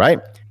 right?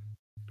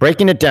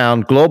 Breaking it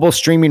down, global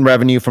streaming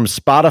revenue from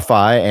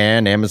Spotify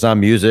and Amazon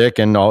Music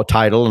and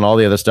Tidal and all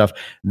the other stuff,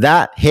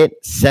 that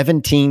hit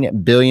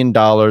 $17 billion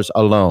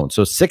alone.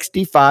 So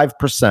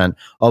 65%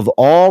 of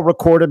all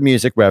recorded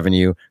music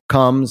revenue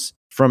comes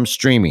from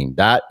streaming.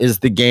 That is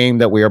the game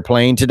that we are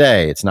playing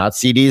today. It's not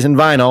CDs and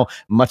vinyl.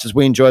 Much as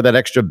we enjoy that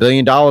extra $1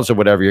 billion or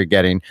whatever you're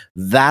getting,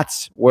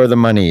 that's where the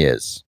money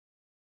is.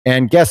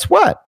 And guess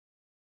what?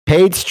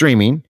 Paid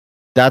streaming,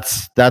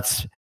 that's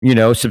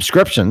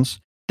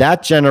subscriptions,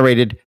 that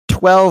generated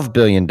 $12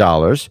 billion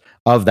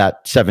of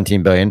that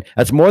 $17 billion.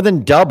 That's more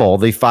than double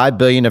the $5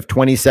 billion of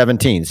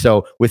 2017.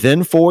 So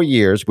within 4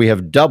 years, we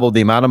have doubled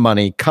the amount of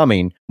money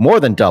coming,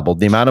 more than doubled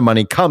the amount of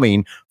money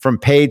coming from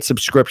paid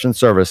subscription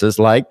services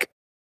like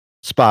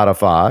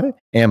Spotify,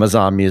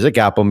 Amazon Music,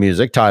 Apple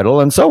Music,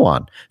 Tidal, and so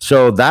on.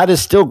 So that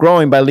is still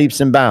growing by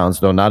leaps and bounds,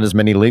 though not as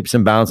many leaps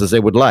and bounds as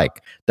they would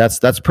like.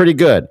 That's pretty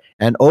good.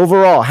 And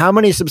overall, how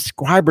many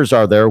subscribers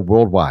are there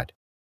worldwide?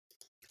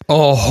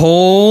 A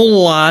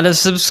whole lot of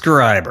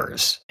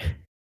subscribers.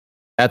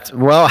 That's,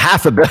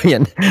 500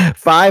 million.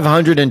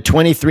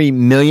 523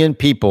 million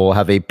people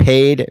have a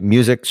paid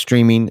music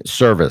streaming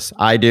service.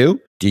 I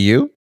do. Do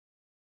you?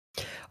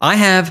 I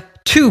have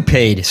 2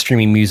 paid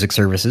streaming music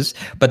services,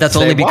 but that's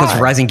only because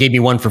Verizon gave me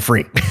one for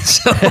free.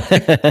 So.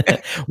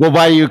 Well,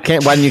 why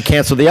didn't you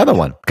cancel the other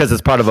one? Because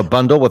it's part of a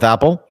bundle with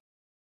Apple?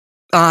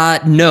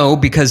 No,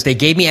 because they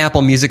gave me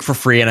Apple Music for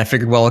free, and I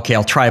figured, well, okay,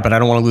 I'll try it, but I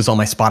don't want to lose all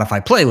my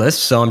Spotify playlists,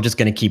 so I'm just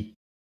going to keep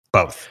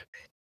both.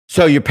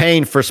 So you're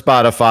paying for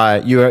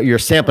Spotify. You're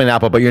sampling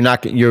Apple, but you're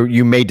not.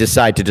 You may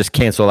decide to just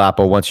cancel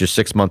Apple once your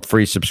 6-month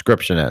free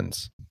subscription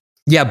ends.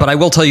 Yeah, but I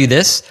will tell you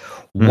this.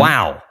 Mm-hmm.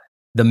 Wow,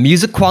 the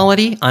music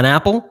quality on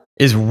Apple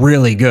is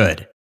really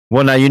good.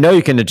 Well, now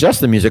you can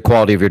adjust the music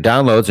quality of your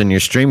downloads and your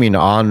streaming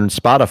on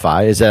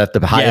Spotify. Is that at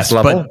the highest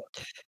level?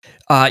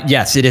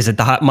 Yes, it is at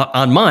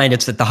on mine.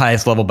 It's at the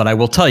highest level, but I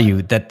will tell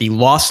you that the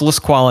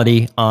lossless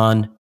quality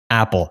on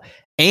Apple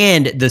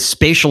and the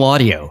spatial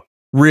audio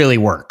really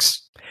works.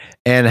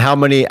 And how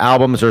many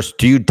albums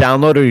do you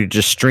download, or you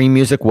just stream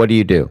music? What do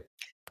you do?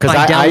 Because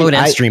I download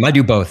and stream. I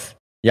do both.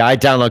 Yeah, I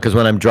download because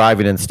when I'm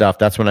driving and stuff,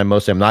 that's when I'm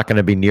not going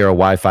to be near a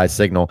Wi-Fi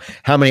signal.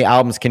 How many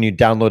albums can you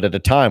download at a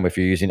time if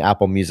you're using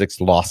Apple Music's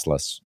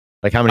lossless?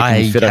 Like how many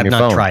can you fit on your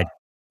phone? I have not tried.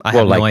 I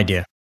have no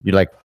idea.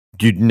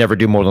 You never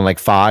do more than like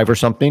 5 or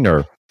something,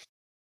 or?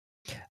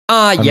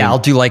 I'll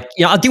do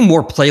I'll do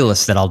more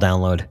playlists that I'll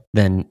download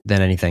than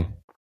anything.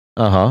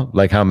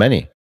 Like how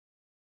many?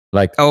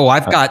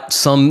 I've got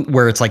some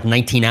where it's like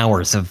 19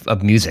 hours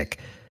of music.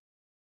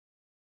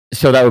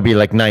 So that would be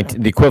like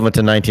the equivalent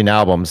to 19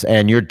 albums,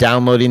 and you're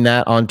downloading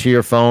that onto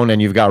your phone, and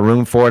you've got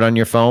room for it on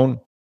your phone?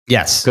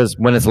 Yes. Because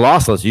when it's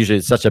lossless, usually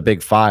it's such a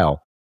big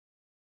file.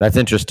 That's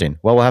interesting.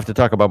 Well, we'll have to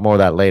talk about more of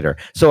that later.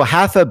 So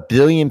 500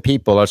 million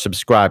people are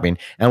subscribing.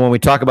 And when we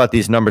talk about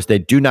these numbers, they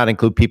do not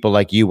include people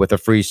like you with a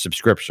free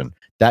subscription.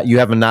 That you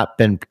have not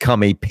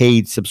become a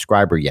paid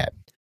subscriber yet.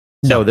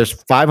 No. So there's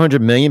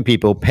 500 million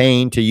people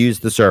paying to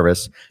use the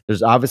service.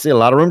 There's obviously a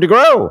lot of room to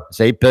grow.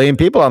 It's 8 billion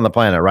people on the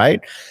planet,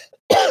 right?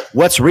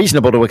 What's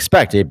reasonable to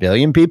expect? 8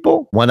 billion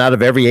people? 1 out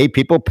of every 8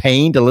 people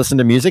paying to listen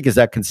to music? Is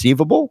that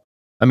conceivable?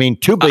 I mean,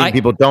 2 billion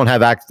people don't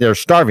have access. They're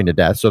starving to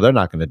death, so they're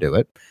not going to do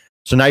it.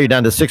 So now you're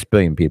down to 6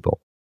 billion people.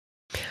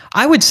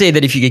 I would say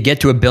that if you could get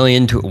to 1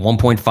 billion, to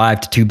 1.5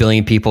 to 2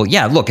 billion people,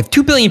 yeah, look, if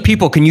 2 billion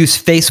people can use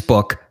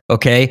Facebook,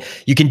 okay,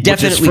 you can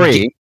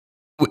definitely,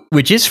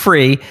 which is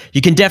free,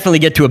 you can definitely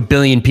get to 1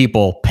 billion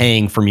people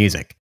paying for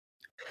music.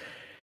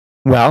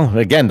 Well,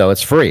 again, though,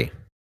 it's free.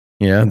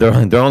 They're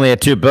only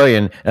at 2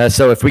 billion.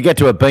 So if we get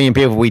to 1 billion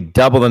people, we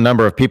double the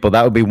number of people.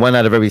 That would be 1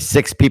 out of every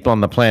 6 people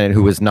on the planet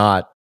who is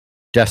not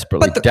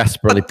desperately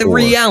poor. The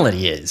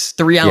reality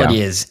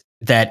is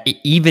that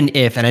even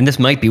if, and this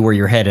might be where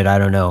you're headed, I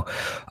don't know.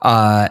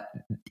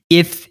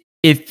 If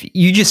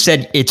you just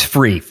said it's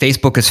free,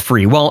 Facebook is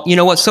free. Well, you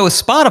know what? So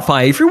is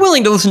Spotify. If you're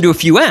willing to listen to a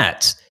few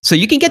ads, so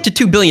you can get to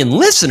 2 billion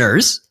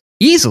listeners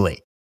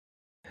easily.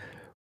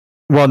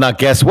 Well, now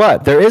guess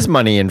what? There is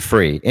money in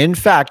free. In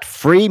fact,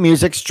 free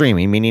music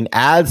streaming, meaning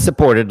ads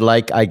supported,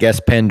 like I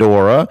guess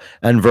Pandora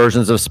and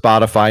versions of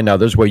Spotify and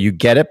others where you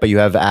get it, but you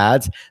have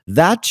ads,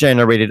 that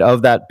generated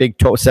of that big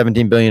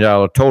 $17 billion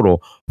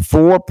total,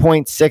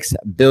 $4.6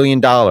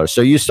 billion.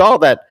 So you saw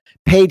that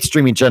paid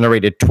streaming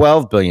generated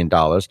 $12 billion.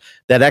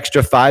 That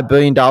extra $5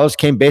 billion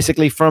came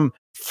basically from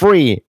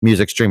free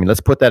music streaming. Let's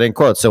put that in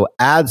quotes. So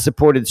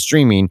ad-supported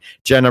streaming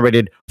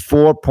generated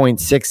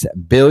 $4.6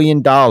 billion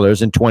in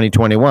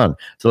 2021.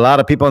 So a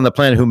lot of people on the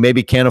planet who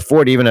maybe can't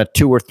afford even a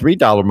 $2 or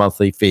 $3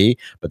 monthly fee,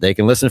 but they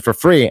can listen for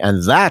free.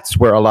 And that's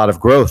where a lot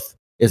of growth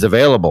is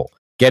available.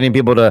 Getting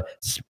people to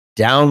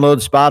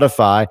download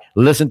Spotify,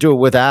 listen to it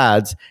with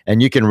ads,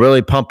 and you can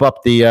really pump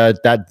up the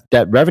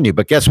that revenue.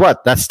 But guess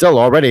what? That's still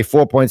already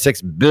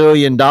 $4.6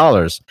 billion.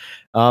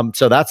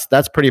 So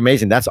that's pretty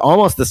amazing. That's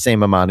almost the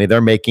same amount they're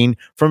making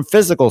from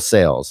physical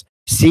sales.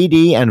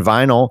 CD and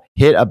vinyl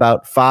hit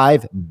about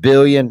 $5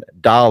 billion.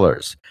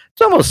 That's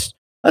almost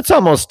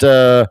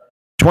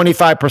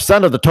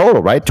 25% of the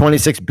total, right?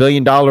 $26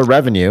 billion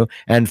revenue,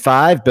 and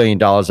 $5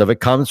 billion of it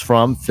comes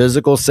from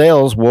physical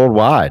sales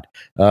worldwide.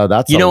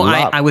 That's a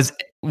lot.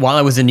 While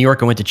I was in New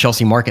York, I went to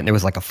Chelsea Market, and there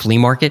was like a flea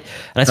market,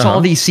 and I saw all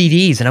these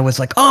CDs, and I was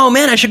like, "Oh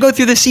man, I should go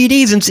through the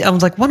CDs." And I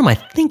was like, "What am I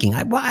thinking?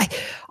 I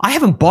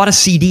haven't bought a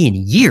CD in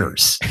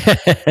years."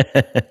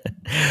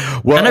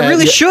 Well, and I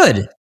really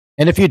should.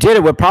 And if you did,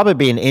 it would probably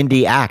be an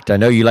indie act. I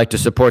know you like to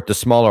support the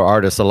smaller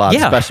artists a lot,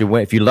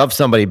 especially if you love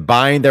somebody,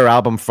 buying their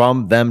album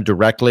from them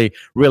directly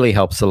really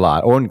helps a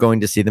lot, or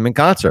going to see them in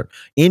concert.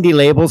 Indie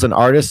labels and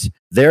artists,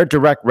 their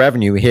direct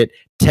revenue hit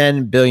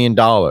 $10 billion.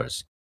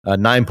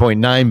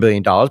 $9.9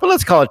 billion, but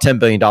let's call it $10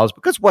 billion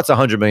because what's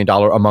 $100 million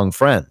among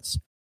friends?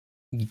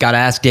 You got to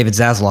ask David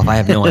Zasloff. I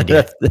have no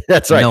idea.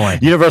 That's right. No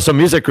idea. Universal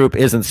Music Group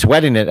isn't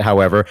sweating it,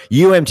 however.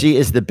 UMG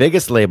is the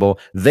biggest label.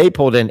 They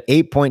pulled in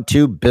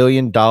 $8.2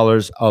 billion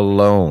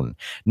alone.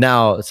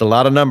 Now, it's a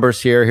lot of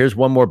numbers here. Here's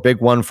one more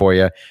big one for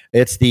you.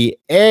 It's the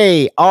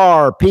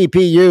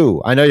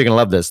ARPPU. I know you're going to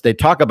love this. They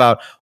talk about,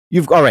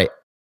 all right,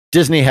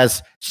 Disney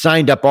has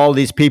signed up all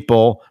these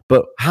people,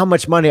 but how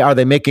much money are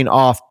they making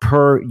off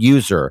per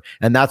user?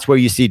 And that's where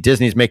you see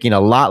Disney's making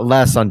a lot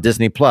less on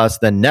Disney Plus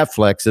than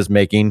Netflix is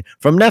making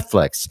from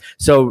Netflix.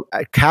 So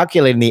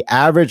calculating the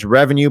average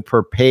revenue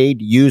per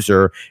paid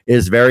user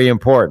is very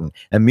important.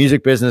 And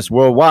Music Business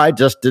Worldwide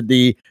just did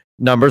the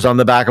numbers on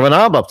the back of an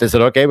envelope. They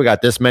said, okay, we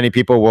got this many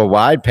people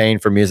worldwide paying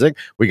for music.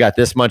 We got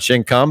this much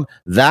income.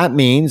 That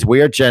means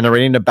we are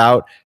generating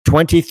about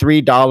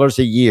 $23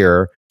 a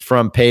year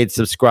from paid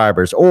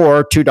subscribers,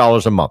 or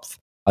 $2 a month,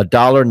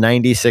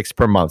 $1.96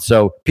 per month.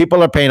 So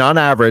people are paying on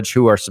average,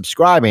 who are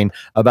subscribing,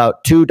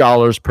 about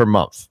 $2 per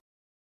month.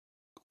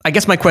 I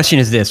guess my question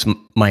is this,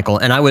 Michael,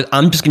 and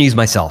I'm just going to use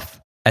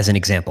myself as an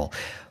example.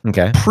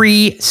 Okay.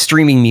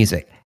 Pre-streaming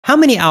music, how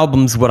many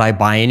albums would I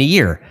buy in a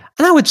year?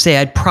 And I would say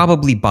I'd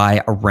probably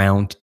buy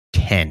around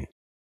 10.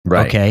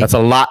 Right. Okay. That's a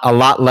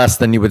lot less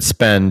than you would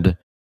spend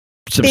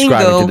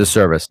subscribing to the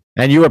service.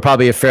 And you are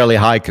probably a fairly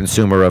high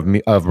consumer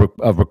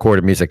of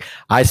recorded music.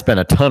 I spend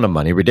a ton of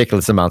money,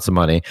 ridiculous amounts of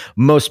money.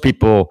 Most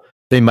people,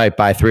 they might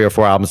buy 3 or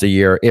 4 albums a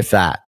year, if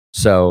that.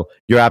 So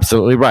you're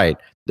absolutely right.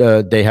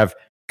 They have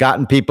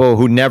gotten people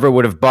who never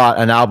would have bought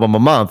an album a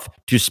month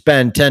to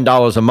spend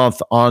 $10 a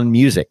month on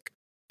music.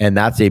 And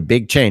that's a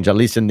big change, at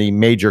least in the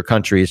major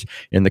countries,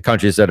 in the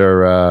countries that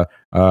are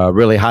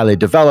really highly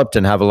developed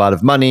and have a lot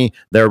of money.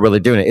 They're really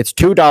doing it. It's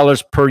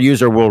 $2 per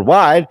user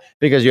worldwide,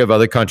 because you have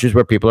other countries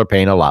where people are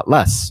paying a lot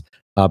less.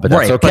 But that's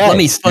right. okay.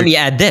 But let me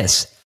add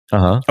this.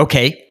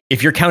 Okay,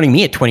 if you're counting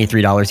me at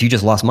 $23, you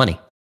just lost money,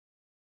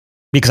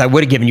 because I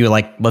would have given you,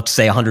 like, let's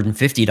say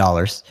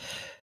 $150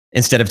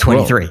 instead of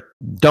 23. Well,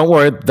 don't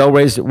worry, they'll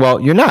raise.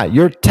 Well, you're not.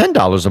 You're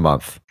 $10 a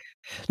month.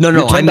 No,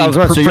 I mean, a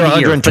month, so you're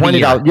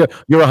 $120.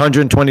 You're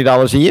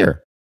 $120 a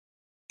year.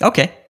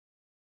 Okay.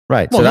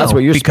 Right. So that's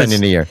what you're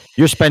spending a year.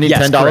 You're spending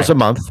 $10 a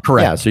month.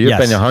 Correct. Yeah. So you're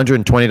spending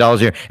 $120 a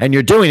year, and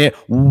you're doing it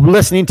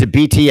listening to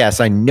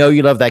BTS. I know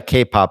you love that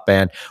K-pop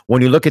band.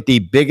 When you look at the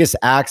biggest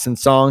acts and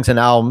songs and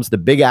albums, the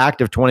big act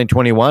of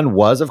 2021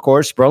 was, of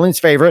course, Sperling's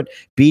favorite,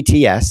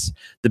 BTS.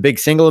 The big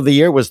single of the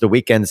year was The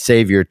Weeknd's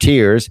Save Your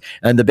Tears.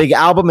 And the big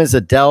album is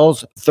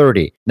Adele's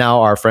 30.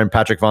 Now, our friend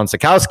Patrick Von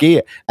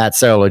Sikowski at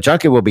Cellular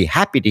Junkie will be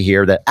happy to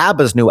hear that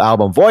ABBA's new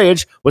album,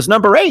 Voyage, was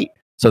number 8.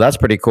 So that's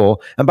pretty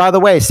cool. And by the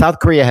way, South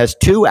Korea has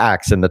 2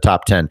 acts in the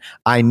top 10.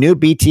 I knew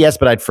BTS,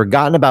 but I'd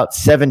forgotten about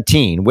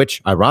 17,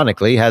 which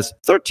ironically has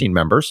 13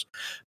 members.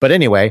 But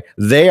anyway,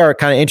 they are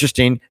kind of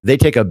interesting. They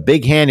take a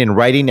big hand in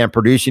writing and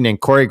producing and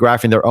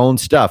choreographing their own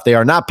stuff. They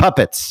are not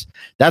puppets.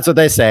 That's what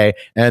they say.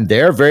 And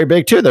they're very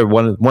big too. They're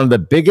one of the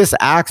biggest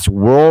acts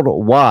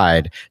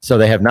worldwide. So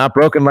they have not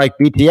broken like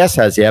BTS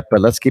has yet, but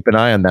let's keep an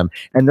eye on them.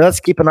 And let's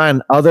keep an eye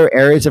on other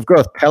areas of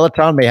growth.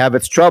 Peloton may have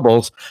its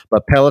troubles,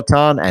 but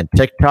Peloton and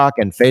TikTok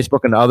and Facebook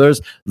and others,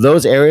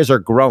 those areas are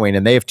growing,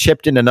 and they have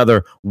chipped in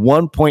another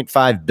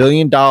 $1.5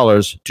 billion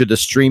to the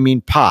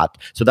streaming pot.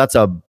 So that's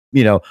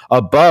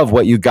above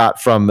what you got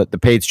from the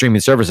paid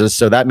streaming services.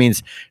 So that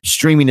means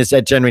streaming is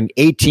generating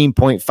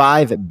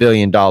 $18.5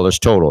 billion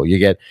total. You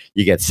get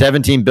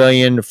 $17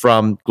 billion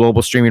from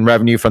global streaming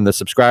revenue from the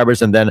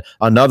subscribers, and then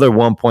another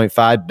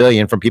 $1.5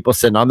 billion from people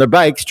sitting on their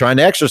bikes trying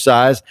to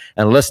exercise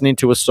and listening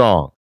to a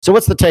song. So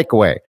what's the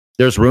takeaway?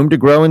 There's room to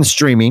grow in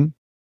streaming.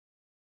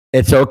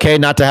 It's okay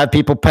not to have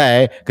people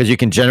pay, because you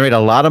can generate a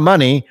lot of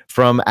money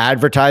from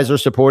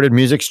advertiser-supported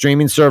music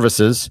streaming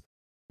services.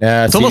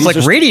 It's almost like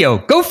radio.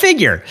 Go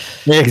figure.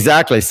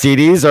 Exactly.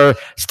 CDs are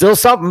still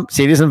something.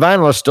 CDs and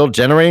vinyl are still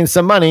generating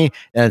some money.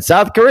 And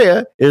South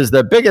Korea is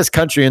the biggest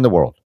country in the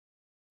world.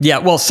 Yeah.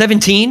 Well,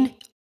 17,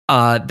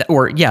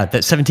 that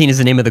 17 is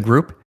the name of the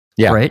group.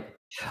 Yeah. Right.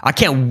 I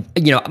can't,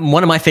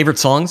 one of my favorite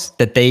songs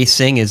that they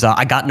sing is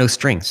I Got No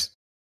Strings.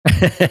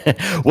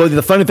 Well,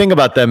 the funny thing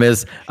about them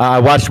is I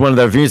watched one of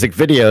their music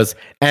videos,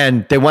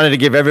 and they wanted to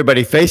give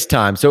everybody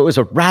FaceTime. So it was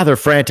a rather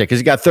frantic, because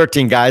you got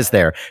 13 guys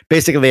there.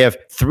 Basically, they have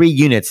 3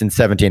 units in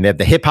 17. They have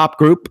the hip hop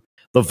group,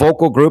 the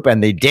vocal group,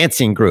 and the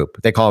dancing group.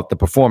 They call it the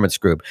performance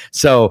group.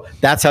 So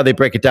that's how they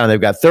break it down. They've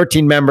got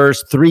 13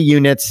 members, 3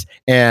 units,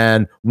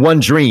 and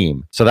 1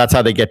 dream. So that's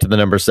how they get to the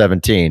number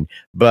 17.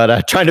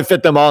 But trying to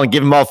fit them all and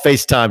give them all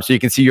FaceTime so you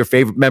can see your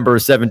favorite member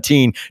of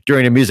 17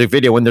 during a music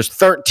video when there's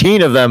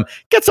 13 of them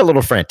gets a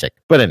little frantic.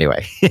 But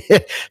anyway,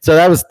 so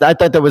I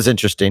thought that was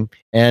interesting.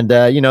 And,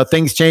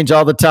 things change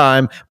all the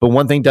time, but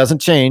one thing doesn't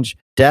change: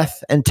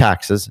 death and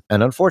taxes.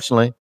 And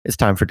unfortunately, it's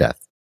time for death.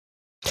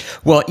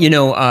 Well,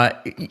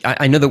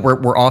 I know that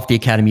we're off the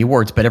Academy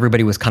Awards, but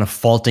everybody was kind of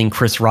faulting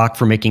Chris Rock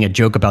for making a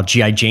joke about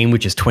G.I. Jane,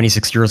 which is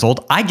 26 years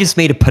old. I just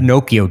made a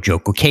Pinocchio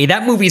joke, okay?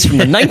 That movie's from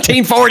the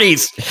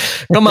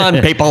 1940s. Come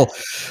on, people.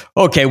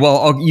 Okay,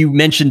 well, you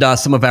mentioned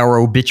some of our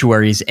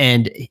obituaries,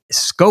 and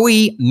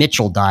Scoey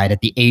Mitchell died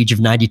at the age of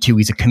 92.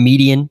 He's a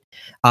comedian.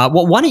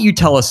 Well, why don't you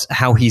tell us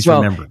how he's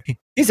remembered?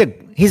 He's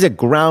a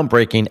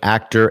groundbreaking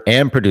actor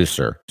and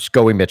producer.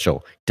 Scoey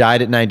Mitchell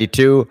died at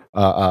 92,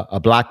 a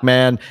black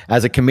man.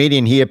 As a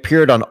comedian, he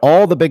appeared on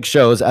all the big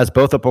shows as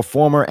both a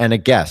performer and a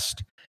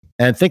guest.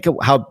 And think of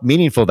how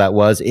meaningful that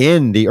was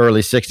in the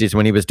early 60s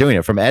when he was doing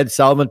it. From Ed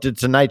Sullivan to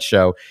Tonight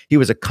Show, he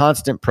was a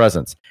constant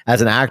presence.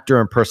 As an actor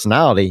and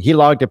personality, he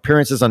logged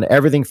appearances on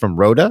everything from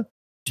Rhoda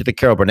to the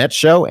Carol Burnett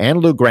Show and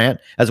Lou Grant,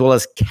 as well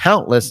as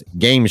countless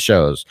game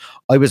shows.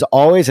 He was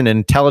always an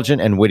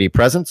intelligent and witty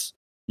presence.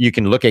 You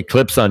can look at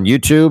clips on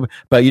YouTube,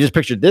 but you just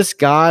picture this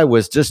guy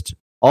was just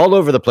all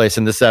over the place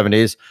in the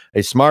 70s.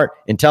 A smart,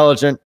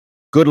 intelligent,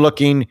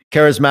 good-looking,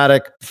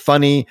 charismatic,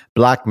 funny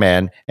black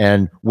man,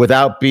 and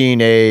without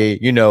being a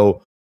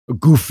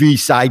goofy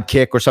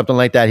sidekick or something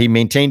like that, he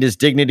maintained his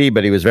dignity.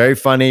 But he was very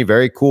funny,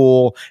 very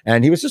cool,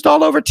 and he was just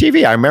all over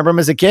TV. I remember him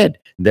as a kid.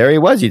 There he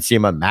was. You'd see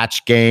him on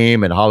Match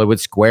Game and Hollywood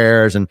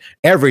Squares and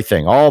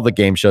everything. All the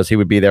game shows, he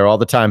would be there all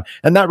the time,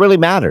 and that really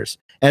matters.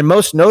 And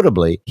most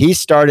notably, he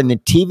starred in the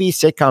TV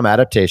sitcom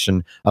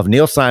adaptation of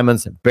Neil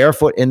Simon's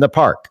Barefoot in the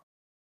Park.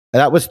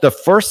 That was the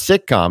first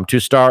sitcom to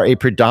star a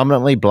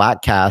predominantly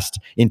black cast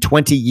in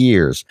 20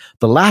 years.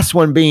 The last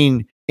one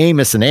being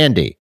Amos and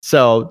Andy.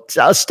 So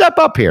a step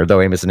up here, though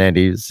Amos and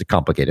Andy is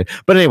complicated.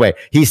 But anyway,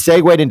 he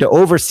segued into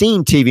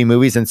overseeing TV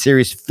movies and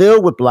series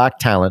filled with black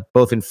talent,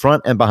 both in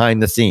front and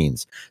behind the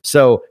scenes.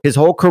 So his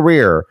whole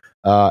career,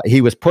 he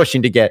was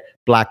pushing to get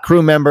black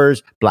crew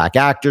members, black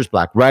actors,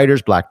 black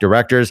writers, black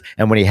directors.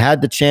 And when he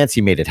had the chance,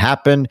 he made it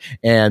happen.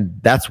 And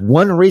that's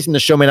one reason the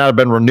show may not have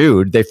been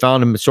renewed. They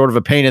found him sort of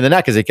a pain in the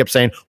neck because they kept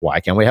saying, why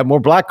can't we have more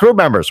black crew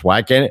members?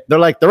 Why can't it? They're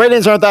like, the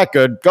ratings aren't that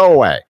good. Go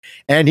away.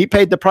 And he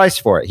paid the price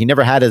for it. He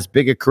never had as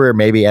big a career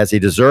maybe as he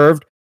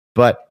deserved,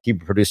 but he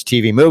produced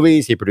TV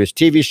movies. He produced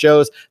TV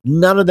shows.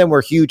 None of them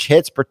were huge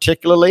hits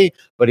particularly,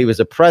 but he was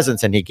a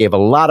presence and he gave a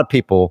lot of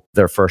people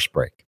their first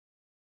break.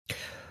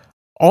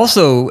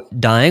 Also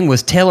dying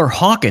was Taylor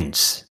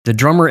Hawkins, the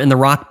drummer in the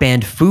rock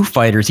band Foo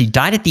Fighters. He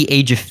died at the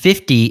age of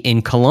 50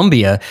 in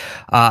Colombia.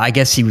 I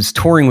guess he was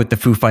touring with the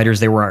Foo Fighters.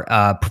 They were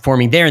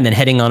performing there and then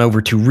heading on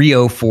over to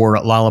Rio for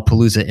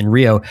Lollapalooza in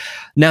Rio.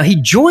 Now, he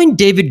joined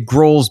David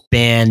Grohl's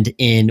band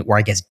or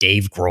I guess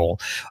Dave Grohl,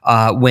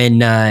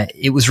 when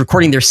it was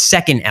recording their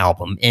second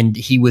album. And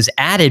he was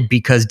added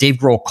because Dave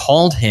Grohl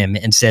called him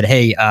and said,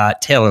 hey,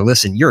 Taylor,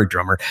 listen, you're a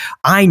drummer.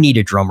 I need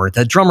a drummer.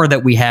 The drummer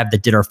that we have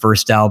that did our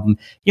first album,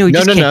 he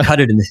just can't cut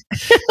it in this.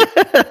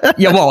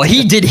 Yeah, well,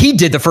 he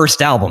did the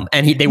first album,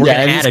 and they were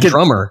going to add a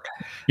drummer.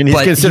 And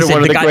he's considered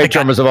one of the great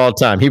drummers of all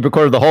time. He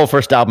recorded the whole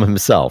first album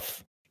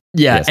himself.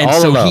 Yeah, yes, and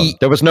so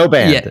there was no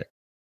band.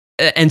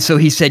 Yeah, and so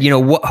he said,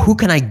 who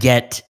can I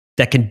get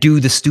that can do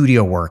the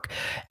studio work?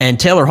 And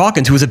Taylor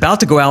Hawkins, who was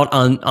about to go out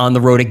on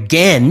the road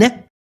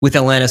again with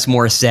Alanis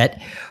Morissette,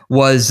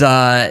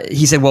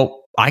 he said,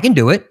 well, I can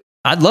do it.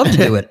 I'd love to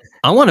do it.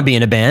 I want to be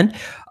in a band.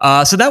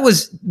 So that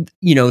was,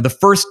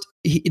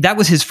 that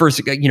was his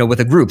first, with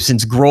a group,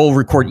 since Grohl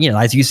recorded,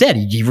 as you said,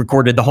 he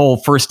recorded the whole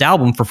first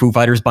album for Foo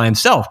Fighters by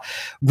himself.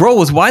 Grohl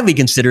was widely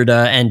considered,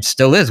 and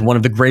still is, one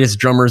of the greatest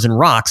drummers in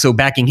rock. So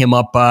backing him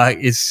up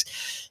is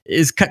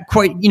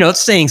quite,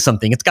 it's saying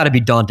something. It's got to be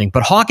daunting.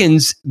 But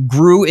Hawkins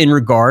grew in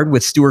regard,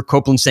 with Stuart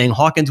Copeland saying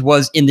Hawkins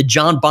was in the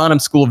John Bonham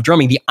School of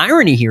Drumming. The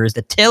irony here is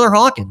that Taylor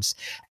Hawkins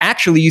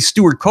actually used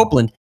Stuart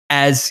Copeland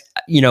as,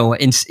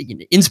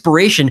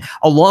 inspiration,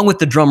 along with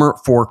the drummer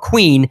for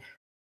Queen.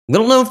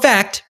 Little known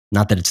fact,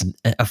 not that it's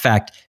a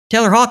fact,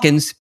 Taylor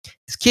Hawkins,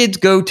 his kids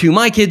go to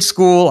my kids'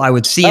 school. I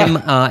would see him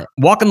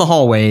walk in the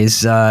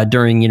hallways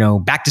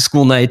during, back to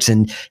school nights.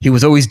 And he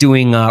was always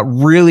doing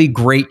really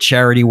great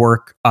charity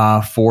work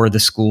for the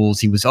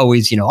schools. He was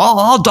always,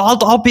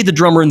 I'll be the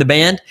drummer in the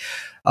band.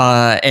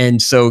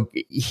 And so,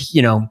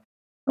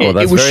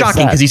 it was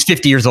shocking because he's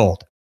 50 years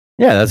old.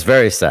 Yeah, that's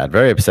very sad,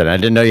 very upsetting. I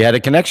didn't know you had a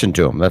connection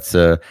to him. That's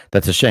a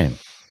shame.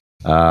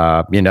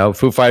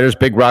 Foo Fighters,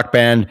 big rock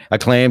band,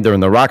 acclaimed. They're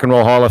in the Rock and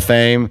Roll Hall of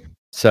Fame.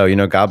 So,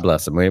 God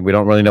bless him. We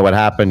don't really know what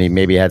happened. He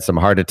maybe had some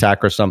heart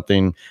attack or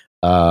something.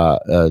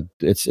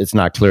 It's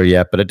not clear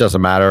yet, but it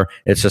doesn't matter.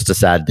 It's just a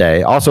sad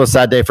day. Also a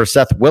sad day for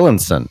Seth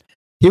Willinson.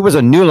 He was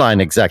a New Line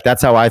exec.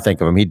 That's how I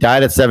think of him. He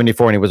died at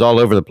 74 and he was all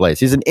over the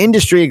place. He's an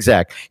industry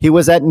exec. He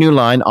was at New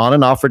Line on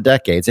and off for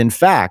decades. In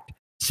fact,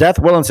 Seth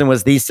Willinson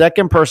was the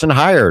second person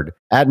hired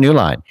at New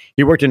Line.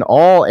 He worked in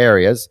all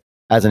areas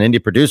as an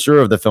indie producer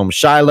of the film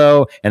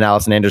Shiloh and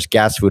Allison Anders'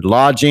 Gas Food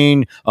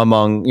Lodging,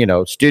 among,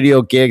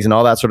 studio gigs and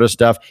all that sort of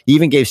stuff. He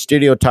even gave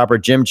studio topper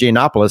Jim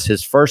Giannopoulos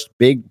his first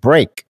big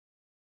break.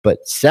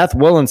 But Seth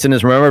Willinson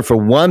is remembered for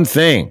one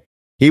thing.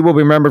 He will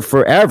be remembered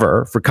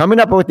forever for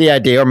coming up with the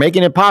idea or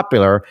making it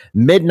popular,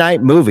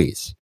 midnight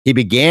movies. He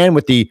began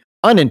with the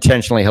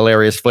unintentionally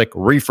hilarious flick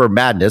Reefer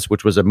Madness,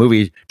 which was a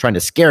movie trying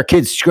to scare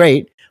kids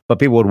straight. But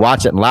people would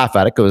watch it and laugh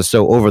at it because it was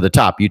so over the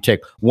top. You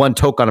take one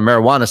toke on a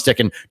marijuana stick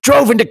and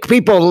drove into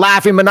people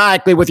laughing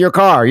maniacally with your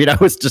car.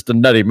 It's just a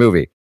nutty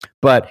movie.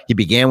 But he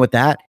began with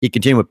that. He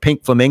continued with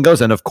Pink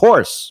Flamingos. And of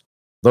course,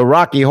 the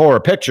Rocky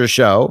Horror Picture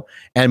Show,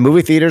 and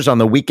movie theaters on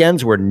the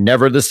weekends were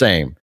never the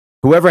same.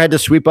 Whoever had to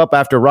sweep up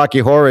after Rocky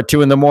Horror at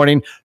 2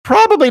 a.m,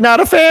 probably not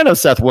a fan of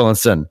Seth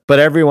Willinson, but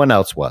everyone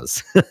else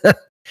was.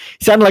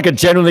 He sounded like a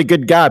genuinely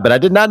good guy, but I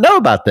did not know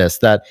about this,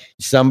 that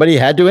somebody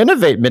had to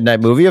innovate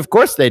midnight movie. Of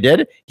course they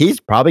did. He's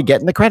probably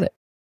getting the credit.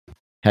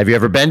 Have you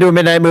ever been to a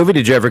midnight movie?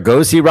 Did you ever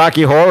go see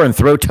Rocky Horror and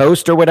throw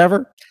toast or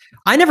whatever?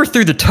 I never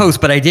threw the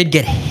toast, but I did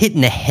get hit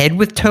in the head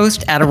with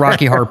toast at a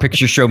Rocky Horror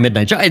Picture Show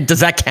midnight. Does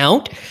that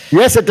count?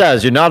 Yes, it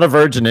does. You're not a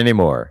virgin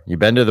anymore. You've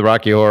been to the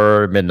Rocky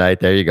Horror midnight.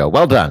 There you go.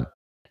 Well done.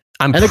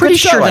 I'm pretty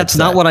sure that's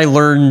not what I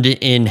learned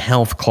in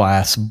health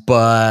class,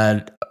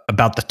 but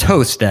about the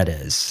toast, that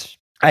is.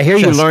 I hear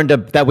you learned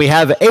that we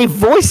have a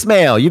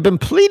voicemail. You've been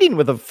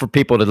pleading for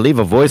people to leave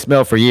a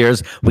voicemail for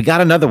years. We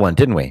got another one,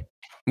 didn't we?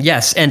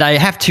 Yes, and I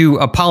have to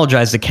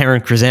apologize to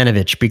Karen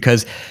Krasanovich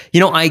because,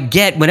 I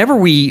get whenever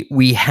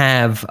we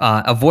have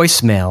a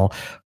voicemail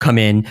come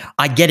in,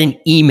 I get an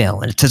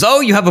email and it says, "Oh,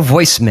 you have a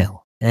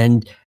voicemail,"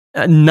 and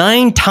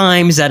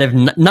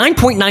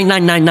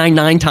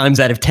 9.99999 times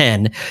out of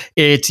 10,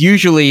 it's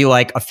usually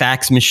like a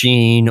fax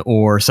machine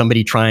or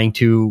somebody trying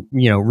to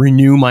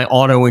renew my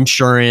auto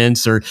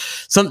insurance or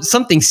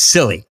something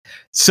silly.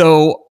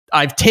 So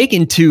I've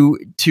taken to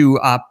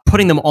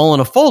putting them all in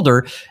a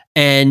folder.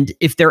 And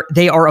if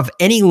they are of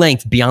any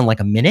length beyond like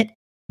a minute,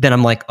 then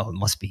I'm like, oh, it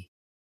must be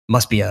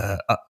a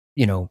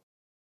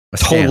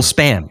total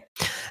spam.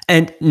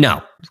 And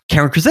no,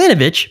 Karen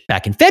Krasanovich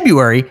back in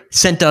February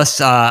sent us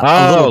sent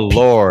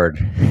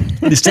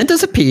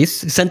us a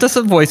piece, sent us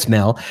a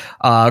voicemail,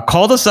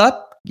 called us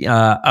up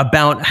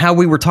about how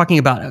we were talking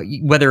about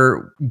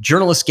whether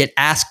journalists get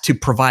asked to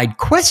provide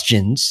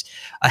questions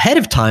ahead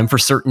of time for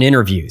certain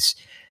interviews.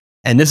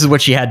 And this is what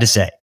she had to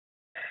say.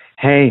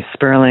 Hey,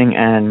 Sperling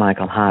and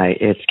Michael. Hi,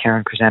 it's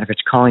Karen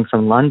Krasanovich calling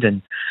from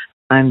London.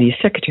 I'm the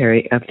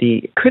secretary of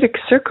the Critics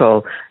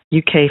Circle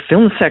UK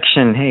film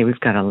section. Hey, we've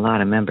got a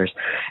lot of members.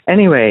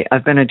 Anyway,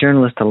 I've been a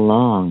journalist a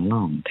long,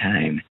 long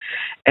time.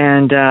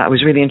 And I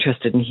was really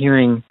interested in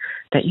hearing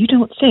that you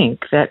don't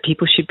think that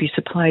people should be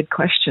supplied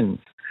questions.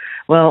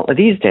 Well,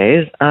 these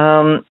days,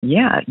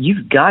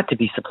 you've got to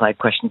be supplied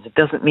questions. It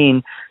doesn't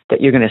mean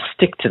that you're going to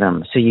stick to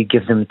them. So you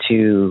give them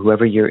to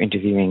whoever you're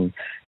interviewing,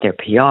 their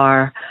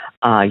PR,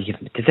 you give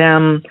them to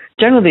them.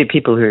 Generally, the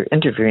people who are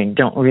interviewing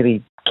don't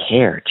really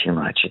care too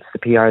much. It's the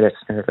PR that's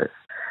nervous.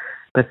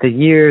 But the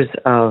years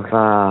of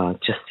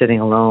just sitting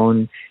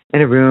alone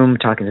in a room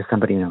talking to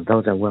somebody,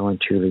 those are well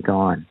and truly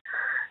gone.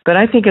 But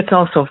I think it's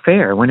also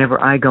fair.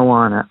 Whenever I go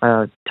on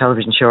a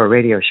television show or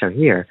radio show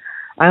here,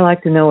 I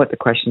like to know what the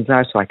questions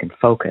are so I can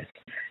focus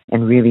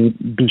and really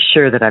be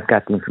sure that I've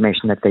got the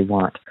information that they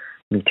want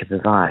me to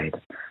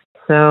provide.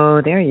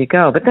 So there you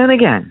go. But then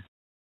again,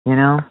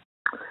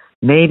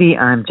 maybe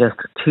I'm just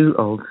too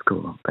old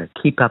school, but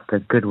keep up the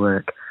good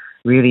work.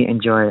 Really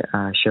enjoy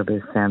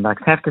Showbiz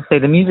Sandbox. Have to say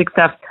the music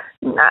stuff,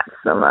 not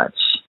so much,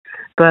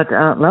 but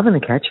loving the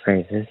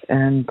catchphrases.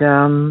 And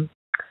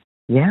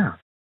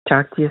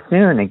talk to you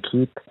soon and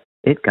keep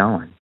it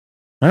going.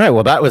 All right.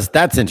 Well,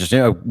 that's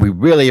interesting. We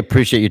really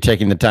appreciate you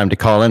taking the time to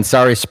call in.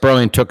 Sorry,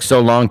 Sperling took so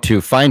long to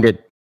find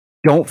it.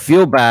 Don't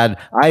feel bad.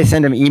 I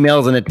send him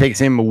emails and it takes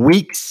him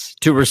weeks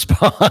to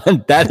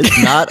respond. That is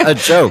not a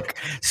joke.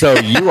 So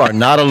you are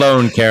not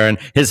alone, Karen.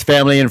 His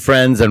family and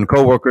friends and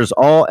coworkers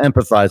all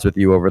empathize with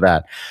you over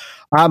that.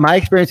 My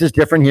experience is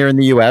different here in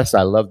the U.S.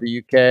 I love the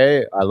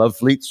UK. I love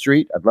Fleet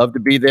Street. I'd love to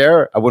be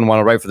there. I wouldn't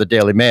want to write for the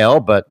Daily Mail,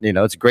 but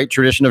it's a great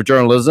tradition of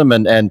journalism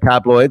and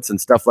tabloids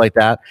and stuff like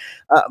that.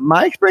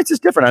 My experience is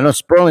different. I know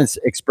Sperling's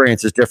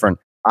experience is different.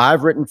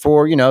 I've written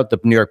for, the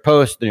New York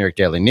Post, the New York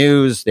Daily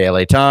News, the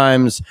LA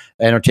Times,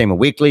 Entertainment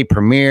Weekly,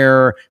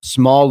 Premiere,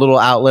 small little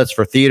outlets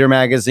for theater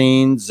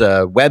magazines,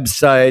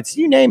 websites,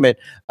 you name it.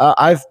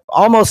 I've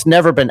almost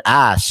never been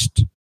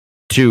asked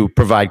to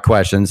provide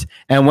questions.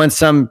 And when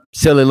some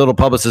silly little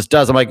publicist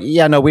does, I'm like,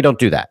 yeah, no, we don't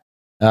do that.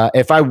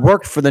 If I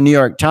worked for the New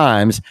York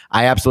Times,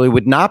 I absolutely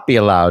would not be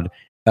allowed,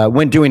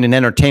 when doing an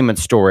entertainment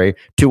story,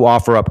 to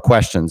offer up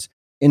questions.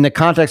 In the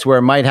context where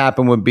it might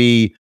happen would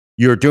be,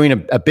 you're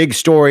doing a big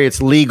story,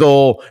 it's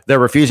legal, they're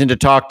refusing to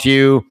talk to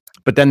you,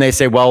 but then they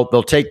say, well,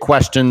 they'll take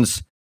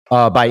questions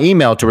by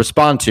email to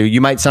respond to.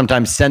 You might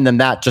sometimes send them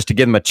that just to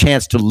give them a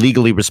chance to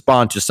legally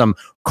respond to some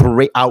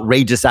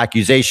outrageous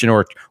accusation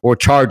or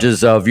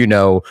charges of,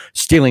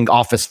 stealing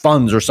office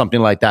funds or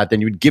something like that.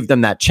 Then you would give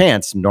them that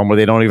chance. Normally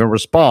they don't even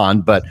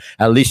respond, but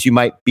at least you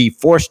might be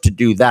forced to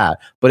do that.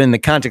 But in the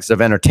context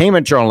of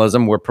entertainment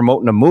journalism, we're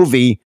promoting a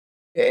movie.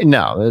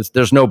 No,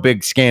 there's no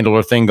big scandal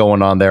or thing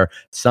going on there.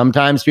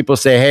 Sometimes people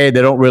say, hey,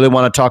 they don't really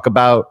want to talk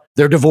about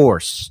their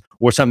divorce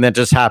or something that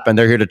just happened.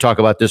 They're here to talk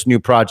about this new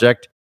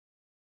project.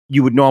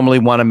 You would normally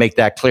want to make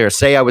that clear.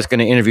 Say I was going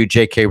to interview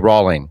J.K.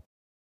 Rowling.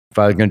 If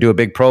I was going to do a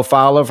big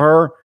profile of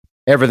her,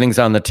 everything's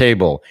on the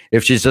table.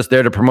 If she's just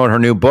there to promote her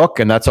new book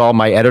and that's all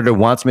my editor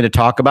wants me to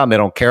talk about, and they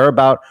don't care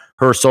about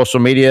her social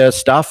media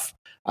stuff,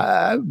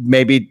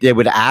 maybe they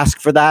would ask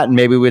for that, and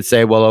maybe we'd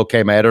say, well,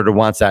 okay, my editor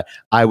wants that.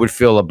 I would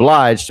feel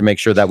obliged to make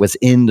sure that was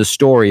in the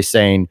story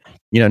saying,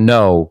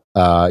 no,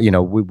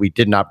 we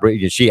did not,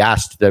 she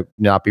asked to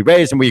not be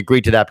raised and we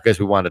agreed to that because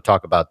we wanted to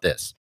talk about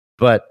this.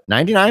 But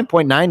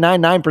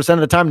 99.999% of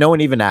the time, no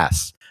one even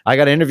asks. I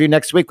got an interview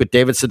next week with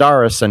David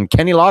Sedaris and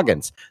Kenny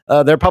Loggins.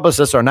 Their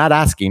publicists are not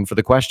asking for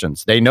the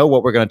questions. They know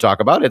what we're going to talk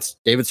about. It's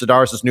David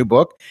Sedaris' new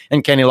book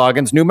and Kenny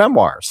Loggins' new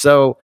memoir.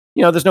 So,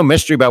 there's no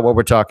mystery about what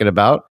we're talking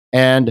about,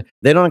 and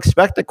they don't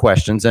expect the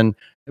questions. And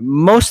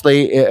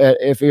mostly,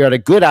 if you're at a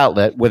good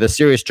outlet with a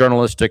serious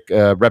journalistic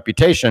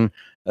reputation,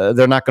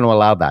 they're not going to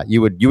allow that.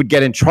 You would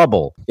get in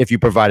trouble if you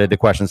provided the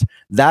questions.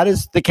 That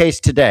is the case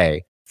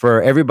today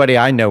for everybody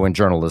I know in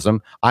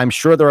journalism. I'm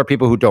sure there are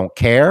people who don't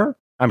care.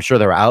 I'm sure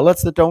there are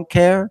outlets that don't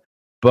care,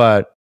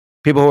 but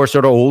people who are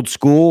sort of old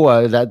school.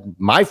 That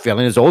my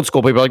feeling is old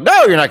school people are like,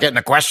 no, you're not getting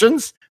the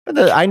questions.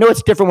 But I know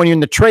it's different when you're in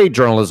the trade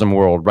journalism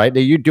world, right?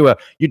 You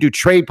do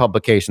trade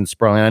publications,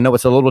 Sperling. I know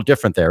it's a little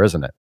different there,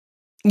 isn't it?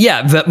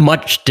 Yeah,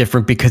 much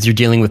different because you're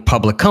dealing with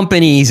public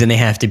companies and they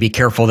have to be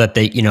careful that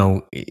they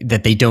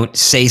don't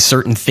say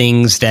certain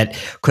things that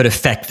could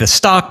affect the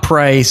stock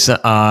price.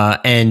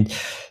 And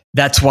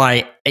that's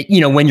why,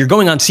 when you're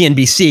going on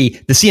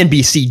CNBC, the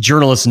CNBC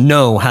journalists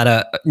know how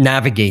to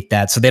navigate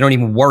that. So they don't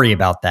even worry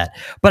about that.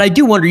 But I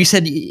do wonder, you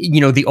said,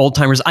 the old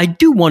timers, I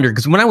do wonder,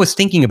 because when I was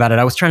thinking about it,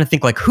 I was trying to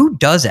think like, who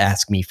does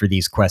ask me for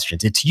these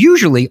questions? It's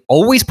usually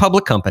always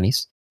public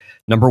companies,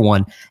 number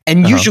one,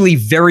 and usually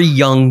very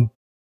young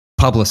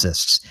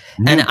publicists.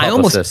 And I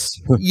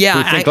almost,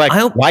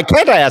 why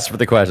can't I ask for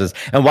the questions?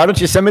 And why don't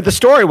you send me the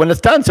story when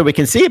it's done so we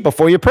can see it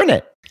before you print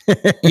it?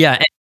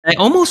 Yeah. And I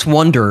almost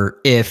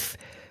wonder if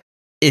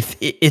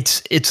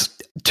it's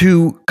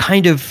to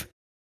kind of,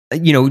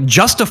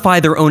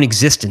 justify their own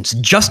existence,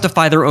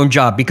 justify their own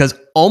job, because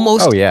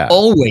almost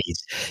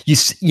always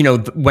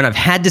when I've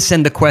had to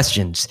send the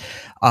questions,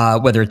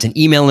 whether it's an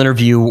email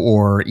interview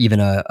or even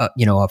a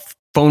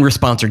phone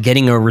response or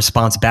getting a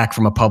response back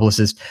from a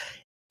publicist,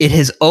 it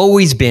has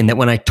always been that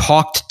when I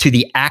talked to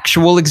the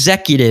actual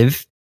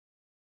executive,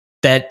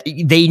 that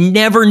they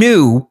never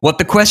knew what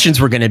the questions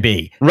were going to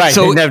be. Right.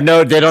 So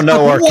they don't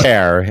know or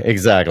care.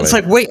 Exactly. It's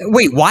like, wait,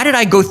 why did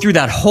I go through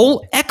that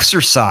whole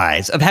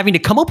exercise of having to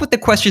come up with the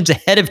questions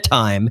ahead of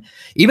time,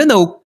 even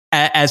though,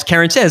 as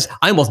Karen says,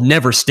 I almost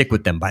never stick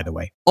with them, by the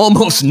way.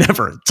 Almost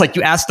never. It's like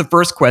you ask the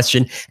first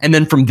question, and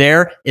then from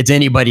there, it's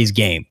anybody's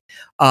game.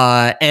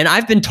 And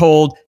I've been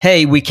told,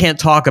 hey, we can't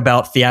talk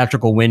about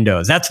theatrical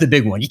windows. That's the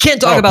big one. You can't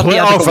talk about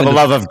theatrical windows. For the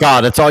love of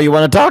God, it's all you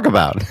want to talk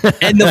about.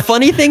 And the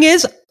funny thing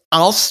is,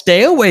 I'll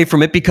stay away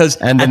from it because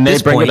and then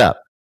they bring it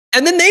up.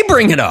 And then they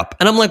bring it up.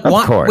 And I'm like,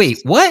 what? Wait,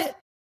 what?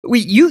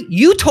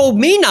 You told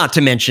me not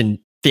to mention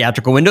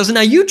theatrical windows, and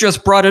now you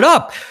just brought it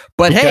up.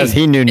 But because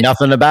he knew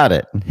nothing about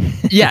it.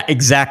 Yeah,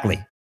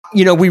 exactly.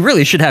 We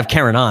really should have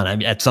Karen on. I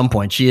mean, at some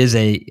point. She is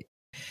I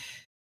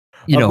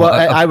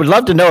would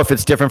love to know if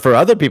it's different for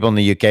other people in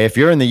the UK. If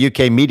you're in the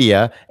UK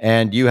media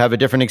and you have a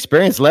different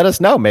experience, let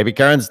us know. Maybe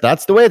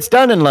that's the way it's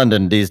done in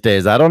London these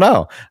days. I don't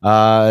know.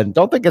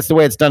 Don't think it's the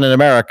way it's done in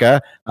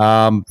America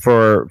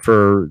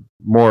for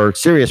more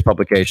serious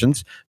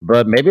publications,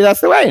 but maybe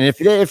that's the way. And if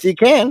you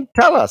can,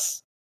 tell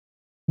us.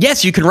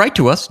 Yes, you can write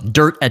to us,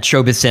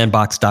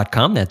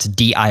 dirt@showbizsandbox.com. That's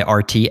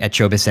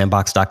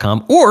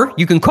DIRT@showbizsandbox.com. Or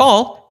you can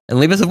call and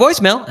leave us a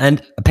voicemail,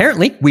 and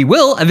apparently we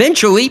will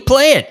eventually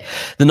play it.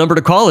 The number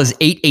to call is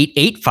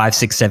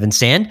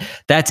 888-567-SAND.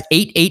 That's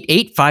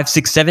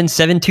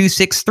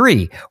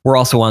 888-567-7263. We're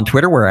also on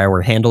Twitter, where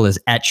our handle is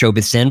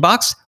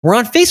 @ShowbizSandbox. We're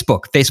on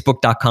Facebook,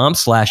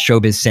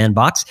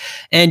 facebook.com/ShowbizSandbox.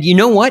 And you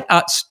know what?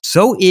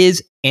 So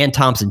is Ann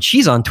Thompson.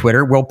 She's on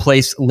Twitter. We'll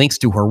place links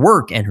to her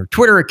work and her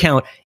Twitter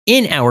account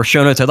in our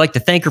show notes. I'd like to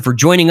thank her for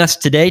joining us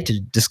today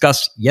to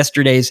discuss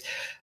yesterday's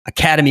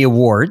Academy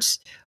Awards.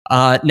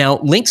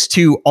 Now, links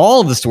to all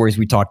of the stories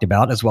we talked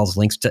about, as well as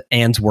links to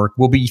Ann's work,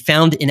 will be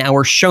found in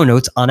our show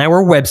notes on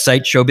our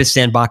website,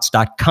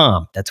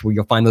 showbizsandbox.com. That's where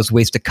you'll find those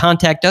ways to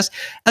contact us,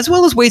 as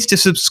well as ways to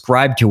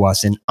subscribe to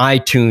us in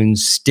iTunes,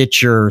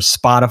 Stitcher,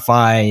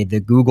 Spotify,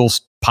 the Google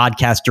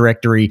podcast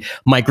directory,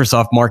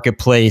 Microsoft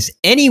Marketplace.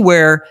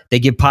 Anywhere they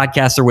give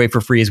podcasts away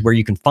for free is where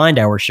you can find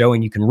our show,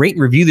 and you can rate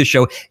and review the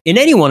show in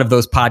any one of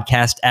those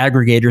podcast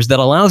aggregators that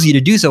allows you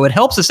to do so. It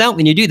helps us out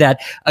when you do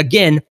that.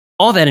 Again,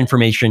 all that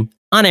information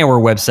on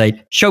our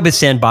website,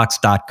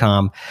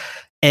 showbizsandbox.com.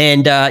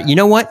 And you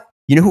know what?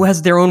 You know who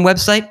has their own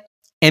website?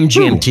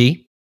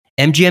 MGMT.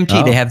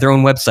 MGMT, They have their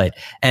own website.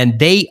 And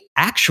they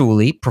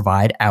actually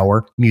provide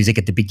our music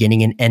at the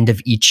beginning and end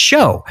of each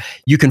show.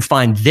 You can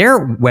find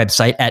their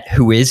website at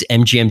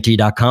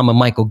whoismgmt.com. And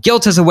Michael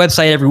Giltz has a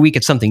website every week.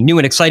 It's something new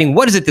and exciting.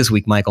 What is it this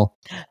week, Michael?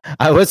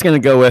 I was going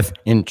to go with,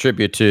 in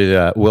tribute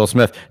to Will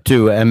Smith,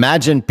 to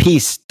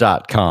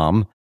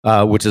imaginepeace.com.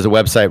 Which is a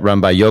website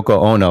run by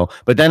Yoko Ono.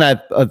 But then I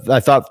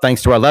thought,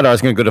 thanks to our letter, I was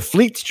going to go to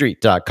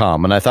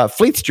fleetstreet.com. And I thought,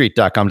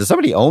 fleetstreet.com, does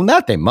somebody own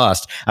that? They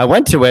must. I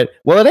went to it.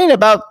 Well, it ain't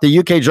about the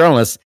UK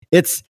journalists.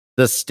 It's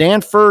the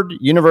Stanford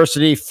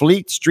University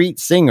Fleet Street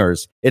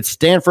Singers. It's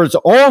Stanford's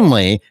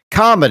only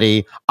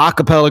comedy a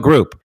cappella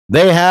group.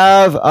 They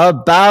have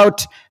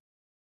about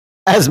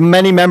as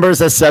many members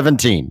as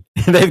 17.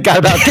 They've got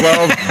about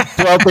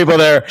 12 people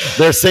there.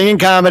 They're singing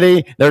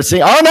comedy. They're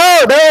singing. Oh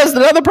no, there's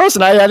another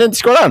person. I didn't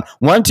scroll down.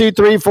 1, 2,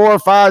 3, 4,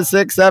 5,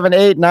 6, 7,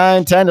 8,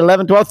 9, 10,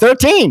 11, 12,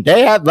 13.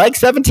 They have like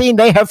 17.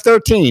 They have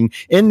 13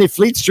 in the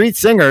Fleet Street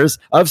Singers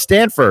of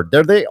Stanford.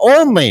 They're the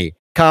only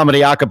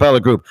comedy a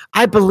cappella group.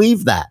 I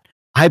believe that.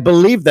 I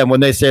believe them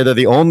when they say they're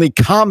the only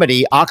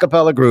comedy a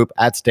cappella group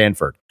at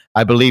Stanford.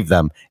 I believe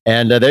them.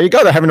 And there you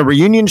go. They're having a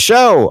reunion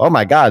show. Oh,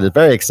 my God. It's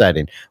very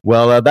exciting.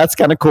 Well, that's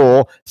kind of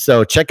cool.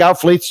 So check out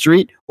Fleet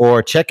Street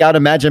or check out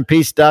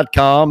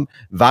imaginepeace.com.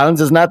 Violence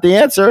is not the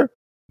answer.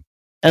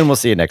 And we'll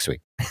see you next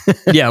week.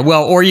 Yeah,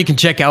 well, or you can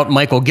check out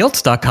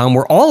michaelgiltz.com,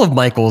 where all of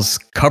Michael's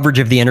coverage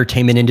of the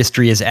entertainment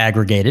industry is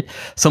aggregated.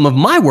 Some of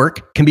my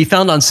work can be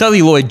found on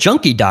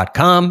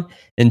celluloidjunkie.com.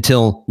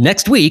 Until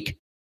next week,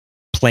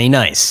 play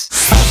nice.